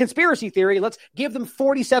going for that conspiracy theory. Let's give them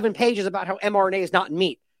 47 pages about how mRNA is not in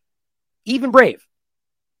meat. Even Brave.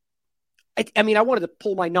 I mean, I wanted to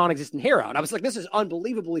pull my non-existent hair out. I was like, this is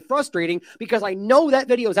unbelievably frustrating because I know that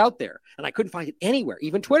video is out there and I couldn't find it anywhere,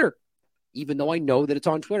 even Twitter, even though I know that it's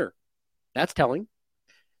on Twitter. That's telling.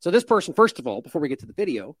 So this person, first of all, before we get to the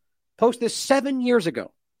video, posted this 7 years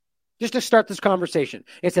ago, just to start this conversation.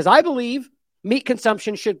 It says, I believe meat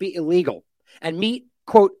consumption should be illegal and meat,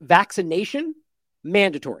 quote, vaccination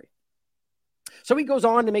mandatory. So he goes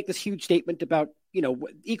on to make this huge statement about,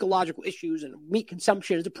 ecological issues and meat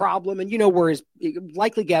consumption is a problem. And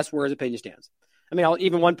likely guess where his opinion stands. I mean,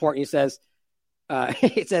 even one part he says,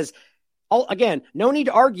 it says, again, no need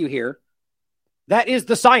to argue here. That is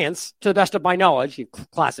the science, to the best of my knowledge.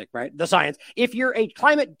 Classic, right? The science. If you're a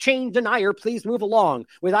climate change denier, please move along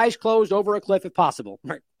with eyes closed over a cliff if possible.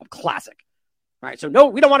 Right? Classic. All right. So no,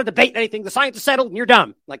 we don't want to debate anything. The science is settled and you're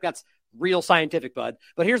dumb. Like that's real scientific, bud.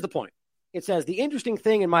 But here's the point. It says the interesting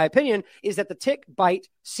thing, in my opinion, is that the tick bite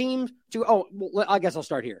seems to, I guess I'll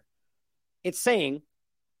start here. It's saying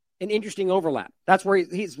an interesting overlap. That's where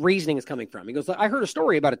his reasoning is coming from. He goes, I heard a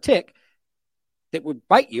story about a tick that would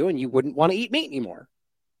bite you and you wouldn't want to eat meat anymore,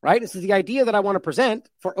 right? This is the idea that I want to present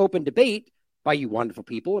for open debate by you wonderful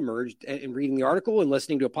people emerged in reading the article and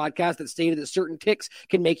listening to a podcast that stated that certain ticks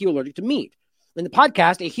can make you allergic to meat. In the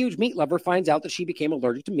podcast, a huge meat lover finds out that she became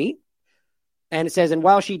allergic to meat. And it says, and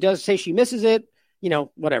while she does say she misses it,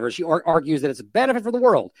 whatever, she argues that it's a benefit for the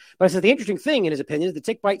world. But it says the interesting thing, in his opinion, is the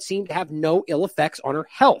tick bite seemed to have no ill effects on her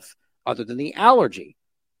health other than the allergy,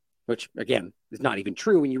 which, again, is not even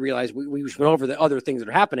true when you realize we just went over the other things that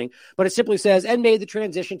are happening. But it simply says, and made the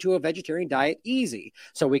transition to a vegetarian diet easy.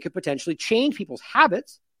 So we could potentially change people's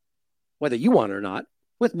habits, whether you want it or not,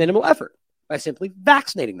 with minimal effort by simply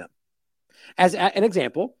vaccinating them. As an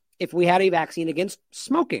example, if we had a vaccine against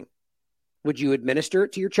smoking, would you administer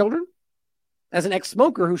it to your children? As an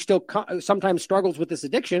ex-smoker who still sometimes struggles with this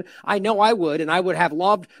addiction, I know I would, and I would have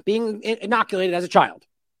loved being inoculated as a child.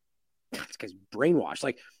 This guy's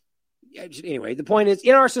brainwashed. Anyway, the point is,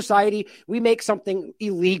 in our society, we make something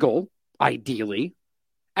illegal, ideally,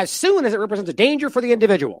 as soon as it represents a danger for the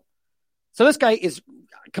individual. So this guy is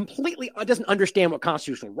completely doesn't understand what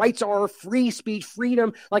constitutional rights are, free speech,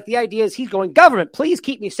 freedom. Like the idea is he's going, government, please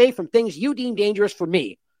keep me safe from things you deem dangerous for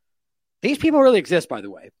me. These people really exist, by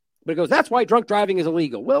the way. But it goes, that's why drunk driving is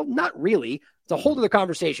illegal. Well, not really. It's a whole other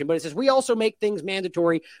conversation. But it says we also make things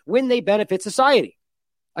mandatory when they benefit society.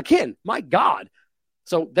 Again, my God.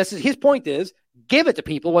 So this is his point is give it to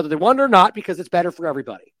people, whether they want it or not, because it's better for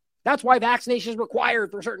everybody. That's why vaccination is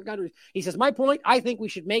required for certain countries. He says, my point, I think we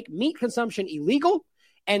should make meat consumption illegal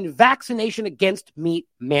and vaccination against meat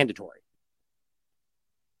mandatory.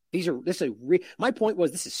 My point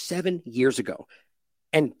was this is 7 years ago.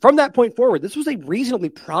 And from that point forward, this was a reasonably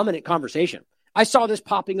prominent conversation. I saw this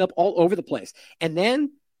popping up all over the place. And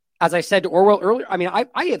then, as I said to Orwell earlier, I mean,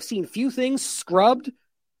 I have seen few things scrubbed,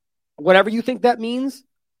 whatever you think that means,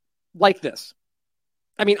 like this.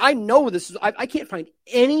 I mean, I know this is, I can't find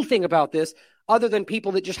anything about this other than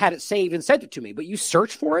people that just had it saved and sent it to me. But you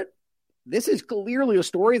search for it, this is clearly a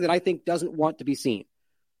story that I think doesn't want to be seen.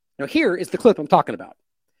 Now, here is the clip I'm talking about.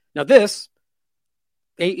 Now, this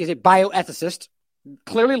is a bioethicist,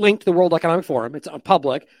 clearly linked to the World Economic Forum. It's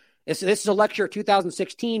public. This is a lecture at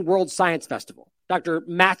 2016 World Science Festival. Dr.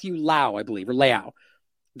 Matthew Lau, I believe, or Liao,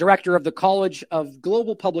 director of the College of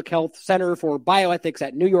Global Public Health Center for Bioethics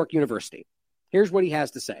at New York University. Here's what he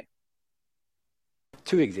has to say.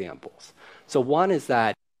 Two examples. So one is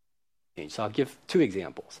that, so I'll give two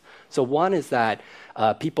examples. So one is that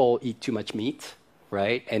people eat too much meat,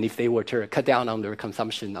 right? And if they were to cut down on their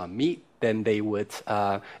consumption on meat, then they would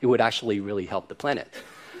it would actually really help the planet.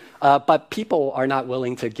 But people are not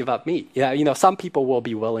willing to give up meat. Yeah, some people will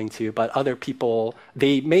be willing to, but other people,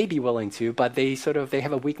 they may be willing to, but they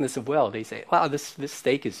have a weakness of will. They say, wow, this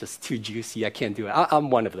steak is just too juicy. I can't do it.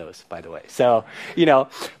 I'm one of those, by the way. So,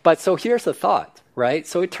 so here's the thought, right?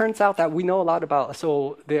 So it turns out that we know a lot about,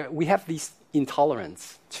 we have these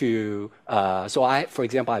intolerance to, for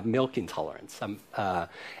example, I have milk intolerance.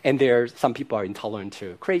 And some people are intolerant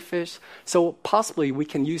to crayfish. So possibly we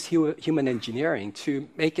can use human engineering to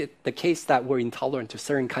make it the case that we're intolerant to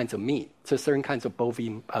certain kinds of meat, to certain kinds of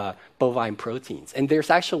bovine proteins. And there's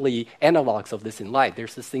actually analogs of this in life.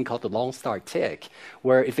 There's this thing called the Lone Star tick,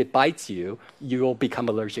 where if it bites you, you will become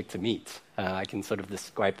allergic to meat. I can sort of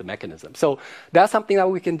describe the mechanism. So that's something that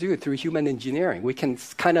we can do through human engineering. We can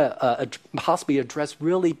kind of possibly address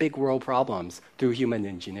really big world problems through human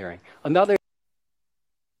engineering.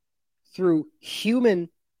 Through human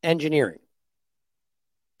engineering.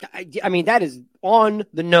 I mean, that is on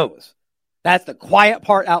the nose. That's the quiet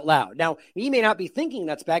part out loud. Now, he may not be thinking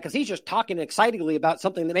that's bad because he's just talking excitedly about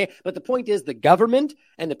something that may, but the point is the government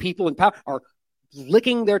and the people in power are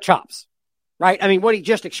licking their chops, right? I mean, what he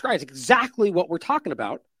just described is exactly what we're talking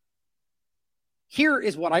about. Here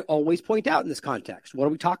is what I always point out in this context. What are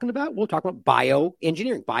we talking about? We'll talk about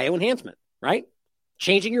bioengineering, bioenhancement, right?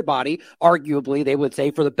 Changing your body, arguably, they would say,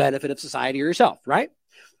 for the benefit of society or yourself, right?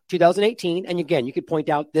 2018, and again, you could point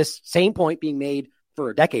out this same point being made for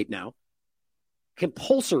a decade now.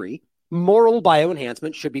 Compulsory moral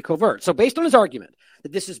bioenhancement should be covert. So based on his argument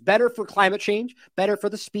that this is better for climate change, better for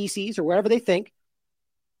the species, or whatever they think,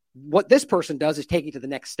 what this person does is take it to the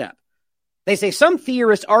next step. They say some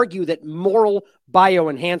theorists argue that moral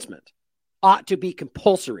bioenhancement ought to be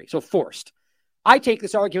compulsory, so forced. I take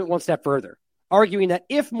this argument one step further, arguing that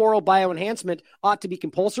if moral bioenhancement ought to be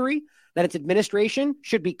compulsory, that its administration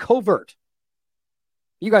should be covert.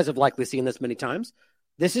 You guys have likely seen this many times.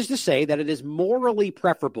 This is to say that it is morally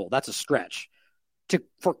preferable, that's a stretch,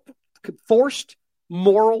 for forced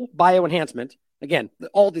moral bioenhancement, again,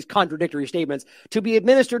 all these contradictory statements, to be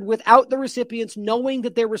administered without the recipients knowing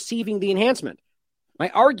that they're receiving the enhancement. My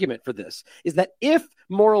argument for this is that if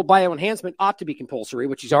moral bioenhancement ought to be compulsory,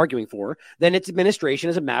 which he's arguing for, then its administration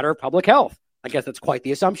is a matter of public health. I guess that's quite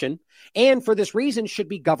the assumption. And for this reason should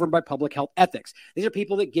be governed by public health ethics. These are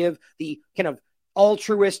people that give the kind of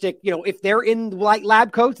altruistic, if they're in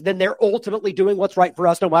lab coats, then they're ultimately doing what's right for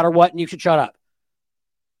us no matter what, and you should shut up.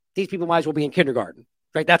 These people might as well be in kindergarten,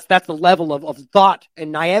 right? That's the level of thought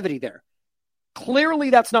and naivety there. Clearly,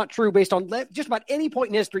 that's not true based on just about any point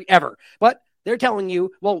in history ever. But they're telling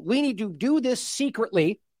you, well, we need to do this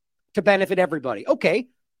secretly to benefit everybody. Okay.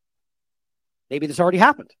 Maybe this already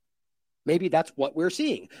happened. Maybe that's what we're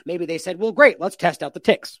seeing. Maybe they said, well, great, let's test out the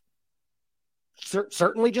ticks.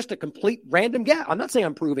 Certainly just a complete random guess. I'm not saying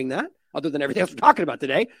I'm proving that, other than everything else we're talking about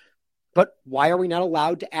today. But why are we not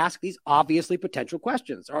allowed to ask these obviously potential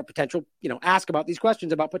questions or ask about these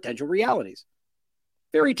questions about potential realities?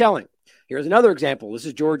 Very telling. Here's another example. This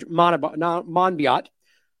is George Monbiot,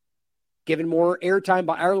 given more airtime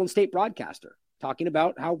by Ireland State Broadcaster, talking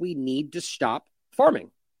about how we need to stop farming,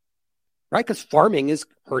 right? Because farming is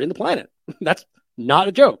hurting the planet. That's not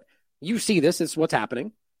a joke. You see this. It's what's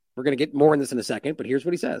happening. We're going to get more in this in a second, but here's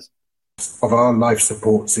what he says. Of our life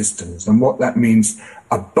support systems, and what that means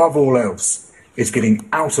above all else is getting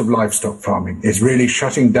out of livestock farming, is really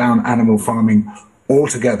shutting down animal farming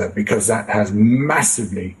altogether, because that has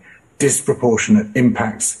massively disproportionate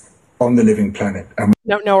impacts on the living planet.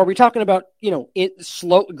 Now, are we talking about,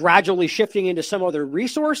 it gradually shifting into some other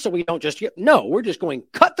resource so we don't just no, we're just going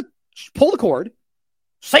pull the cord,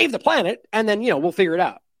 save the planet, and then, we'll figure it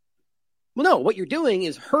out. Well, no, what you're doing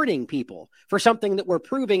is hurting people for something that we're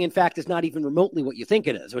proving, in fact, is not even remotely what you think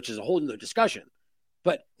it is, which is a whole other discussion.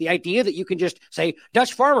 But the idea that you can just say,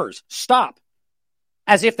 Dutch farmers, stop,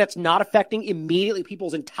 as if that's not affecting immediately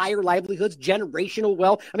people's entire livelihoods, generational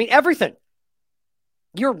wealth, everything.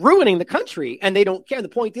 You're ruining the country, and they don't care. The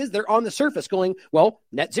point is they're on the surface going, well,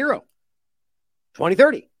 net zero,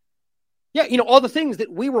 2030. Yeah, all the things that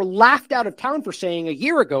we were laughed out of town for saying a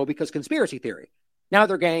year ago because conspiracy theory. Now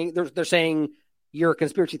they're saying you're a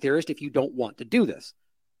conspiracy theorist if you don't want to do this.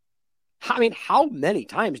 How many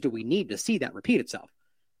times do we need to see that repeat itself?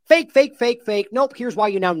 Fake, fake, fake, fake. Nope, here's why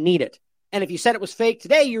you now need it. And if you said it was fake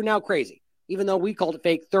today, you're now crazy, even though we called it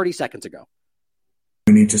fake 30 seconds ago.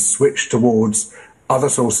 We need to switch towards other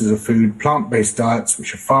sources of food, plant-based diets,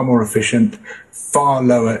 which are far more efficient, far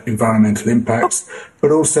lower environmental impacts, but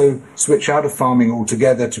also switch out of farming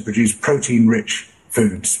altogether to produce protein-rich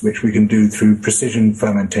foods, which we can do through precision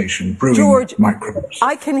fermentation, brewing microbes.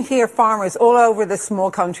 I can hear farmers all over this small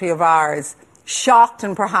country of ours shocked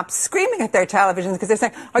and perhaps screaming at their televisions because they're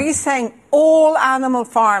saying, are you saying all animal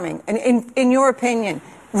farming, in your opinion,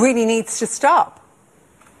 really needs to stop?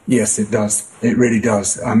 Yes, it does. It really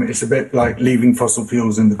does. It's a bit like leaving fossil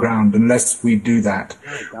fuels in the ground. Unless we do that.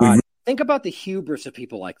 Think about the hubris of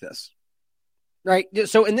people like this. Right.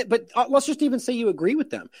 So, but let's just even say you agree with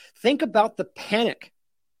them. Think about the panic,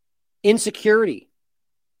 insecurity,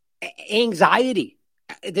 anxiety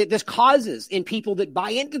that this causes in people that buy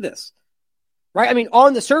into this. Right.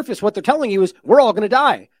 On the surface, what they're telling you is we're all going to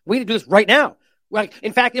die. We need to do this right now. Like,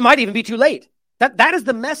 in fact, it might even be too late. That is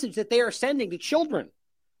the message that they are sending to children,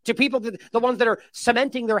 to people, the ones that are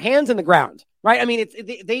cementing their hands in the ground. Right.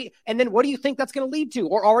 And then what do you think that's going to lead to,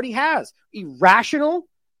 or already has? Irrational,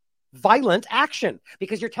 violent action,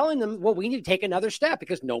 because you're telling them, well, we need to take another step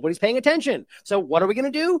because nobody's paying attention. So what are we going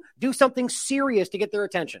to do? Do something serious to get their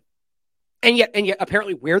attention. And yet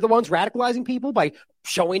apparently we're the ones radicalizing people by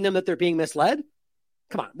showing them that they're being misled.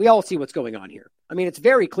 Come on, we all see what's going on here. I mean, it's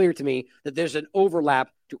very clear to me that there's an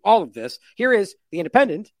overlap to all of this. Here is The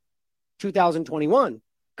Independent, 2021.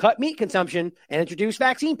 Cut meat consumption and introduce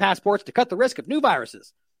vaccine passports to cut the risk of new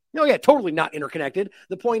viruses. No, yeah, totally not interconnected.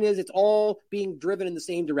 The point is it's all being driven in the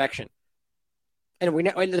same direction. And we,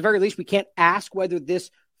 at the very least, we can't ask whether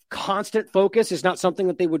this constant focus is not something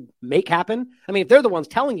that they would make happen. I mean, if they're the ones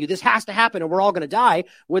telling you this has to happen and we're all going to die,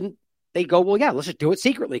 wouldn't they go, well, yeah, let's just do it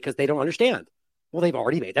secretly because they don't understand. Well, they've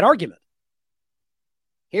already made that argument.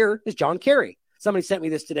 Here is John Kerry. Somebody sent me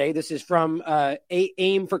this today. This is from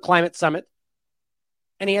AIM for Climate Summit.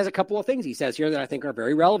 And he has a couple of things he says here that I think are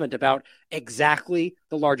very relevant about exactly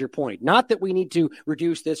the larger point. Not that we need to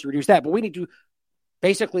reduce this, reduce that, but we need to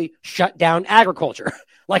basically shut down agriculture,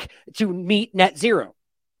 like to meet net zero.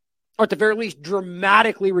 Or at the very least,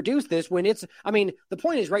 dramatically reduce this when it's, I mean, the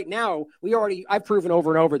point is right now, I've proven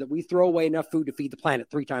over and over that we throw away enough food to feed the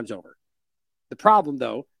planet 3 times over. The problem,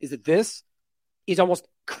 though, is that this is almost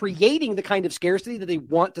creating the kind of scarcity that they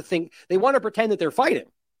want to pretend that they're fighting.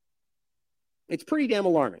 It's pretty damn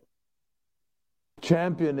alarming.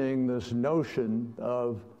 Championing this notion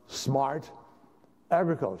of smart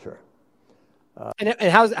agriculture. And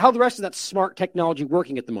how the rest of that smart technology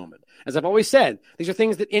working at the moment? As I've always said, these are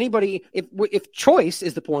things that anybody, if choice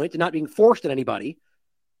is the point and not being forced on anybody,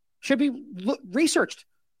 should be researched.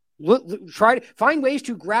 Try to find ways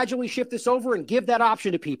to gradually shift this over and give that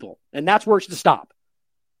option to people. And that's where it's to stop.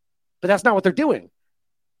 But that's not what they're doing.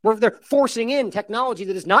 They're forcing in technology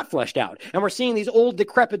that is not fleshed out. And we're seeing these old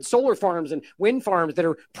decrepit solar farms and wind farms that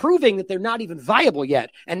are proving that they're not even viable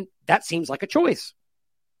yet. And that seems like a choice.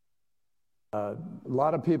 A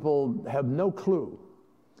lot of people have no clue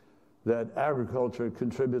that agriculture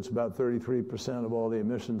contributes about 33% of all the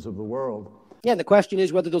emissions of the world. Yeah, and the question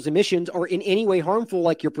is whether those emissions are in any way harmful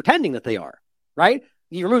like you're pretending that they are, right?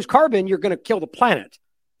 You remove carbon, you're going to kill the planet.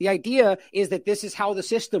 The idea is that this is how the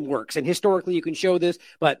system works, and historically you can show this,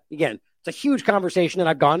 but again, it's a huge conversation, and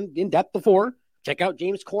I've gone in depth before. Check out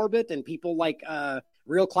James Corbett and people like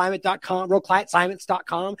realclimate.com,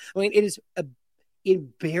 realclimatescience.com. I mean, it is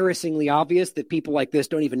embarrassingly obvious that people like this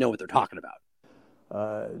don't even know what they're talking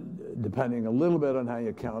about. Depending a little bit on how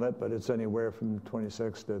you count it, but it's anywhere from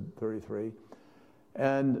 26 to 33.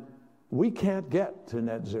 And we can't get to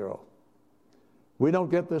net zero. We don't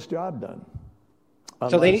get this job done.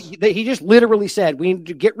 So he just literally said we need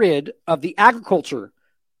to get rid of the agriculture.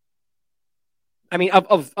 I mean,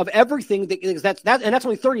 of everything that's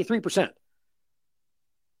only 33%.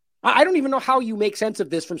 I don't even know how you make sense of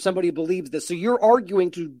this from somebody who believes this. So you're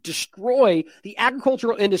arguing to destroy the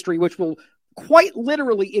agricultural industry, which will quite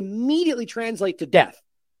literally immediately translate to death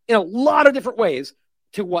in a lot of different ways.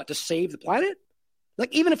 To what? To save the planet?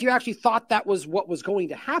 Like, even if you actually thought that was what was going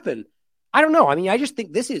to happen, I don't know. I mean, I just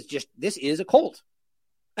think this is a cult.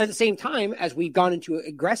 At the same time, as we've gone into it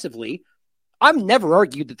aggressively, I've never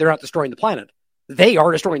argued that they're not destroying the planet. They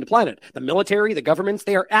are destroying the planet. The military, the governments,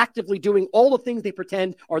 they are actively doing all the things they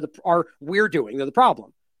pretend are we're doing. They're the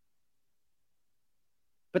problem.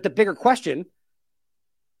 But the bigger question,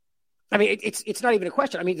 I mean, it's not even a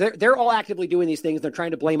question. I mean, they're all actively doing these things. They're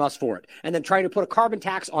trying to blame us for it and then trying to put a carbon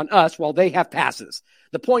tax on us while they have passes.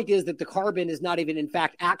 The point is that the carbon is not even, in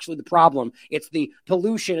fact, actually the problem. It's the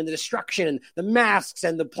pollution and the destruction and the masks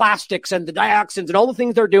and the plastics and the dioxins and all the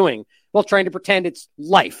things they're doing while trying to pretend it's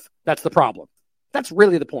life. That's the problem. That's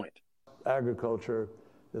really the point. Agriculture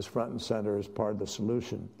is front and center as part of the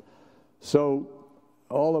solution. So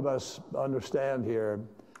all of us understand here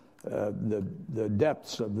the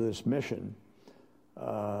depths of this mission.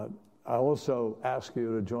 I also ask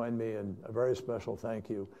you to join me in a very special thank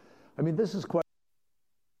you. I mean, this is quite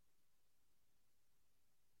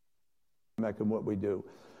in what we do.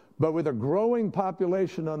 But with a growing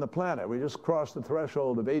population on the planet, we just crossed the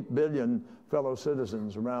threshold of 8 billion fellow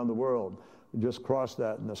citizens around the world. We just crossed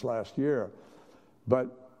that in this last year. But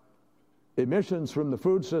emissions from the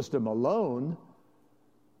food system alone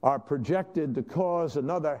are projected to cause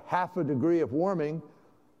another 0.5 degree of warming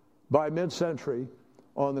by mid-century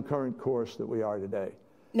on the current course that we are today.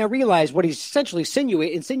 Now realize what he's essentially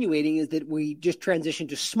insinuating is that we just transition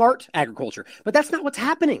to smart agriculture. But that's not what's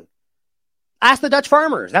happening. Ask the Dutch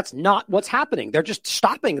farmers. That's not what's happening. They're just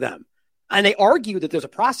stopping them. And they argue that there's a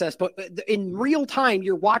process, but in real time,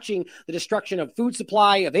 you're watching the destruction of food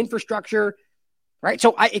supply, of infrastructure, right?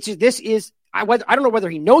 So I don't know whether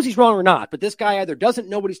he knows he's wrong or not, but this guy either doesn't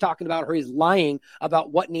know what he's talking about or he's lying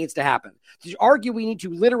about what needs to happen. To argue we need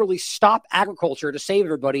to literally stop agriculture to save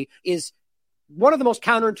everybody is one of the most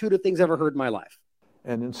counterintuitive things I've ever heard in my life.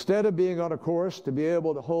 And instead of being on a course to be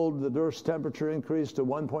able to hold the Earth's temperature increase to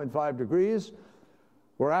 1.5 degrees,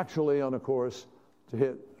 we're actually on a course to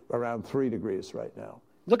hit around 3 degrees right now.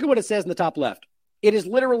 Look at what it says in the top left. It is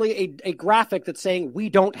literally a graphic that's saying we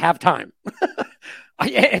don't have time.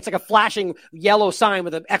 It's like a flashing yellow sign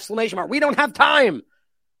with an exclamation mark. We don't have time.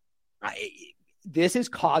 This is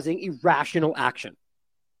causing irrational action.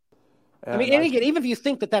 And again, even if you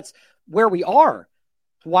think that that's where we are,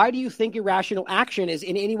 why do you think irrational action is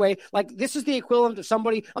in any way like this is the equivalent of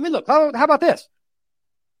somebody? I mean, look, how about this?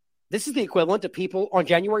 This is the equivalent of people on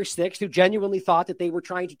January 6th who genuinely thought that they were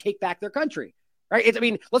trying to take back their country. Right?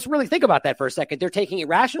 Let's really think about that for a second. They're taking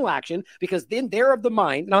irrational action because then they're of the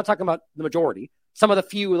mind, and I'm talking about the majority, some of the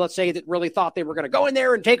few, let's say, that really thought they were going to go in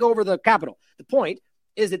there and take over the Capitol. The point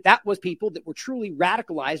is that was people that were truly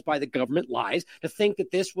radicalized by the government lies to think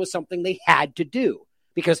that this was something they had to do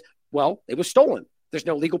because, well, it was stolen. There's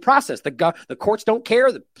no legal process. The courts don't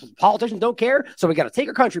care. The politicians don't care. So we got to take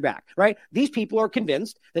our country back, right? These people are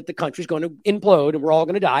convinced that the country's going to implode and we're all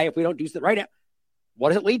going to die if we don't do that right now. What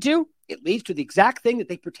does it lead to? It leads to the exact thing that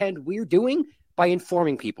they pretend we're doing by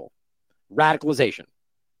informing people. Radicalization.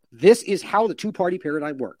 This is how the two-party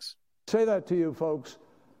paradigm works. Say that to you folks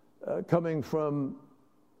coming from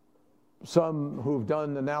some who've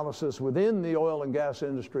done analysis within the oil and gas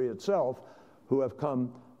industry itself who have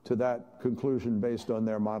come to that conclusion based on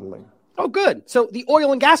their modeling. Oh, good. So the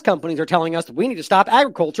oil and gas companies are telling us that we need to stop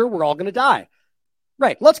agriculture. We're all going to die.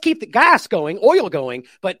 Right. Let's keep the gas going, oil going,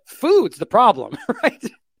 but food's the problem, right?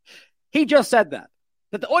 He just said that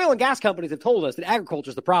the oil and gas companies have told us that agriculture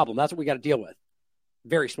is the problem. That's what we got to deal with.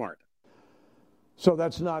 Very smart. So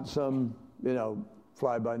that's not some,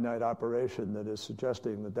 fly-by-night operation that is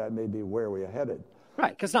suggesting that may be where we are headed. Right.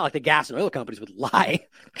 Because it's not like the gas and oil companies would lie.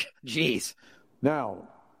 Jeez. Now,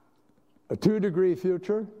 a 2-degree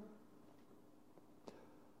future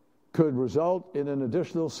could result in an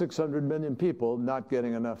additional 600 million people not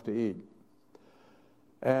getting enough to eat.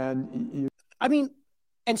 And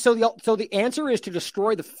so the answer is to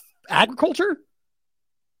destroy the agriculture?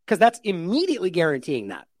 Because that's immediately guaranteeing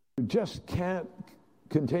that. You just can't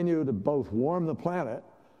continue to both warm the planet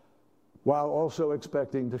while also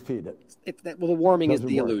expecting to feed it. The warming is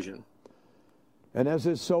the illusion. And as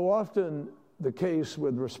is so often the case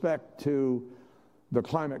with respect to the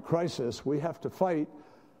climate crisis, we have to fight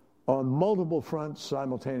on multiple fronts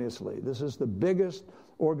simultaneously. This is the biggest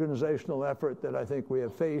organizational effort that I think we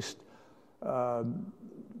have faced,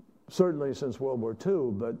 certainly since World War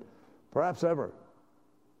II, but perhaps ever.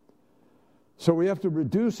 So we have to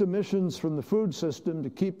reduce emissions from the food system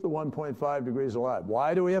to keep the 1.5 degrees alive.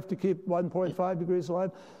 Why do we have to keep 1.5 degrees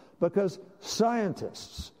alive? Because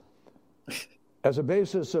scientists, as a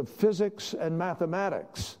basis of physics and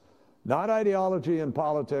mathematics, not ideology and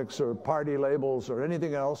politics or party labels or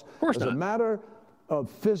anything else. As a matter of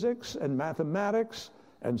physics and mathematics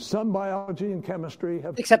and some biology and chemistry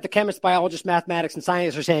Except the chemists, biologists, mathematics, and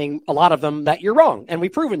scientists are saying, a lot of them, that you're wrong. And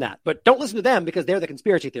we've proven that. But don't listen to them because they're the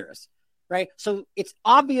conspiracy theorists, right? So it's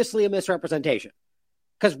obviously a misrepresentation.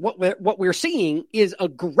 Because what we're seeing is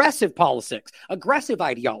aggressive politics, aggressive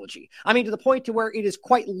ideology. To the point to where it is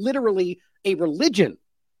quite literally a religion.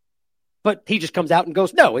 But he just comes out and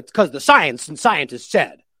goes, no, it's because the science and scientists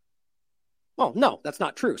said. Well, no, that's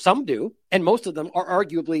not true. Some do. And most of them are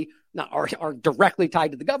arguably are directly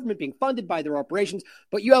tied to the government being funded by their operations.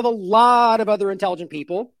 But you have a lot of other intelligent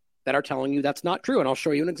people that are telling you that's not true. And I'll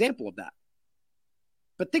show you an example of that.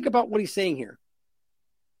 But think about what he's saying here.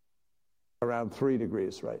 Around 3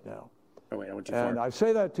 degrees right now. Oh, wait, I went too far. And I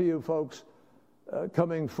say that to you folks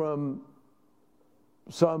coming from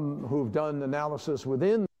some who've done analysis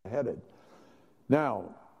within headed.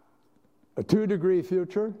 Now, a 2-degree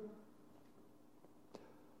future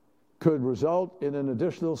could result in an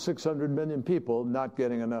additional 600 million people not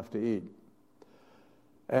getting enough to eat.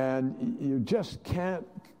 And you just can't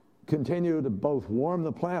continue to both warm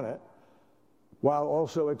the planet while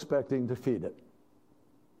also expecting to feed it.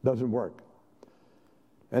 Doesn't work.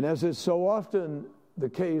 And as is so often the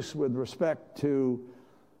case with respect to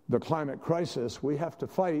the climate crisis, we have to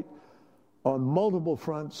fight on multiple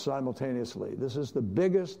fronts simultaneously. This is the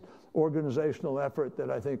biggest organizational effort that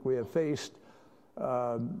I think we have faced.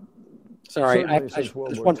 Sorry, there's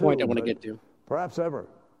one point I want to get to. Perhaps ever.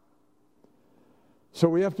 So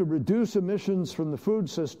we have to reduce emissions from the food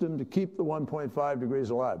system to keep the 1.5 degrees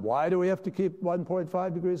alive. Why do we have to keep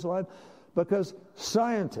 1.5 degrees alive? Because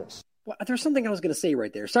scientists. Well, there's something I was going to say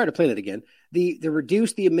right there. Sorry to play that again. The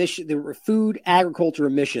reduce the emission, the food agriculture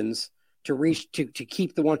emissions to reach to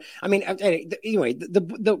keep the one. Anyway,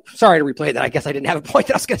 sorry to replay that. I guess I didn't have a point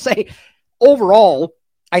that I was going to say. Overall,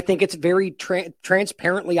 I think it's very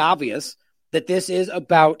transparently obvious that this is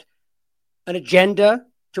about an agenda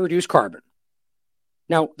to reduce carbon.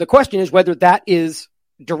 Now, the question is whether that is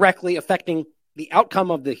directly affecting the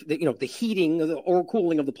outcome of the heating or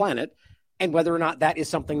cooling of the planet, and whether or not that is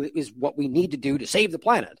something that is what we need to do to save the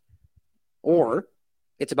planet, or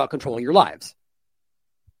it's about controlling your lives.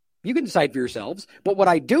 You can decide for yourselves, but what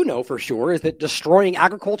I do know for sure is that destroying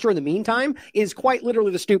agriculture in the meantime is quite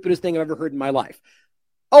literally the stupidest thing I've ever heard in my life.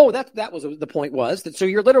 Oh, that was the point was that so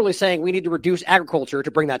you're literally saying we need to reduce agriculture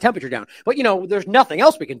to bring that temperature down. But, there's nothing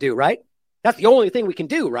else we can do, right? That's the only thing we can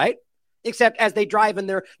do, right? Except as they drive in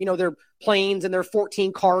their planes and their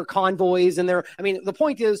 14-car convoys and the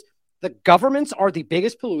point is the governments are the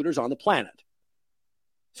biggest polluters on the planet.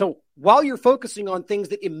 So while you're focusing on things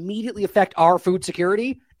that immediately affect our food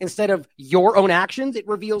security instead of your own actions, it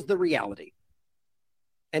reveals the reality.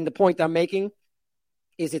 And the point I'm making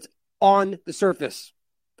is it's on the surface.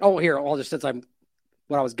 Oh, here, what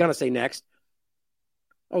I was going to say next.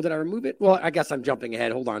 Oh, did I remove it? Well, I guess I'm jumping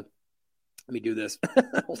ahead. Hold on. Let me do this.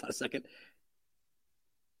 Hold on a second.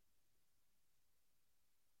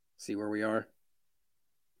 See where we are.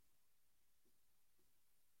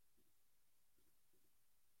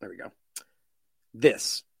 There we go.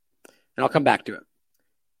 This. And I'll come back to it.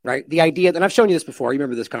 Right? The idea that I've shown you this before. You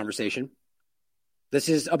remember this conversation. This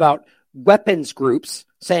is about weapons groups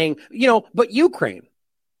saying, but Ukraine,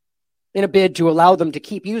 in a bid to allow them to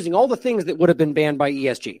keep using all the things that would have been banned by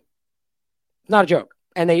ESG. Not a joke.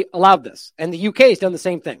 And they allowed this. And the UK has done the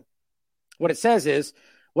same thing. What it says is,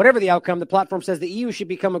 whatever the outcome, the platform says the EU should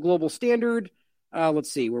become a global standard.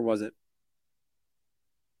 Let's see, where was it?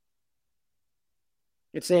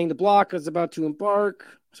 It's saying the bloc is about to embark.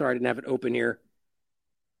 Sorry, I didn't have it open here.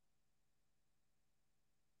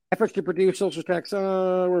 Efforts to produce social tax.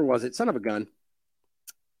 Where was it? Son of a gun.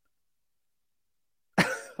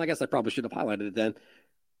 I guess I probably should have highlighted it then.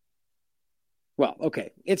 Well,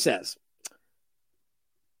 okay. It says,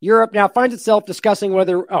 Europe now finds itself discussing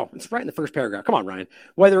whether, it's right in the first paragraph. Come on, Ryan.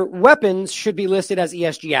 Whether weapons should be listed as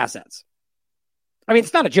ESG assets. I mean,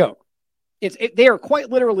 it's not a joke. They are quite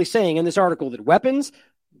literally saying in this article that weapons,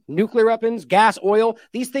 nuclear weapons, gas, oil,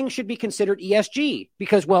 these things should be considered ESG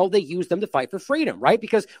because, they use them to fight for freedom, right?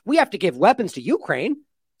 Because we have to give weapons to Ukraine.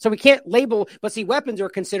 So we can't label, but see, weapons are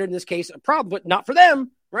considered in this case a problem, but not for them,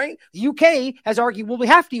 right? The UK has argued, we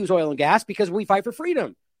have to use oil and gas because we fight for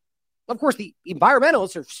freedom. Of course, the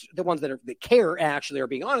environmentalists are the ones that care and actually are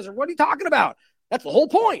being honest. What are you talking about? That's the whole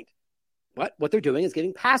point. But what they're doing is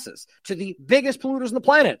giving passes to the biggest polluters on the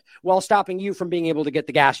planet while stopping you from being able to get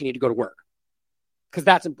the gas you need to go to work.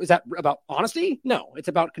 Because is that about honesty? No, it's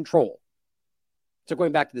about control. So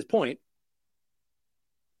going back to this point,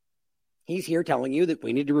 he's here telling you that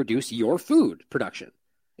we need to reduce your food production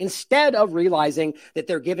instead of realizing that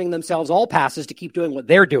they're giving themselves all passes to keep doing what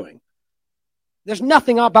they're doing. There's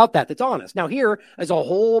nothing about that that's honest. Now, here is a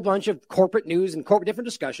whole bunch of corporate news and corporate different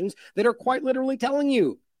discussions that are quite literally telling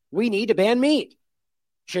you we need to ban meat.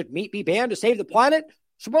 Should meat be banned to save the planet?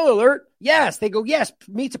 Spoiler alert. Yes. They go, yes,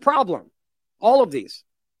 meat's a problem. All of these.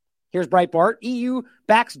 Here's Breitbart. EU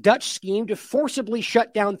backs Dutch scheme to forcibly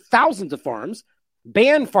shut down thousands of farms,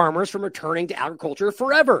 ban farmers from returning to agriculture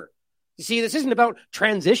forever. You see, this isn't about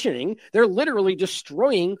transitioning. They're literally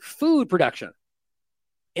destroying food production.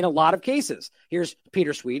 In a lot of cases. Here's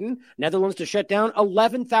Peter Sweden, Netherlands to shut down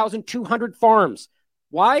 11,200 farms.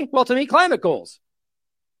 Why? Well, to meet climate goals.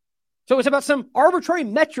 So it's about some arbitrary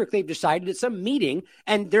metric they've decided at some meeting,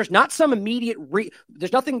 and there's not some immediate,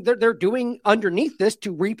 there's nothing they're doing underneath this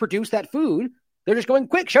to reproduce that food. They're just going,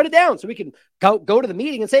 quick, shut it down so we can go to the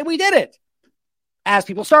meeting and say we did it. As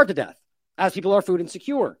people starve to death, as people are food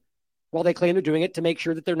insecure, while they claim they're doing it to make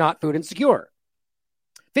sure that they're not food insecure.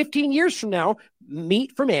 15 years from now,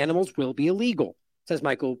 meat from animals will be illegal, says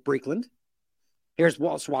Michael Breakland. Here's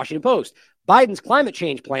Washington Post. Biden's climate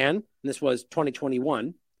change plan, and this was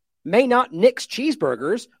 2021, may not nix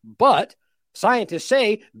cheeseburgers, but scientists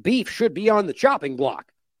say beef should be on the chopping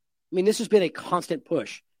block. I mean, this has been a constant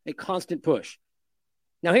push.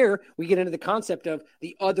 Now here, we get into the concept of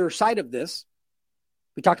the other side of this.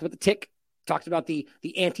 We talked about the tick, talked about the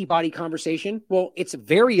antibody conversation. Well, it's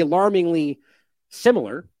very alarmingly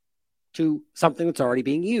similar to something that's already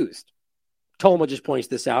being used. Tolma just points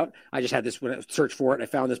this out. I just had this when I searched for it. I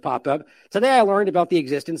found this pop up. Today I learned about the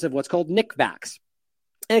existence of what's called Nicvax,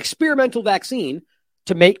 an experimental vaccine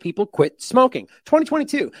to make people quit smoking.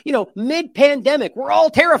 2022, mid-pandemic, we're all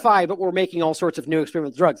terrified, but we're making all sorts of new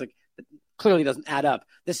experimental drugs. Like, it clearly doesn't add up.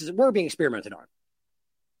 We're being experimented on.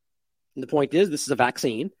 And the point is, this is a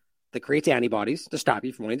vaccine that creates antibodies to stop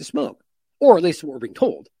you from wanting to smoke, or at least what we're being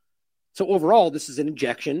told. So overall, this is an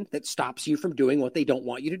injection that stops you from doing what they don't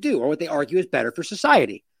want you to do or what they argue is better for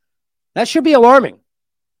society. That should be alarming.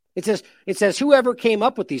 It says whoever came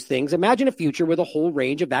up with these things, imagine a future with a whole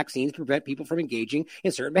range of vaccines to prevent people from engaging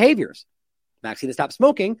in certain behaviors. Vaccine to stop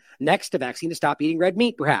smoking, next a vaccine to stop eating red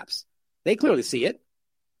meat, perhaps. They clearly see it.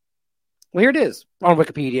 Well, here it is, on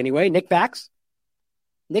Wikipedia anyway. NICVAX.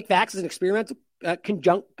 NICVAX is an experimental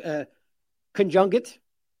conjugate. How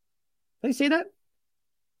do you say that?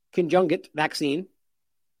 Conjugate vaccine.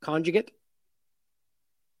 Conjugate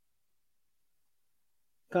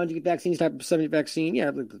vaccines, type of subject vaccine.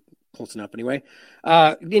 Yeah, close enough anyway.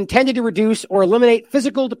 Intended to reduce or eliminate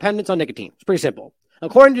physical dependence on nicotine. It's pretty simple.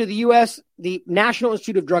 According to the U.S., the National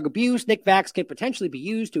Institute of Drug Abuse, NICVAX can potentially be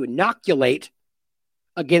used to inoculate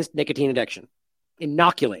against nicotine addiction.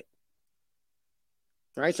 Inoculate.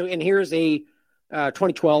 All right, so, and here's a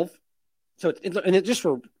 2012. So,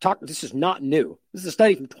 this is not new. This is a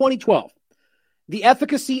study from 2012. The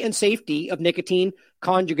efficacy and safety of nicotine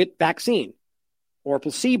conjugate vaccine, or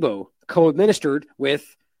placebo, co-administered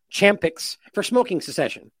with Champix for smoking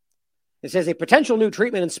cessation. It says a potential new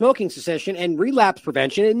treatment in smoking cessation and relapse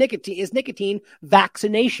prevention is nicotine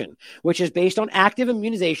vaccination, which is based on active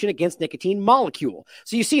immunization against nicotine molecule.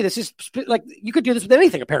 So you see, this is like, you could do this with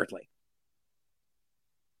anything, apparently.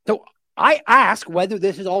 So I ask whether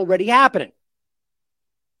this is already happening.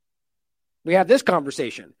 We have this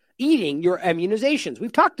conversation. Eating your immunizations.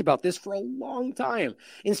 We've talked about this for a long time.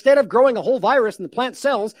 Instead of growing a whole virus in the plant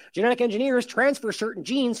cells, genetic engineers transfer certain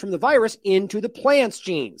genes from the virus into the plant's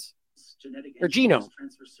genes. Or genome.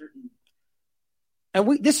 And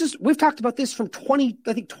we've talked about this from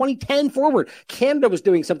 2010 forward. Canada was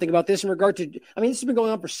doing something about this in regard to, this has been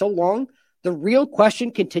going on for so long. The real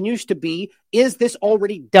question continues to be, is this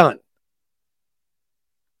already done?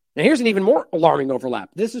 Now here's an even more alarming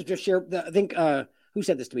overlap. This is just shared, I think, who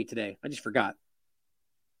said this to me today? I just forgot.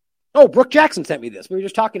 Oh, Brooke Jackson sent me this. We were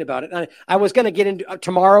just talking about it. I was going to get into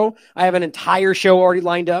tomorrow. I have an entire show already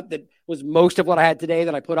lined up that was most of what I had today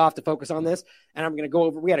that I put off to focus on this. And I'm going to go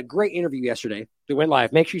over. We had a great interview yesterday that went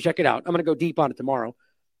live. Make sure you check it out. I'm going to go deep on it tomorrow.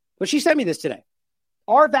 But she sent me this today.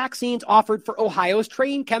 Are vaccines offered for Ohio's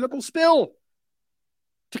train chemical spill?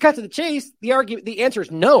 To cut to the chase, the answer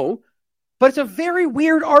is no. But it's a very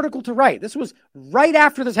weird article to write. This was right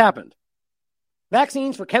after this happened.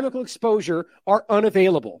 Vaccines for chemical exposure are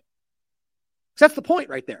unavailable. So that's the point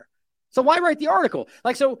right there. So why write the article?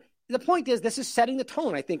 So the point is, this is setting the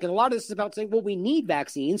tone, I think. And a lot of this is about saying, well, we need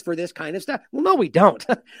vaccines for this kind of stuff. Well, no, we don't.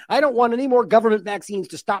 I don't want any more government vaccines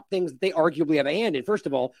to stop things that they arguably have a hand in, first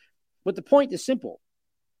of all. But the point is simple.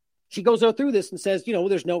 She goes through this and says,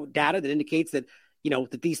 there's no data that indicates that,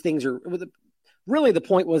 that these things are really, the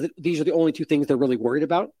point was that these are the only two things they're really worried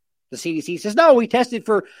about. The CDC says, no, we tested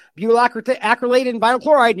for butyl acrylate and vinyl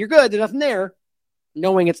chloride, and you're good. There's nothing there.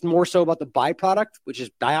 Knowing it's more so about the byproduct, which is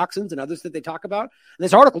dioxins and others that they talk about. And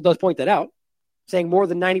this article does point that out, saying more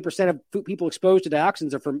than 90% of people exposed to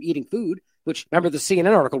dioxins are from eating food, which, remember, the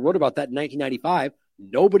CNN article wrote about that in 1995.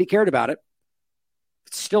 Nobody cared about it.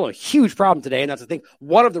 It's still a huge problem today, and that's the thing.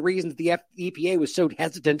 One of the reasons the EPA was so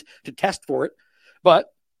hesitant to test for it. But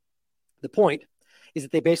the point is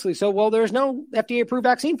that they basically said, well, there's no FDA-approved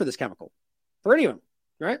vaccine for this chemical, for any of them,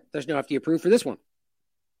 right? There's no FDA-approved for this one.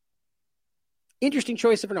 Interesting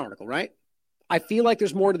choice of an article, right? I feel like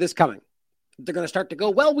there's more to this coming. They're going to start to go,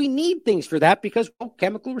 well, we need things for that because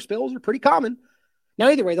chemical spills are pretty common. Now,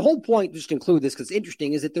 either way, the whole point, just to include this because it's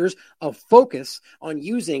interesting, is that there's a focus on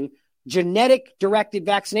using genetic-directed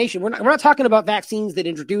vaccination. We're not talking about vaccines that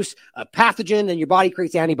introduce a pathogen and your body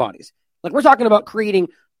creates antibodies. We're talking about creating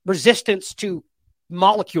resistance to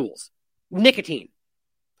molecules, nicotine,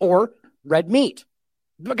 or red meat.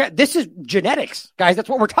 This is genetics, guys. That's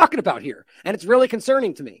what we're talking about here. And it's really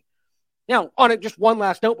concerning to me. Now, on just one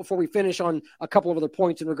last note before we finish on a couple of other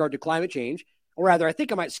points in regard to climate change, or rather, I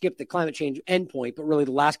think I might skip the climate change endpoint, but really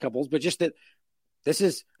the last couples, but just that this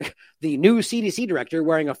is the new CDC director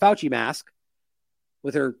wearing a Fauci mask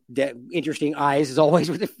with her interesting eyes, as always,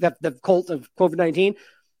 with the cult of COVID-19.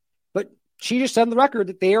 But she just said on the record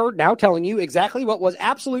that they are now telling you exactly what was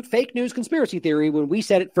absolute fake news conspiracy theory when we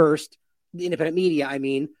said it first, the independent media,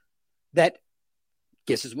 that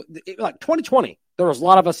this is like 2020. There was a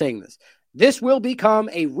lot of us saying this. This will become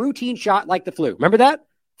a routine shot like the flu. Remember that?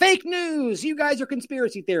 Fake news. You guys are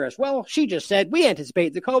conspiracy theorists. Well, she just said we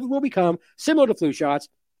anticipate that COVID will become similar to flu shots,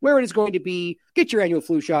 where it is going to be get your annual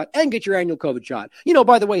flu shot and get your annual COVID shot.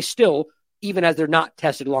 By the way, still, even as they're not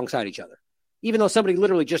tested alongside each other. Even though somebody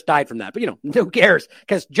literally just died from that. But, who cares?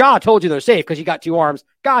 Because Jah told you they're safe because you got two arms.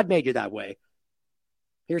 God made you that way.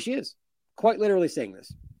 Here she is, quite literally saying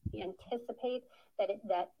this. We anticipate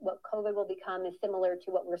that what COVID will become is similar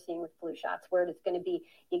to what we're seeing with flu shots, where it's going to be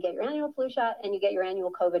you get your annual flu shot and you get your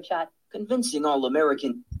annual COVID shot. Convincing all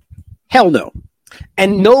American Hell no.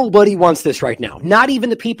 And nobody wants this right now. Not even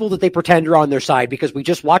the people that they pretend are on their side, because we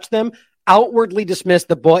just watched them outwardly dismiss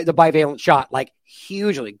the bivalent shot, like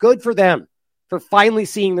hugely. Good for them for finally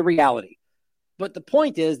seeing the reality. But the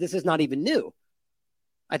point is, this is not even new.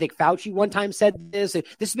 I think Fauci one time said this. This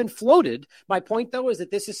has been floated. My point, though, is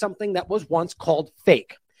that this is something that was once called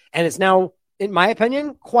fake. And it's now, in my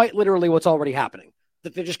opinion, quite literally what's already happening.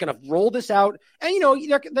 That they're just going to roll this out. And, you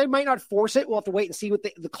know, they might not force it. We'll have to wait and see what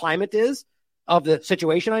the climate is of the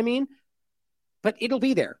situation, I mean. But it'll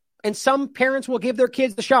be there. And some parents will give their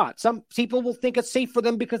kids the shot. Some people will think it's safe for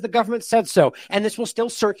them because the government said so. And this will still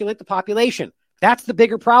circulate the population. That's the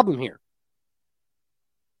bigger problem here.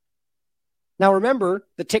 Now, remember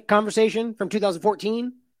the tick conversation from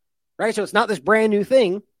 2014, right? So it's not this brand new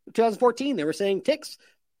thing. In 2014, they were saying ticks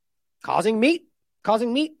causing meat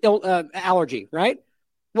allergy, right?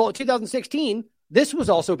 Well, in 2016, this was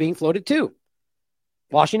also being floated too.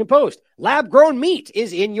 Washington Post, lab-grown meat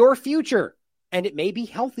is in your future, and it may be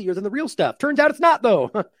healthier than the real stuff. Turns out it's not,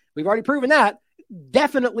 though. We've already proven that.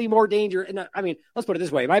 Definitely more danger. And I mean, let's put it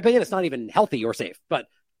this way. In my opinion, it's not even healthy or safe, but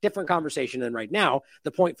different conversation than right now.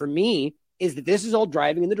 The point for me is that this is all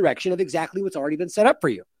driving in the direction of exactly what's already been set up for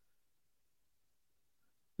you.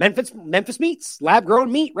 Memphis Meats,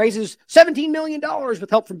 lab-grown meat, raises $17 million with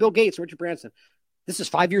help from Bill Gates and Richard Branson. This is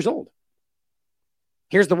 5 years old.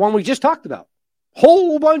 Here's the one we just talked about.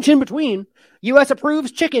 Whole bunch in between. U.S.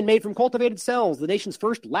 approves chicken made from cultivated cells, the nation's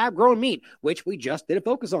first lab-grown meat, which we just did a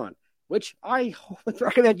focus on, which I would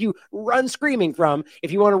recommend you run screaming from.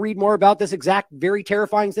 If you want to read more about this exact very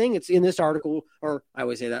terrifying thing, it's in this article, or I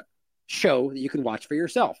always say that, show that you can watch for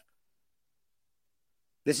yourself.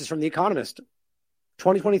 This is from The Economist,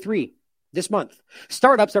 2023, this month.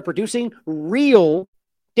 Startups are producing real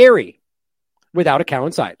dairy without a cow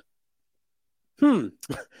inside.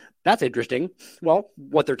 That's interesting. Well,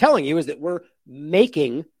 what they're telling you is that we're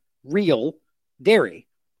making real dairy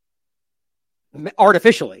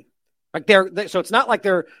artificially. Like so it's not like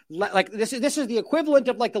they're like this is the equivalent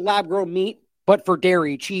of like the lab grown meat, but for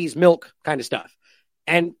dairy, cheese, milk kind of stuff.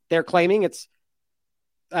 And they're claiming it's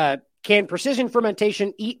can precision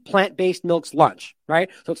fermentation eat plant-based milk's lunch, right?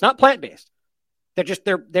 So it's not plant-based.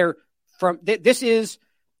 They're from this is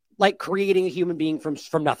like creating a human being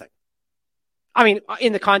from nothing. I mean,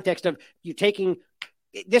 in the context of you taking,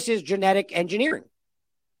 this is genetic engineering.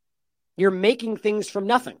 You're making things from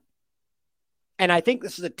nothing. And I think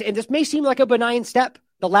and this may seem like a benign step,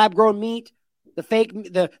 the lab-grown meat, the fake,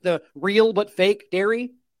 the real but fake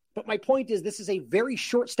dairy. But my point is, this is a very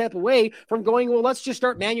short step away from going, well, let's just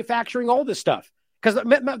start manufacturing all this stuff. Because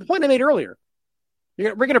the point I made earlier,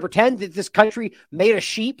 we're going to pretend that this country made a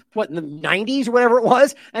sheep, in the 90s or whatever it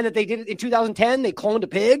was, and that they did it in 2010, they cloned a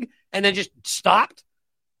pig, and then just stopped?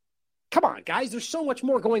 Come on, guys, there's so much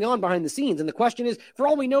more going on behind the scenes. And the question is, for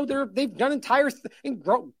all we know, they've done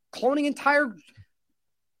cloning entire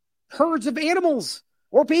herds of animals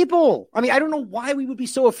or people. I mean, I don't know why we would be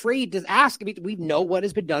so afraid to ask. I mean, we know what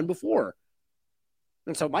has been done before.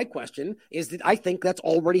 And so my question is that I think that's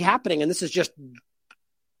already happening, and this is just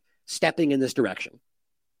stepping in this direction.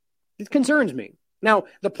 It concerns me. Now,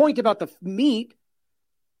 the point about the meat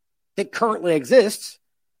that currently exists,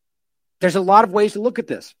 there's a lot of ways to look at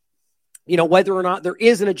this. You know, whether or not there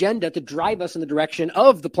is an agenda to drive us in the direction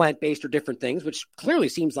of the plant-based or different things, which clearly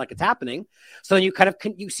seems like it's happening. So then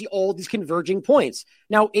you see all these converging points.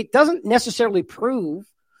 Now, it doesn't necessarily prove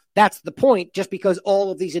that's the point just because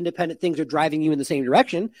all of these independent things are driving you in the same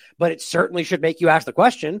direction, but it certainly should make you ask the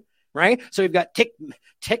question, right? So you've got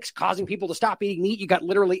ticks causing people to stop eating meat. You got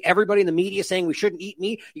literally everybody in the media saying we shouldn't eat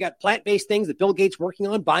meat. You got plant-based things that Bill Gates working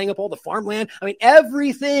on, buying up all the farmland. I mean,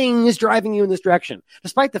 everything is driving you in this direction,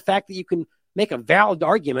 despite the fact that you can make a valid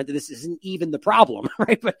argument that this isn't even the problem,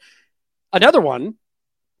 right? But another one,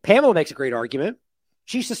 Pamela makes a great argument.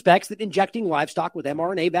 She suspects that injecting livestock with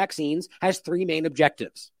mRNA vaccines has three main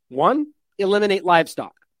objectives. One, eliminate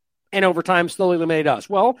livestock, and over time slowly eliminate us.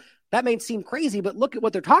 Well, that may seem crazy, but look at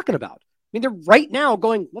what they're talking about. I mean, they're right now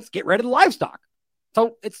going, let's get rid of the livestock.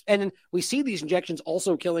 So and we see these injections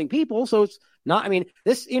also killing people. So it's not, I mean,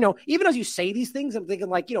 this, even as you say these things, I'm thinking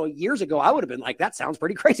years ago, I would have been like, that sounds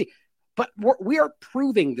pretty crazy. But we are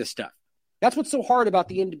proving this stuff. That's what's so hard about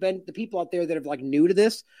the people out there that are new to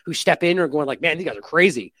this, who step in or going like, man, these guys are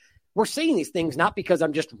crazy. We're saying these things not because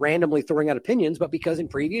I'm just randomly throwing out opinions, but because in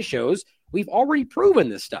previous shows, we've already proven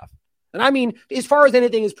this stuff. And I mean, as far as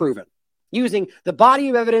anything is proven, using the body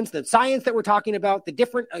of evidence, the science that we're talking about, the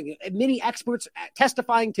different many experts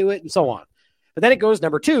testifying to it, and so on. But then it goes,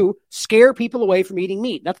 number two, scare people away from eating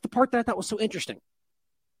meat. That's the part that I thought was so interesting.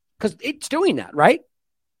 Because it's doing that, right?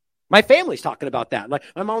 My family's talking about that. Like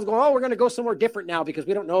my mom's going, oh, we're going to go somewhere different now because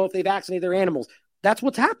we don't know if they vaccinate their animals. That's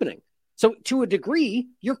what's happening. So to a degree,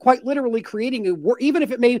 you're quite literally creating a war, even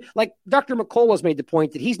if it may, like Dr. McCullough has made the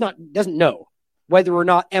point that doesn't know whether or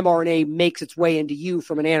not mRNA makes its way into you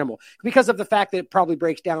from an animal because of the fact that it probably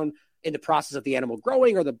breaks down in the process of the animal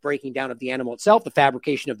growing or the breaking down of the animal itself, the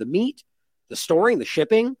fabrication of the meat, the storing, the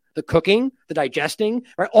shipping, the cooking, the digesting,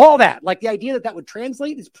 right? All that. Like the idea that would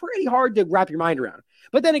translate is pretty hard to wrap your mind around.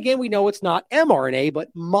 But then again, we know it's not mRNA, but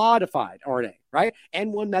modified RNA, right?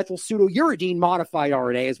 N1-methyl pseudouridine modified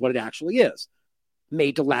RNA is what it actually is.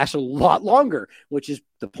 Made to last a lot longer, which is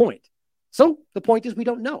the point. So the point is we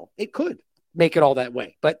don't know. It could make it all that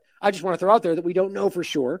way. But I just want to throw out there that we don't know for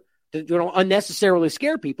sure. To don't unnecessarily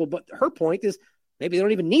scare people. But her point is maybe they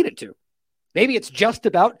don't even need it to. Maybe it's just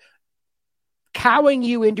about cowing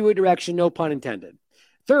you into a direction, no pun intended.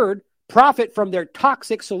 Third, profit from their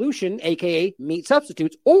toxic solution, aka meat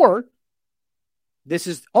substitutes, or this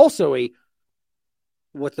is also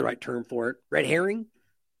what's the right term for it? Red herring?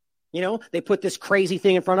 They put this crazy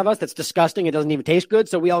thing in front of us that's disgusting. It doesn't even taste good.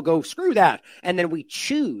 So we all go, screw that. And then we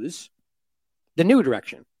choose the new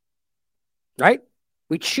direction, right?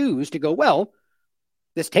 We choose to go, well,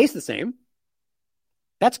 this tastes the same.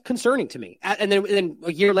 That's concerning to me. And then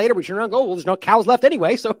a year later, we turn around and go, well, there's no cows left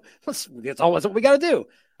anyway. So that's what we got to do.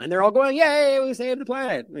 And they're all going, yay, we saved the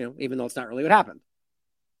planet, even though it's not really what happened.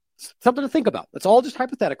 It's something to think about. It's all just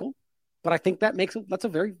hypothetical. But I think that's a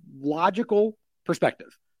very logical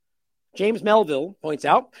perspective. James Melville points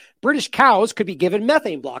out, British cows could be given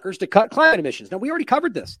methane blockers to cut climate emissions. Now, we already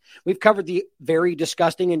covered this. We've covered the very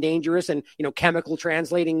disgusting and dangerous and, chemical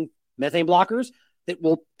translating methane blockers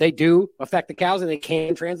they do affect the cows and they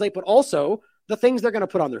can translate, but also the things they're going to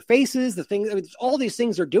put on their faces, all these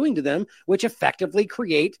things they're doing to them, which effectively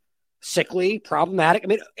create sickly, problematic.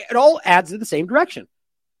 It all adds to the same direction,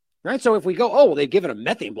 right? So if we go, they've given them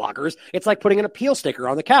methane blockers, it's like putting an appeal sticker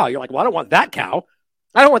on the cow. You're like, well, I don't want that cow.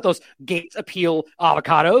 I don't want those Gates appeal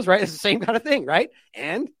avocados, right? It's the same kind of thing, right?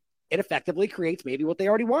 And it effectively creates maybe what they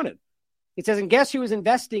already wanted. It says, and guess who is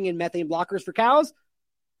investing in methane blockers for cows?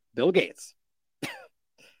 Bill Gates,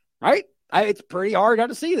 right? It's pretty hard not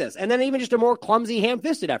to see this. And then even just a more clumsy,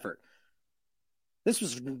 ham-fisted effort. This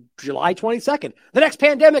was July 22nd. The next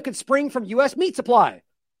pandemic could spring from U.S. meat supply.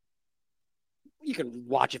 You can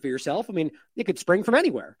watch it for yourself. It could spring from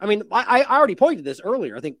anywhere. I already pointed this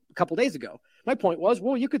earlier, I think a couple days ago. My point was,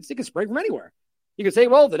 well, it could spring from anywhere. You could say,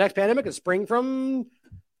 well, the next pandemic could spring from,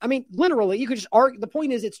 literally, you could just argue. The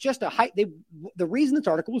point is, it's just the reason this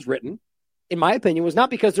article was written, in my opinion, was not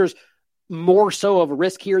because there's more so of a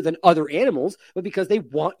risk here than other animals, but because they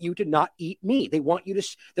want you to not eat meat. They want you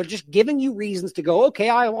to, they're just giving you reasons to go, okay,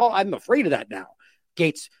 I'm afraid of that now.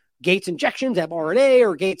 Gates injections, mRNA,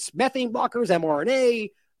 or Gates methane blockers,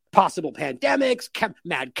 mRNA, possible pandemics,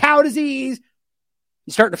 mad cow disease.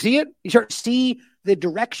 You start to see it. You start to see the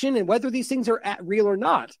direction and whether these things are real or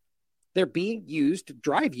not. They're being used to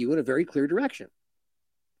drive you in a very clear direction.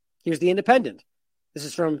 Here's the Independent. This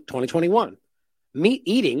is from 2021. Meat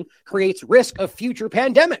eating creates risk of future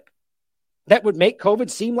pandemic. That would make COVID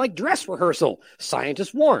seem like dress rehearsal,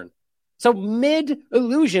 scientists warn. So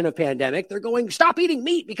mid-illusion of pandemic, they're going, stop eating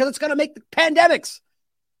meat because it's going to make the pandemics.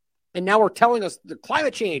 And now we're telling us the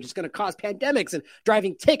climate change is going to cause pandemics and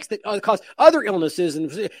driving ticks that cause other illnesses.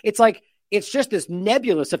 And it's like, it's just this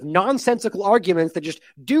nebulous of nonsensical arguments that just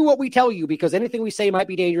do what we tell you because anything we say might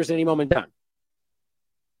be dangerous at any moment in time.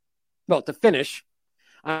 Well, to finish,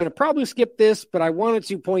 I'm going to probably skip this, but I wanted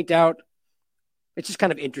to point out, it's just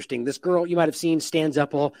kind of interesting. This girl you might have seen stands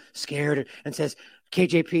up all scared and says,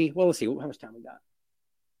 KJP, well, let's see, how much time we got?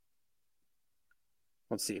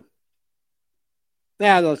 Let's see.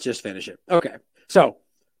 Yeah, let's just finish it. Okay. So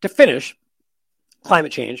to finish,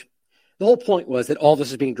 climate change. The whole point was that all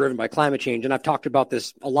this is being driven by climate change. And I've talked about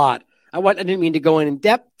this a lot. I didn't mean to go in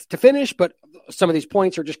depth to finish, but some of these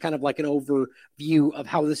points are just kind of like an overview of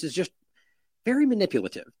how this is just very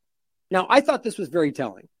manipulative. Now, I thought this was very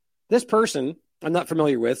telling. This person I'm not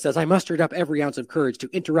familiar with says, I mustered up every ounce of courage to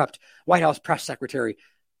interrupt White House Press Secretary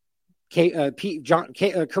Karine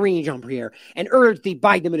Jean-Pierre and urged the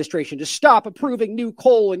Biden administration to stop approving new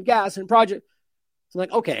coal and gas and projects. So I'm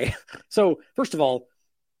like, okay. So first of all,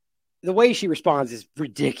 the way she responds is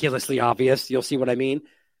ridiculously obvious. You'll see what I mean.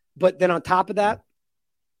 But then on top of that,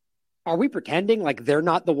 are we pretending like they're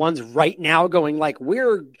not the ones right now going like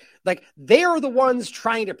they're the ones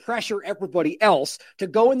trying to pressure everybody else to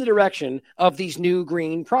go in the direction of these new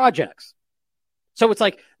green projects? So it's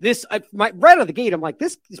like this, right out of the gate, I'm like,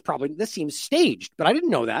 this seems staged, but I didn't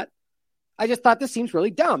know that. I just thought this seems really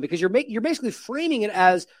dumb because you're basically framing it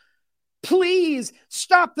as please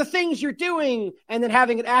stop the things you're doing, and then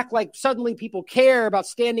having it act like suddenly people care about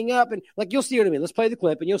standing up. And like, you'll see what I mean. Let's play the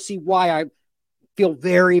clip and you'll see why I feel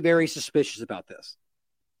very, very suspicious about this.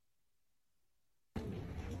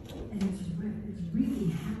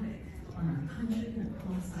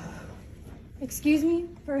 Excuse me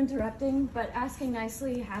for interrupting, but asking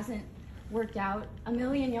nicely hasn't worked out. 1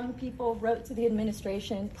 million young people wrote to the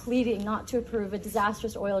administration pleading not to approve a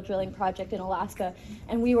disastrous oil drilling project in Alaska,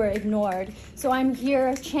 and we were ignored. So I'm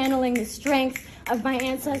here channeling the strength of my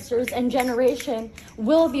ancestors and generation.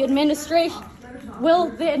 Will the administration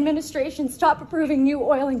stop approving new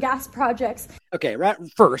oil and gas projects? Okay, right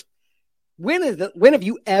first, when have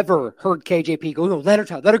you ever heard KJP go, no, let her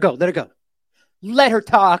talk, let her go. Let her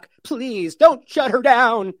talk, please. Don't shut her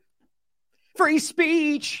down. Free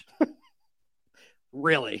speech.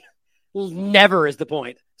 Really? Never is the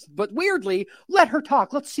point. But weirdly, let her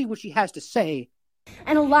talk. Let's see what she has to say.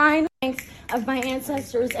 And align the strength of my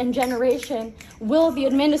ancestors and generation. Will the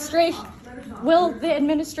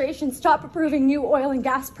administration stop approving new oil and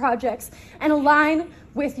gas projects and align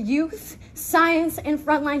with youth, science, and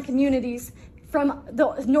frontline communities from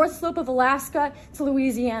the North Slope of Alaska to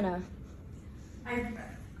Louisiana?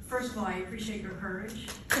 First of all, I appreciate your courage.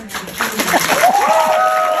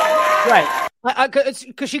 Right.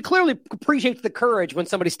 Because she clearly appreciates the courage when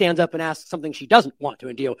somebody stands up and asks something she doesn't want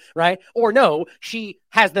to deal, right? Or no, she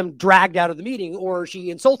has them dragged out of the meeting, or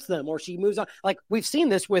she insults them, or she moves on. Like, we've seen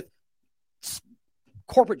this with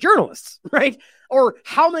corporate journalists, right? Or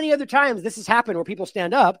how many other times this has happened where people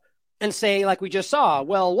stand up and say, like we just saw,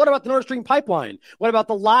 well, what about the Nord Stream pipeline? What about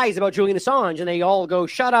the lies about Julian Assange? And they all go,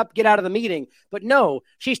 shut up, get out of the meeting. But no,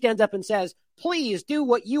 she stands up and says, please do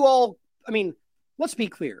what you all, I mean, let's be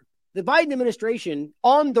clear. The Biden administration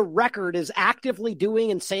on the record is actively doing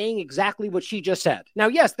and saying exactly what she just said. Now,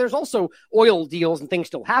 yes, there's also oil deals and things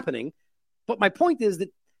still happening. But my point is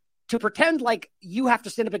that to pretend like you have to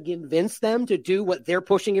stand up and convince them to do what they're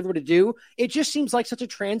pushing everyone to do, it just seems like such a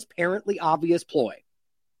transparently obvious ploy.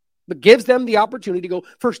 But gives them the opportunity to go,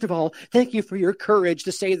 first of all, thank you for your courage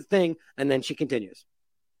to say the thing. And then she continues.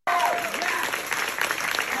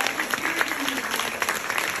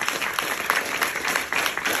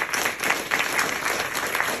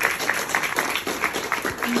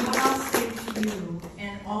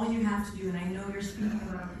 All you have to do, and I know you're speaking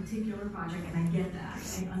about a particular project, and I get that.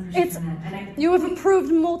 I understand that. You have approved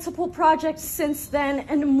multiple projects since then,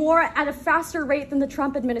 and more at a faster rate than the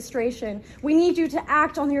Trump administration. We need you to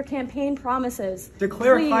act on your campaign promises.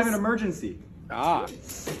 Declare a climate emergency.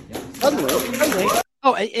 Suddenly.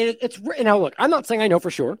 Oh, it's now. Look, I'm not saying I know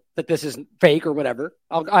for sure that this is fake or whatever.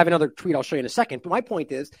 I have another tweet I'll show you in a second. But my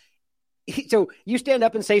point is, so you stand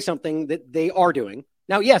up and say something that they are doing.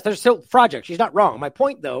 Now, yes, there's still projects. She's not wrong. My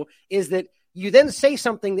point, though, is that you then say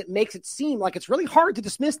something that makes it seem like it's really hard to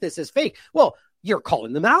dismiss this as fake. Well, you're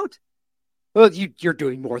calling them out. Well, you're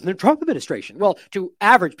doing more than the Trump administration. Well, to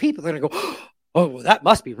average people, they're going to go, oh, well, that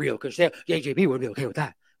must be real because the AJP would be okay with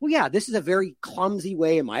that. Well, yeah, this is a very clumsy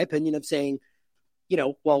way, in my opinion, of saying, you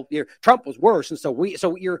know, well, Trump was worse. And so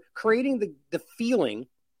you're creating the feeling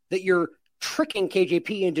that you're tricking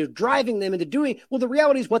KJP into driving them into doing, well, the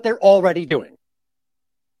reality is what they're already doing.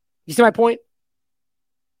 You see my point?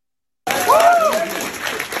 Which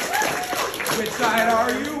side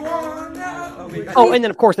are you on now? Oh, and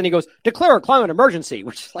then, of course, he goes, declare a climate emergency,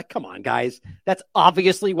 which is like, come on, guys. That's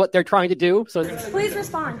obviously what they're trying to do. So Please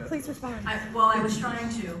respond. I was trying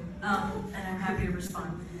to, and I'm happy to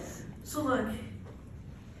respond. So look,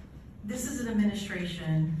 this is an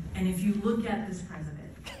administration, and if you look at this president.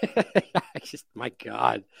 My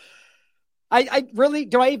God. I really,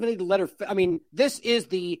 do I even need to let her, I mean, this is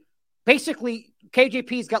basically,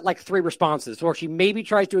 KJP's got like 3 responses, or she maybe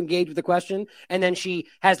tries to engage with the question, and then she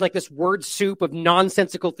has like this word soup of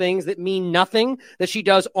nonsensical things that mean nothing that she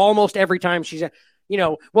does almost every time she's, you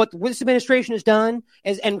know, what this administration has done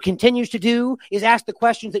and continues to do is ask the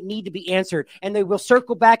questions that need to be answered, and they will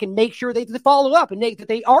circle back and make sure they follow up and that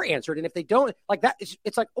they are answered. And if they don't, like that,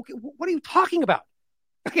 it's like, okay, what are you talking about?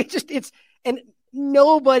 And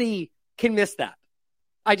nobody can miss that.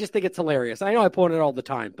 I just think it's hilarious. I know I point it all the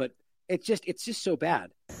time, but it's just so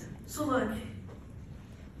bad. So look,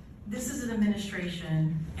 this is an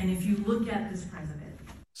administration, and if you look at this president.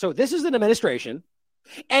 So this is an administration,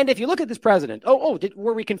 and if you look at this president,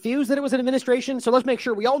 were we confused that it was an administration? So let's make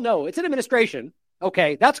sure we all know it's an administration.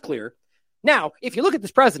 Okay, that's clear. Now, if you look at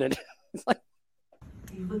this president, it's like.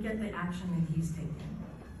 You look at the action that he's taken.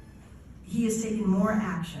 He has taken more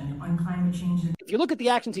action on climate change. If you look at the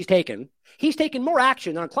actions he's taken more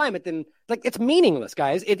action on climate than, like, it's meaningless,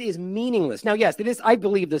 guys. It is meaningless. Now, yes, it is. I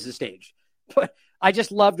believe this is staged. But I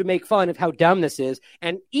just love to make fun of how dumb this is.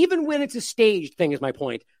 And even when it's a staged thing, is my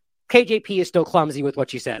point, KJP is still clumsy with what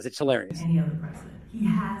she says. It's hilarious. Any other president. He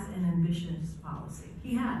has an ambitious policy.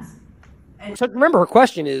 He has. And so remember, her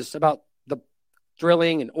question is about the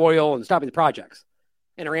drilling and oil and stopping the projects.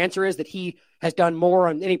 And her answer is that he has done more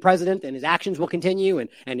on any president and his actions will continue.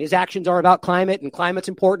 And his actions are about climate and climate's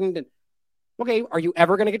important. And okay, are you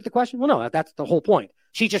ever going to get to the question? Well, no, that's the whole point.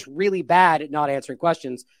 She's just really bad at not answering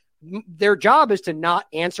questions. Their job is to not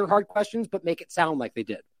answer hard questions, but make it sound like they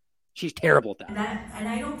did. She's terrible at that. And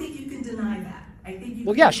I don't think you can deny that. I think you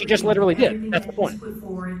well, yeah, she just literally did. That's the point. Put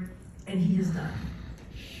forward, and he has done.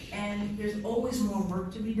 And there's always more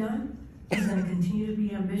work to be done. He's going to continue to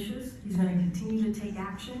be ambitious. He's going to continue to take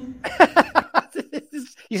action.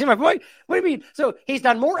 You see my point? What do you mean? So he's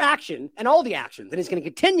done more action and all the actions, and he's going to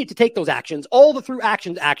continue to take those actions, all the through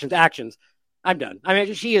actions. I'm done. I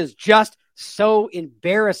mean, she is just so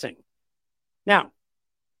embarrassing. Now,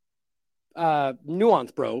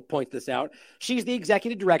 Nuance Bro points this out. She's the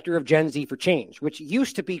executive director of Gen Z for Change, which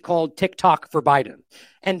used to be called TikTok for Biden.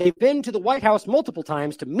 And they've been to the White House multiple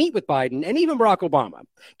times to meet with Biden and even Barack Obama.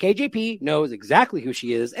 KJP knows exactly who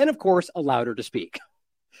she is and, of course, allowed her to speak.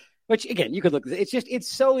 Which, again, you could look,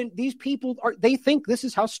 these people they think this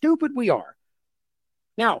is how stupid we are.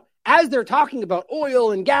 Now, as they're talking about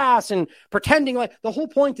oil and gas and pretending like the whole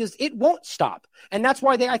point is it won't stop. And that's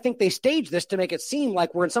why I think they stage this to make it seem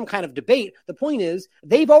like we're in some kind of debate. The point is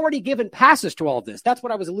they've already given passes to all of this. That's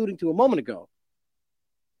what I was alluding to a moment ago.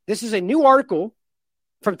 This is a new article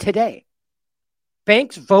from today.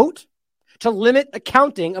 Banks vote to limit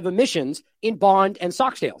accounting of emissions in bond and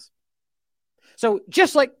stock sales. So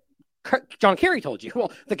just like John Kerry told you,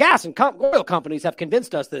 well, the gas and oil companies have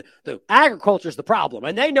convinced us that the agriculture is the problem,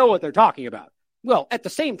 and they know what they're talking about. Well, at the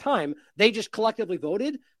same time, they just collectively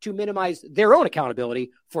voted to minimize their own accountability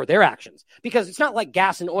for their actions. Because it's not like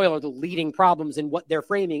gas and oil are the leading problems in what they're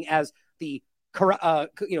framing as the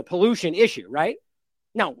pollution issue, right?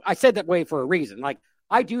 Now, I said that way for a reason. Like,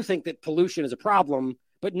 I do think that pollution is a problem,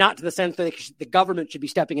 but not to the sense that the government should be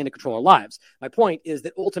stepping in to control our lives. My point is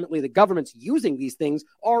that ultimately the governments using these things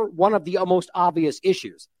are one of the most obvious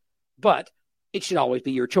issues, but it should always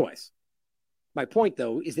be your choice. My point,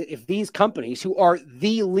 though, is that if these companies who are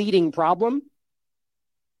the leading problem,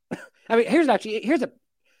 I mean, here's a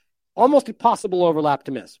almost impossible overlap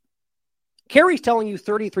to miss. Kerry's telling you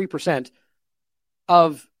 33%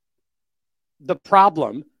 of the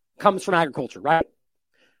problem comes from agriculture, right?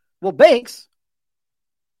 Well, banks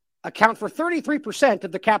account for 33%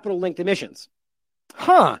 of the capital-linked emissions.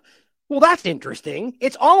 Huh. Well, that's interesting.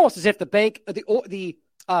 It's almost as if the bank,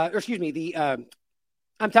 I'm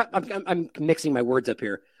mixing my words up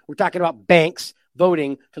here. We're talking about banks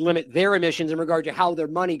voting to limit their emissions in regard to how their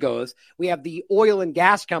money goes. We have the oil and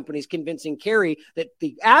gas companies convincing Kerry that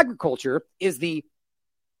the agriculture is the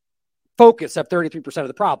focus of 33% of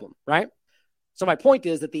the problem, right? So my point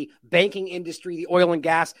is that the banking industry, the oil and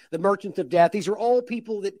gas, the merchants of death, these are all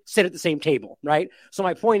people that sit at the same table, right? So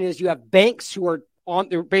my point is you have banks who are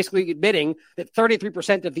they're basically admitting that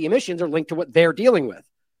 33% of the emissions are linked to what they're dealing with.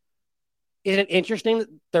 Isn't it interesting that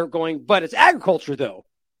they're going, but it's agriculture though?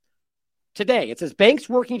 Today, it says banks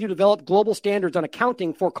working to develop global standards on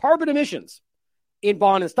accounting for carbon emissions in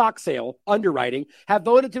bond and stock sale underwriting have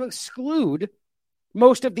voted to exclude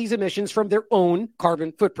most of these emissions from their own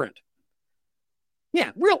carbon footprint.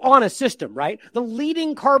 Yeah, real honest system, right? The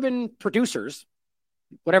leading carbon producers,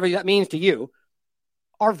 whatever that means to you,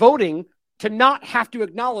 are voting to not have to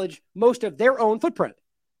acknowledge most of their own footprint.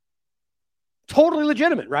 Totally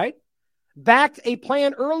legitimate, right? Backed a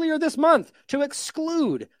plan earlier this month to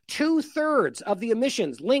exclude 2/3 of the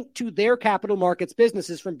emissions linked to their capital markets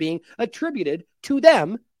businesses from being attributed to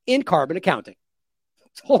them in carbon accounting.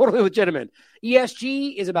 Totally legitimate.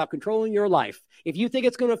 ESG is about controlling your life. If you think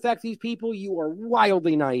it's going to affect these people, you are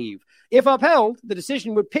wildly naive. If upheld, the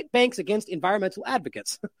decision would pit banks against environmental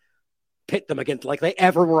advocates. Pit them against like they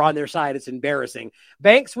ever were on their side. It's embarrassing.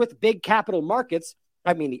 Banks with big capital markets,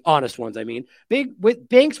 I mean the honest ones,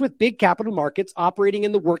 banks with big capital markets operating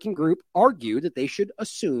in the working group argued that they should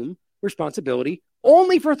assume responsibility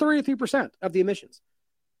only for 33% of the emissions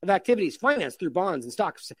of activities financed through bonds and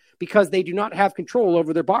stocks because they do not have control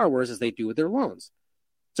over their borrowers as they do with their loans.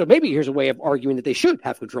 So maybe here's a way of arguing that they should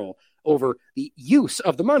have control over the use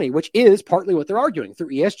of the money, which is partly what they're arguing through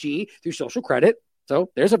ESG, through social credit. So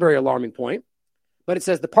there's a very alarming point. But it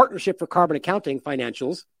says the Partnership for Carbon Accounting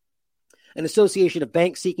Financials, an association of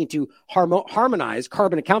banks seeking to harmonize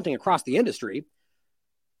carbon accounting across the industry,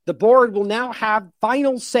 the board will now have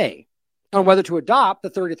final say on whether to adopt the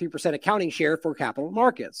 33% accounting share for capital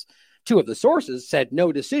markets. Two of the sources said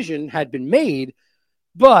no decision had been made,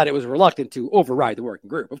 but it was reluctant to override the working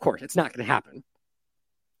group. Of course, it's not going to happen.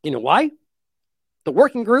 You know why? The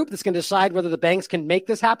working group that's going to decide whether the banks can make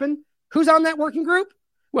this happen, who's on that working group?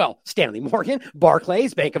 Well, Stanley Morgan,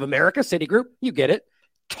 Barclays, Bank of America, Citigroup, you get it.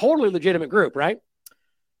 Totally legitimate group, right?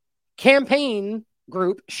 Campaign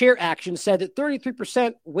group Share Action said that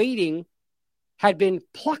 33% weighting had been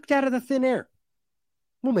plucked out of the thin air.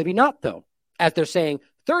 Well, maybe not, though, as they're saying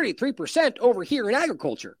 33% over here in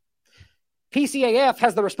agriculture. PCAF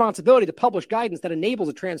has the responsibility to publish guidance that enables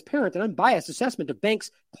a transparent and unbiased assessment of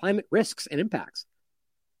banks' climate risks and impacts.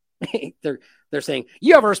 They're saying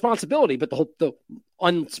you have a responsibility, but the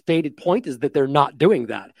unstated point is that they're not doing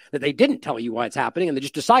that they didn't tell you why it's happening, and they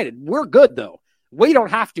just decided we're good, though. We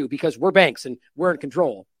don't have to because we're banks and we're in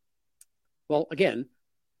control. Well, again,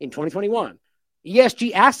 in 2021,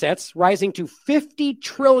 ESG assets rising to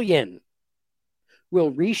 $50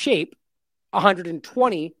 will reshape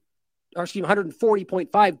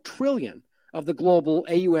 140.5 trillion of the global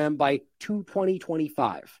AUM by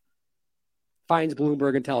 2025. Finds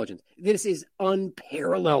Bloomberg Intelligence. This is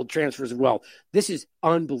unparalleled transfers of wealth. This is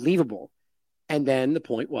unbelievable. And then the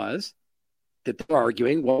point was that they're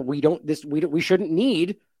arguing, well, we shouldn't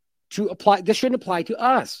need to apply. This shouldn't apply to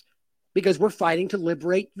us because we're fighting to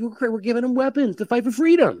liberate Ukraine. We're giving them weapons to fight for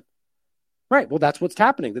freedom. Right. Well, that's what's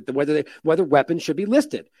happening. That whether weapons should be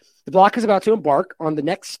listed. The bloc is about to embark on the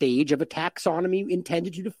next stage of a taxonomy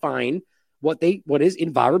intended to define what is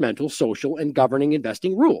environmental, social, and governing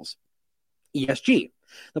investing rules. ESG,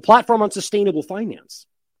 the platform on sustainable finance.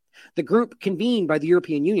 The group, convened by the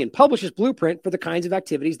European Union, publishes blueprint for the kinds of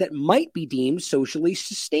activities that might be deemed socially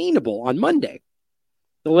sustainable on Monday.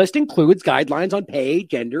 The list includes guidelines on pay,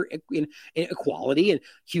 gender equality, and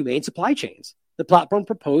humane supply chains. The platform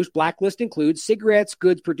proposed blacklist includes cigarettes,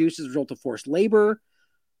 goods produced as a result of forced labor.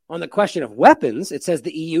 On the question of weapons, it says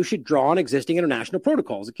the EU should draw on existing international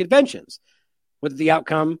protocols and conventions. Whatever the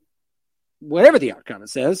outcome, it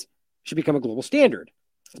says, should become a global standard.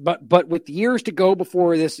 But with years to go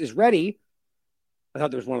before this is ready, I thought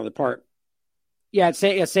there was one other part. Yeah, it's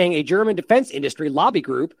saying a German defense industry lobby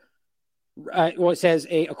group. It says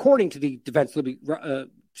according to the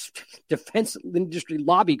defense industry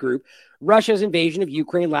lobby group, Russia's invasion of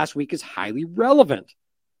Ukraine last week is highly relevant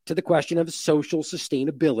to the question of social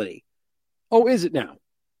sustainability. Oh, is it now?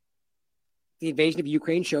 The invasion of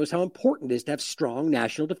Ukraine shows how important it is to have strong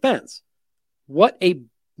national defense. What a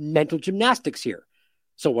mental gymnastics here.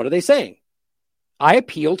 So what are they saying? I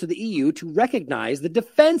appeal to the EU to recognize the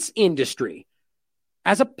defense industry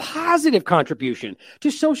as a positive contribution to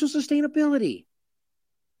social sustainability.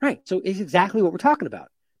 Right. So it's exactly what we're talking about.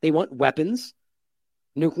 They want weapons,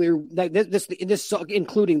 nuclear, this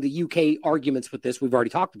including the UK arguments with this we've already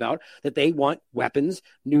talked about, that they want weapons,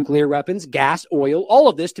 nuclear weapons, gas, oil, all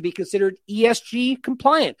of this to be considered ESG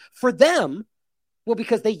compliant. For them, well,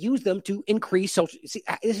 because they use them to increase social. See,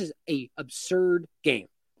 this is an absurd game.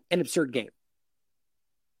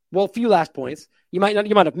 Well, a few last points. You might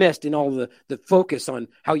have missed in all the focus on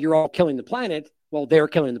how you're all killing the planet. Well, they're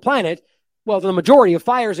killing the planet. Well, the majority of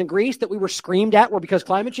fires in Greece that we were screamed at were because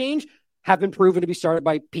climate change have been proven to be started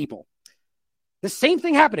by people. The same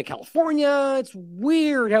thing happened in California. It's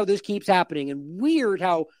weird how this keeps happening, and weird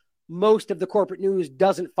how most of the corporate news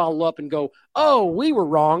doesn't follow up and go, oh, we were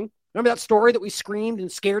wrong. Remember that story that we screamed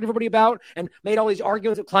and scared everybody about and made all these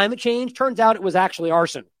arguments of climate change? Turns out it was actually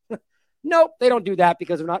arson. Nope, they don't do that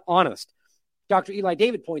because they're not honest. Dr. Eli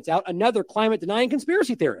David points out another climate-denying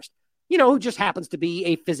conspiracy theorist, who just happens to be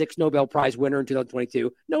a physics Nobel Prize winner in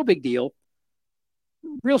 2022. No big deal.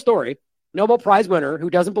 Real story. Nobel Prize winner who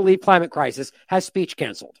doesn't believe climate crisis has speech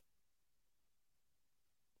canceled.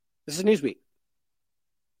 This is Newsweek.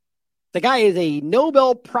 The guy is a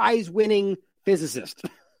Nobel Prize winning physicist.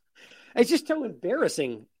 It's just so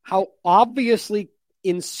embarrassing how obviously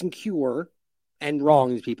insecure and wrong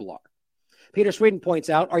these people are. Peter Sweden points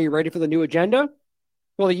out, are you ready for the new agenda?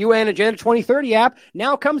 Well, the UN Agenda 2030 app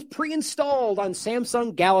now comes pre-installed on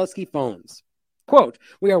Samsung Galaxy phones. Quote,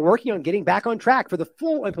 we are working on getting back on track for the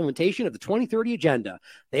full implementation of the 2030 agenda.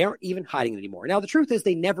 They aren't even hiding it anymore. Now, the truth is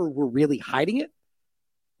they never were really hiding it.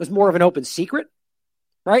 It was more of an open secret.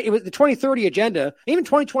 Right? It was the 2030 agenda, even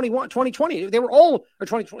 2021, 2020, they were all, or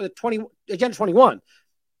 2020, Agenda 21,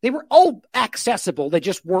 they were all accessible. They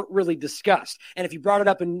just weren't really discussed. And if you brought it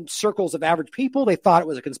up in circles of average people, they thought it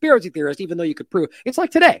was a conspiracy theorist, even though you could prove it's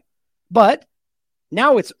like today. But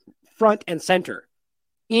now it's front and center,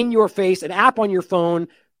 in your face, an app on your phone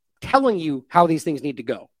telling you how these things need to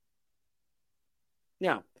go.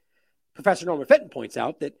 Now, Professor Norman Fenton points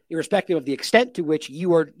out that irrespective of the extent to which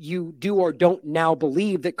you do or don't now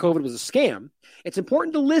believe that COVID was a scam, it's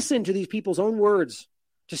important to listen to these people's own words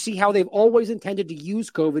to see how they've always intended to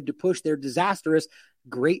use COVID to push their disastrous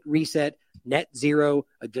Great Reset, Net Zero,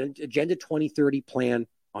 Agenda 2030 plan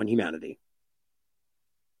on humanity.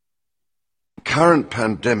 Current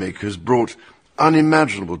pandemic has brought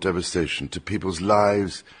unimaginable devastation to people's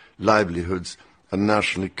lives, livelihoods, and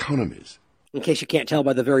national economies. In case you can't tell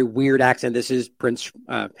by the very weird accent, this is Prince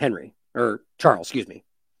Charles, excuse me.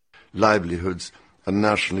 Livelihoods and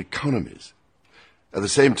national economies. At the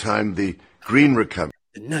same time, the green recovery,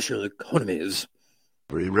 the national economies,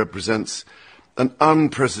 represents an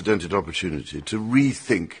unprecedented opportunity to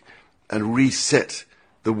rethink and reset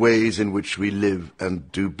the ways in which we live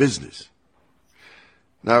and do business.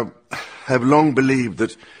 Now, I have long believed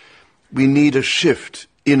that we need a shift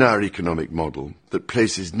in our economic model that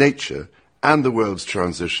places nature and the world's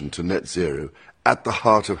transition to net zero at the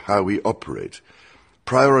heart of how we operate,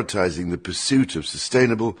 prioritizing the pursuit of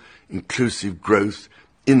sustainable, inclusive growth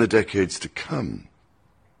in the decades to come.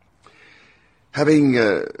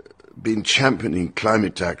 Having been championing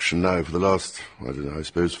climate action now for the last, I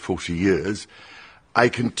suppose 40 years, I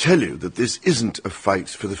can tell you that this isn't a fight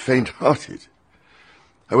for the faint-hearted.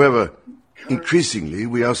 However, increasingly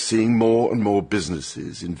we are seeing more and more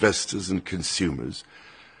businesses, investors and consumers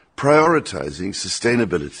prioritizing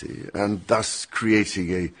sustainability and thus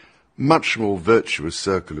creating a much more virtuous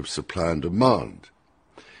circle of supply and demand.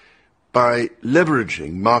 By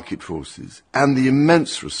leveraging market forces and the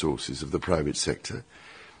immense resources of the private sector,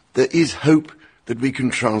 there is hope that we can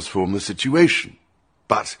transform the situation.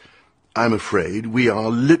 But I'm afraid we are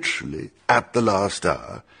literally at the last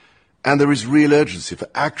hour, and there is real urgency for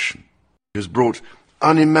action. It has brought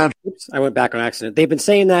unimaginable... Oops, I went back on accident. They've been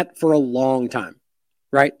saying that for a long time,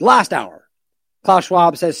 right? Last hour. Klaus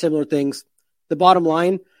Schwab says similar things. The bottom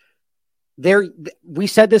line, we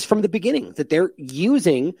said this from the beginning, that they're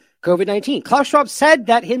using COVID-19. Klaus Schwab said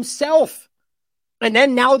that himself. And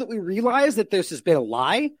then now that we realize that this has been a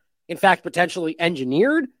lie, in fact, potentially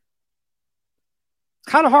engineered,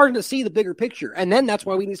 it's kind of hard to see the bigger picture. And then that's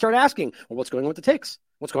why we need to start asking, well, what's going on with the ticks?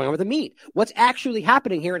 What's going on with the meat? What's actually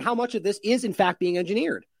happening here, and how much of this is, in fact, being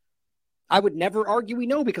engineered? I would never argue we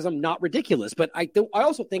know because I'm not ridiculous, but I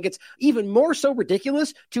also think it's even more so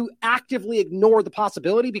ridiculous to actively ignore the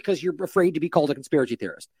possibility because you're afraid to be called a conspiracy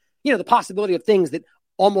theorist. You know, the possibility of things that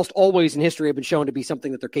almost always in history have been shown to be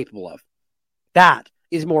something that they're capable of. That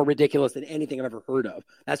is more ridiculous than anything I've ever heard of.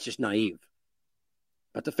 That's just naive.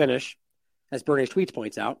 But to finish, as Bernie's tweets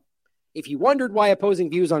points out, if you wondered why opposing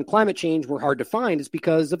views on climate change were hard to find, it's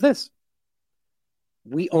because of this.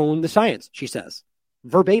 We own the science, she says,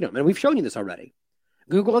 verbatim. And we've shown you this already.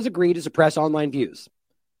 Google has agreed to suppress online views,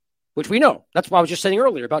 which we know. That's why I was just saying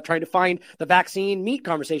earlier about trying to find the vaccine meat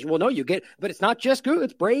conversation. Well, no, you get, but it's not just Google.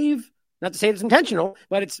 It's Brave. Not to say it's intentional,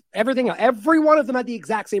 but it's everything. Every one of them had the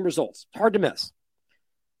exact same results. It's hard to miss.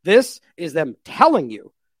 This is them telling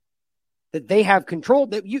you that they have control.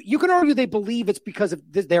 That you can argue they believe it's because of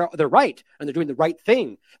this, they're right and they're doing the right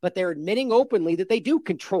thing, but they're admitting openly that they do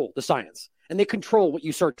control the science and they control what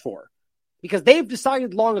you search for, because they've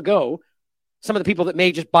decided long ago, some of the people that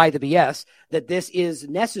may just buy the BS, that this is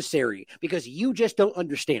necessary because you just don't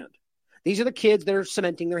understand. These are the kids that are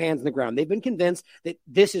cementing their hands in the ground. They've been convinced that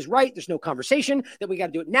this is right. There's no conversation, that we got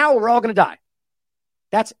to do it now. We're all going to die.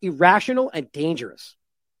 That's irrational and dangerous.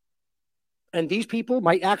 And these people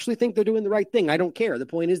might actually think they're doing the right thing. I don't care. The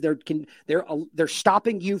point is they're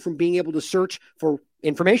stopping you from being able to search for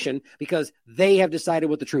information because they have decided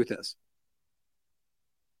what the truth is.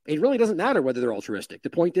 It really doesn't matter whether they're altruistic. The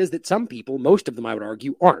point is that some people, most of them I would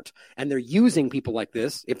argue, aren't. And they're using people like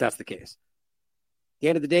this if that's the case. At the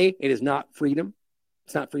end of the day, it is not freedom.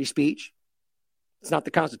 It's not free speech. It's not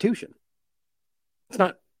the Constitution. It's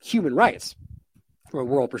not human rights from a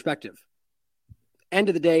world perspective. End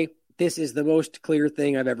of the day, this is the most clear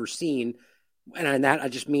thing I've ever seen. And on that, I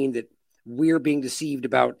just mean that we're being deceived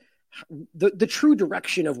about the true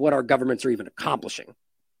direction of what our governments are even accomplishing.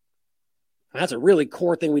 And that's a really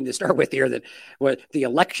core thing we need to start with here, that what the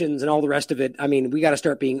elections and all the rest of it, I mean, we got to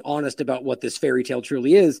start being honest about what this fairy tale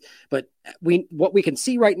truly is. But what we can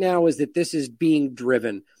see right now is that this is being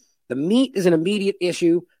driven. The meat is an immediate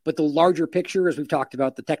issue, but the larger picture, as we've talked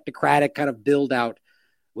about, the technocratic kind of build out,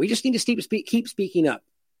 we just need to keep speaking up.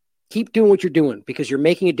 Keep doing what you're doing because you're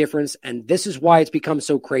making a difference. And this is why it's become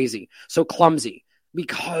so crazy, so clumsy,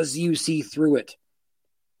 because you see through it,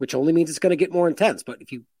 which only means it's going to get more intense. But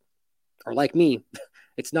if you are like me,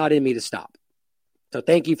 it's not in me to stop. So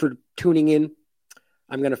thank you for tuning in.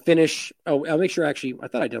 I'm going to finish. Oh, I'll make sure I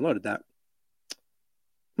thought I downloaded that.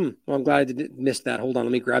 Well, I'm glad I didn't miss that. Hold on.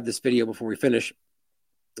 Let me grab this video before we finish.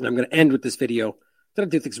 And I'm going to end with this video that I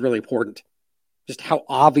do think is really important. Just how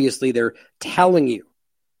obviously they're telling you,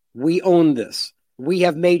 we own this. We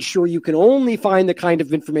have made sure you can only find the kind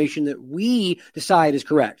of information that we decide is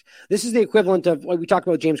correct. This is the equivalent of what we talked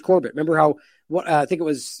about James Corbett. Remember how, I think it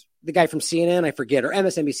was the guy from CNN, I forget, or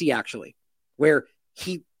MSNBC actually, where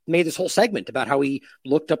he made this whole segment about how he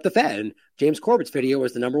looked up the Fed, and James Corbett's video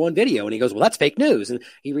was the #1 video. And he goes, well, that's fake news. And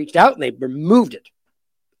he reached out and they removed it.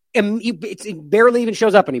 And it barely even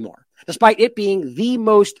shows up anymore, despite it being the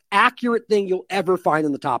most accurate thing you'll ever find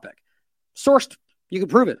on the topic. Sourced, you can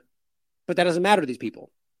prove it. But that doesn't matter to these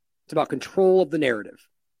people. It's about control of the narrative.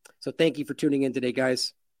 So thank you for tuning in today,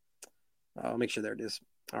 guys. I'll make sure there it is.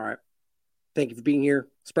 All right. Thank you for being here.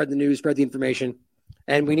 Spread the news, spread the information.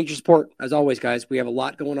 And we need your support, as always, guys. We have a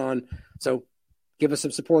lot going on. So give us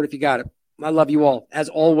some support if you got it. I love you all. As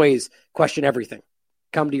always, question everything.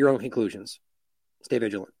 Come to your own conclusions. Stay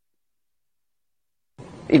vigilant.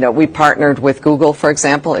 You know, we partnered with Google, for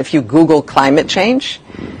example. If you Google climate change,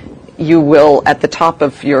 you will, at the top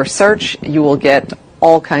of your search, you will get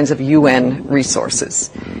all kinds of UN resources.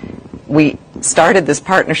 We started this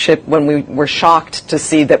partnership when we were shocked to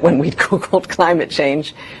see that when we Googled climate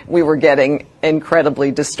change, we were getting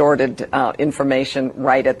incredibly distorted information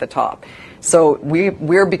right at the top. So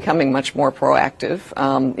we're becoming much more proactive.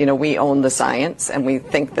 You know, we own the science, and we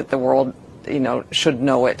think that the world, you know, should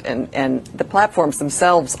know it, and the platforms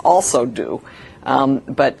themselves also do.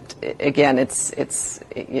 But again, it's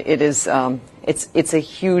a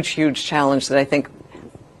huge challenge that I think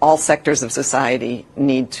all sectors of society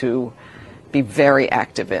need to be very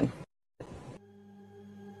active in.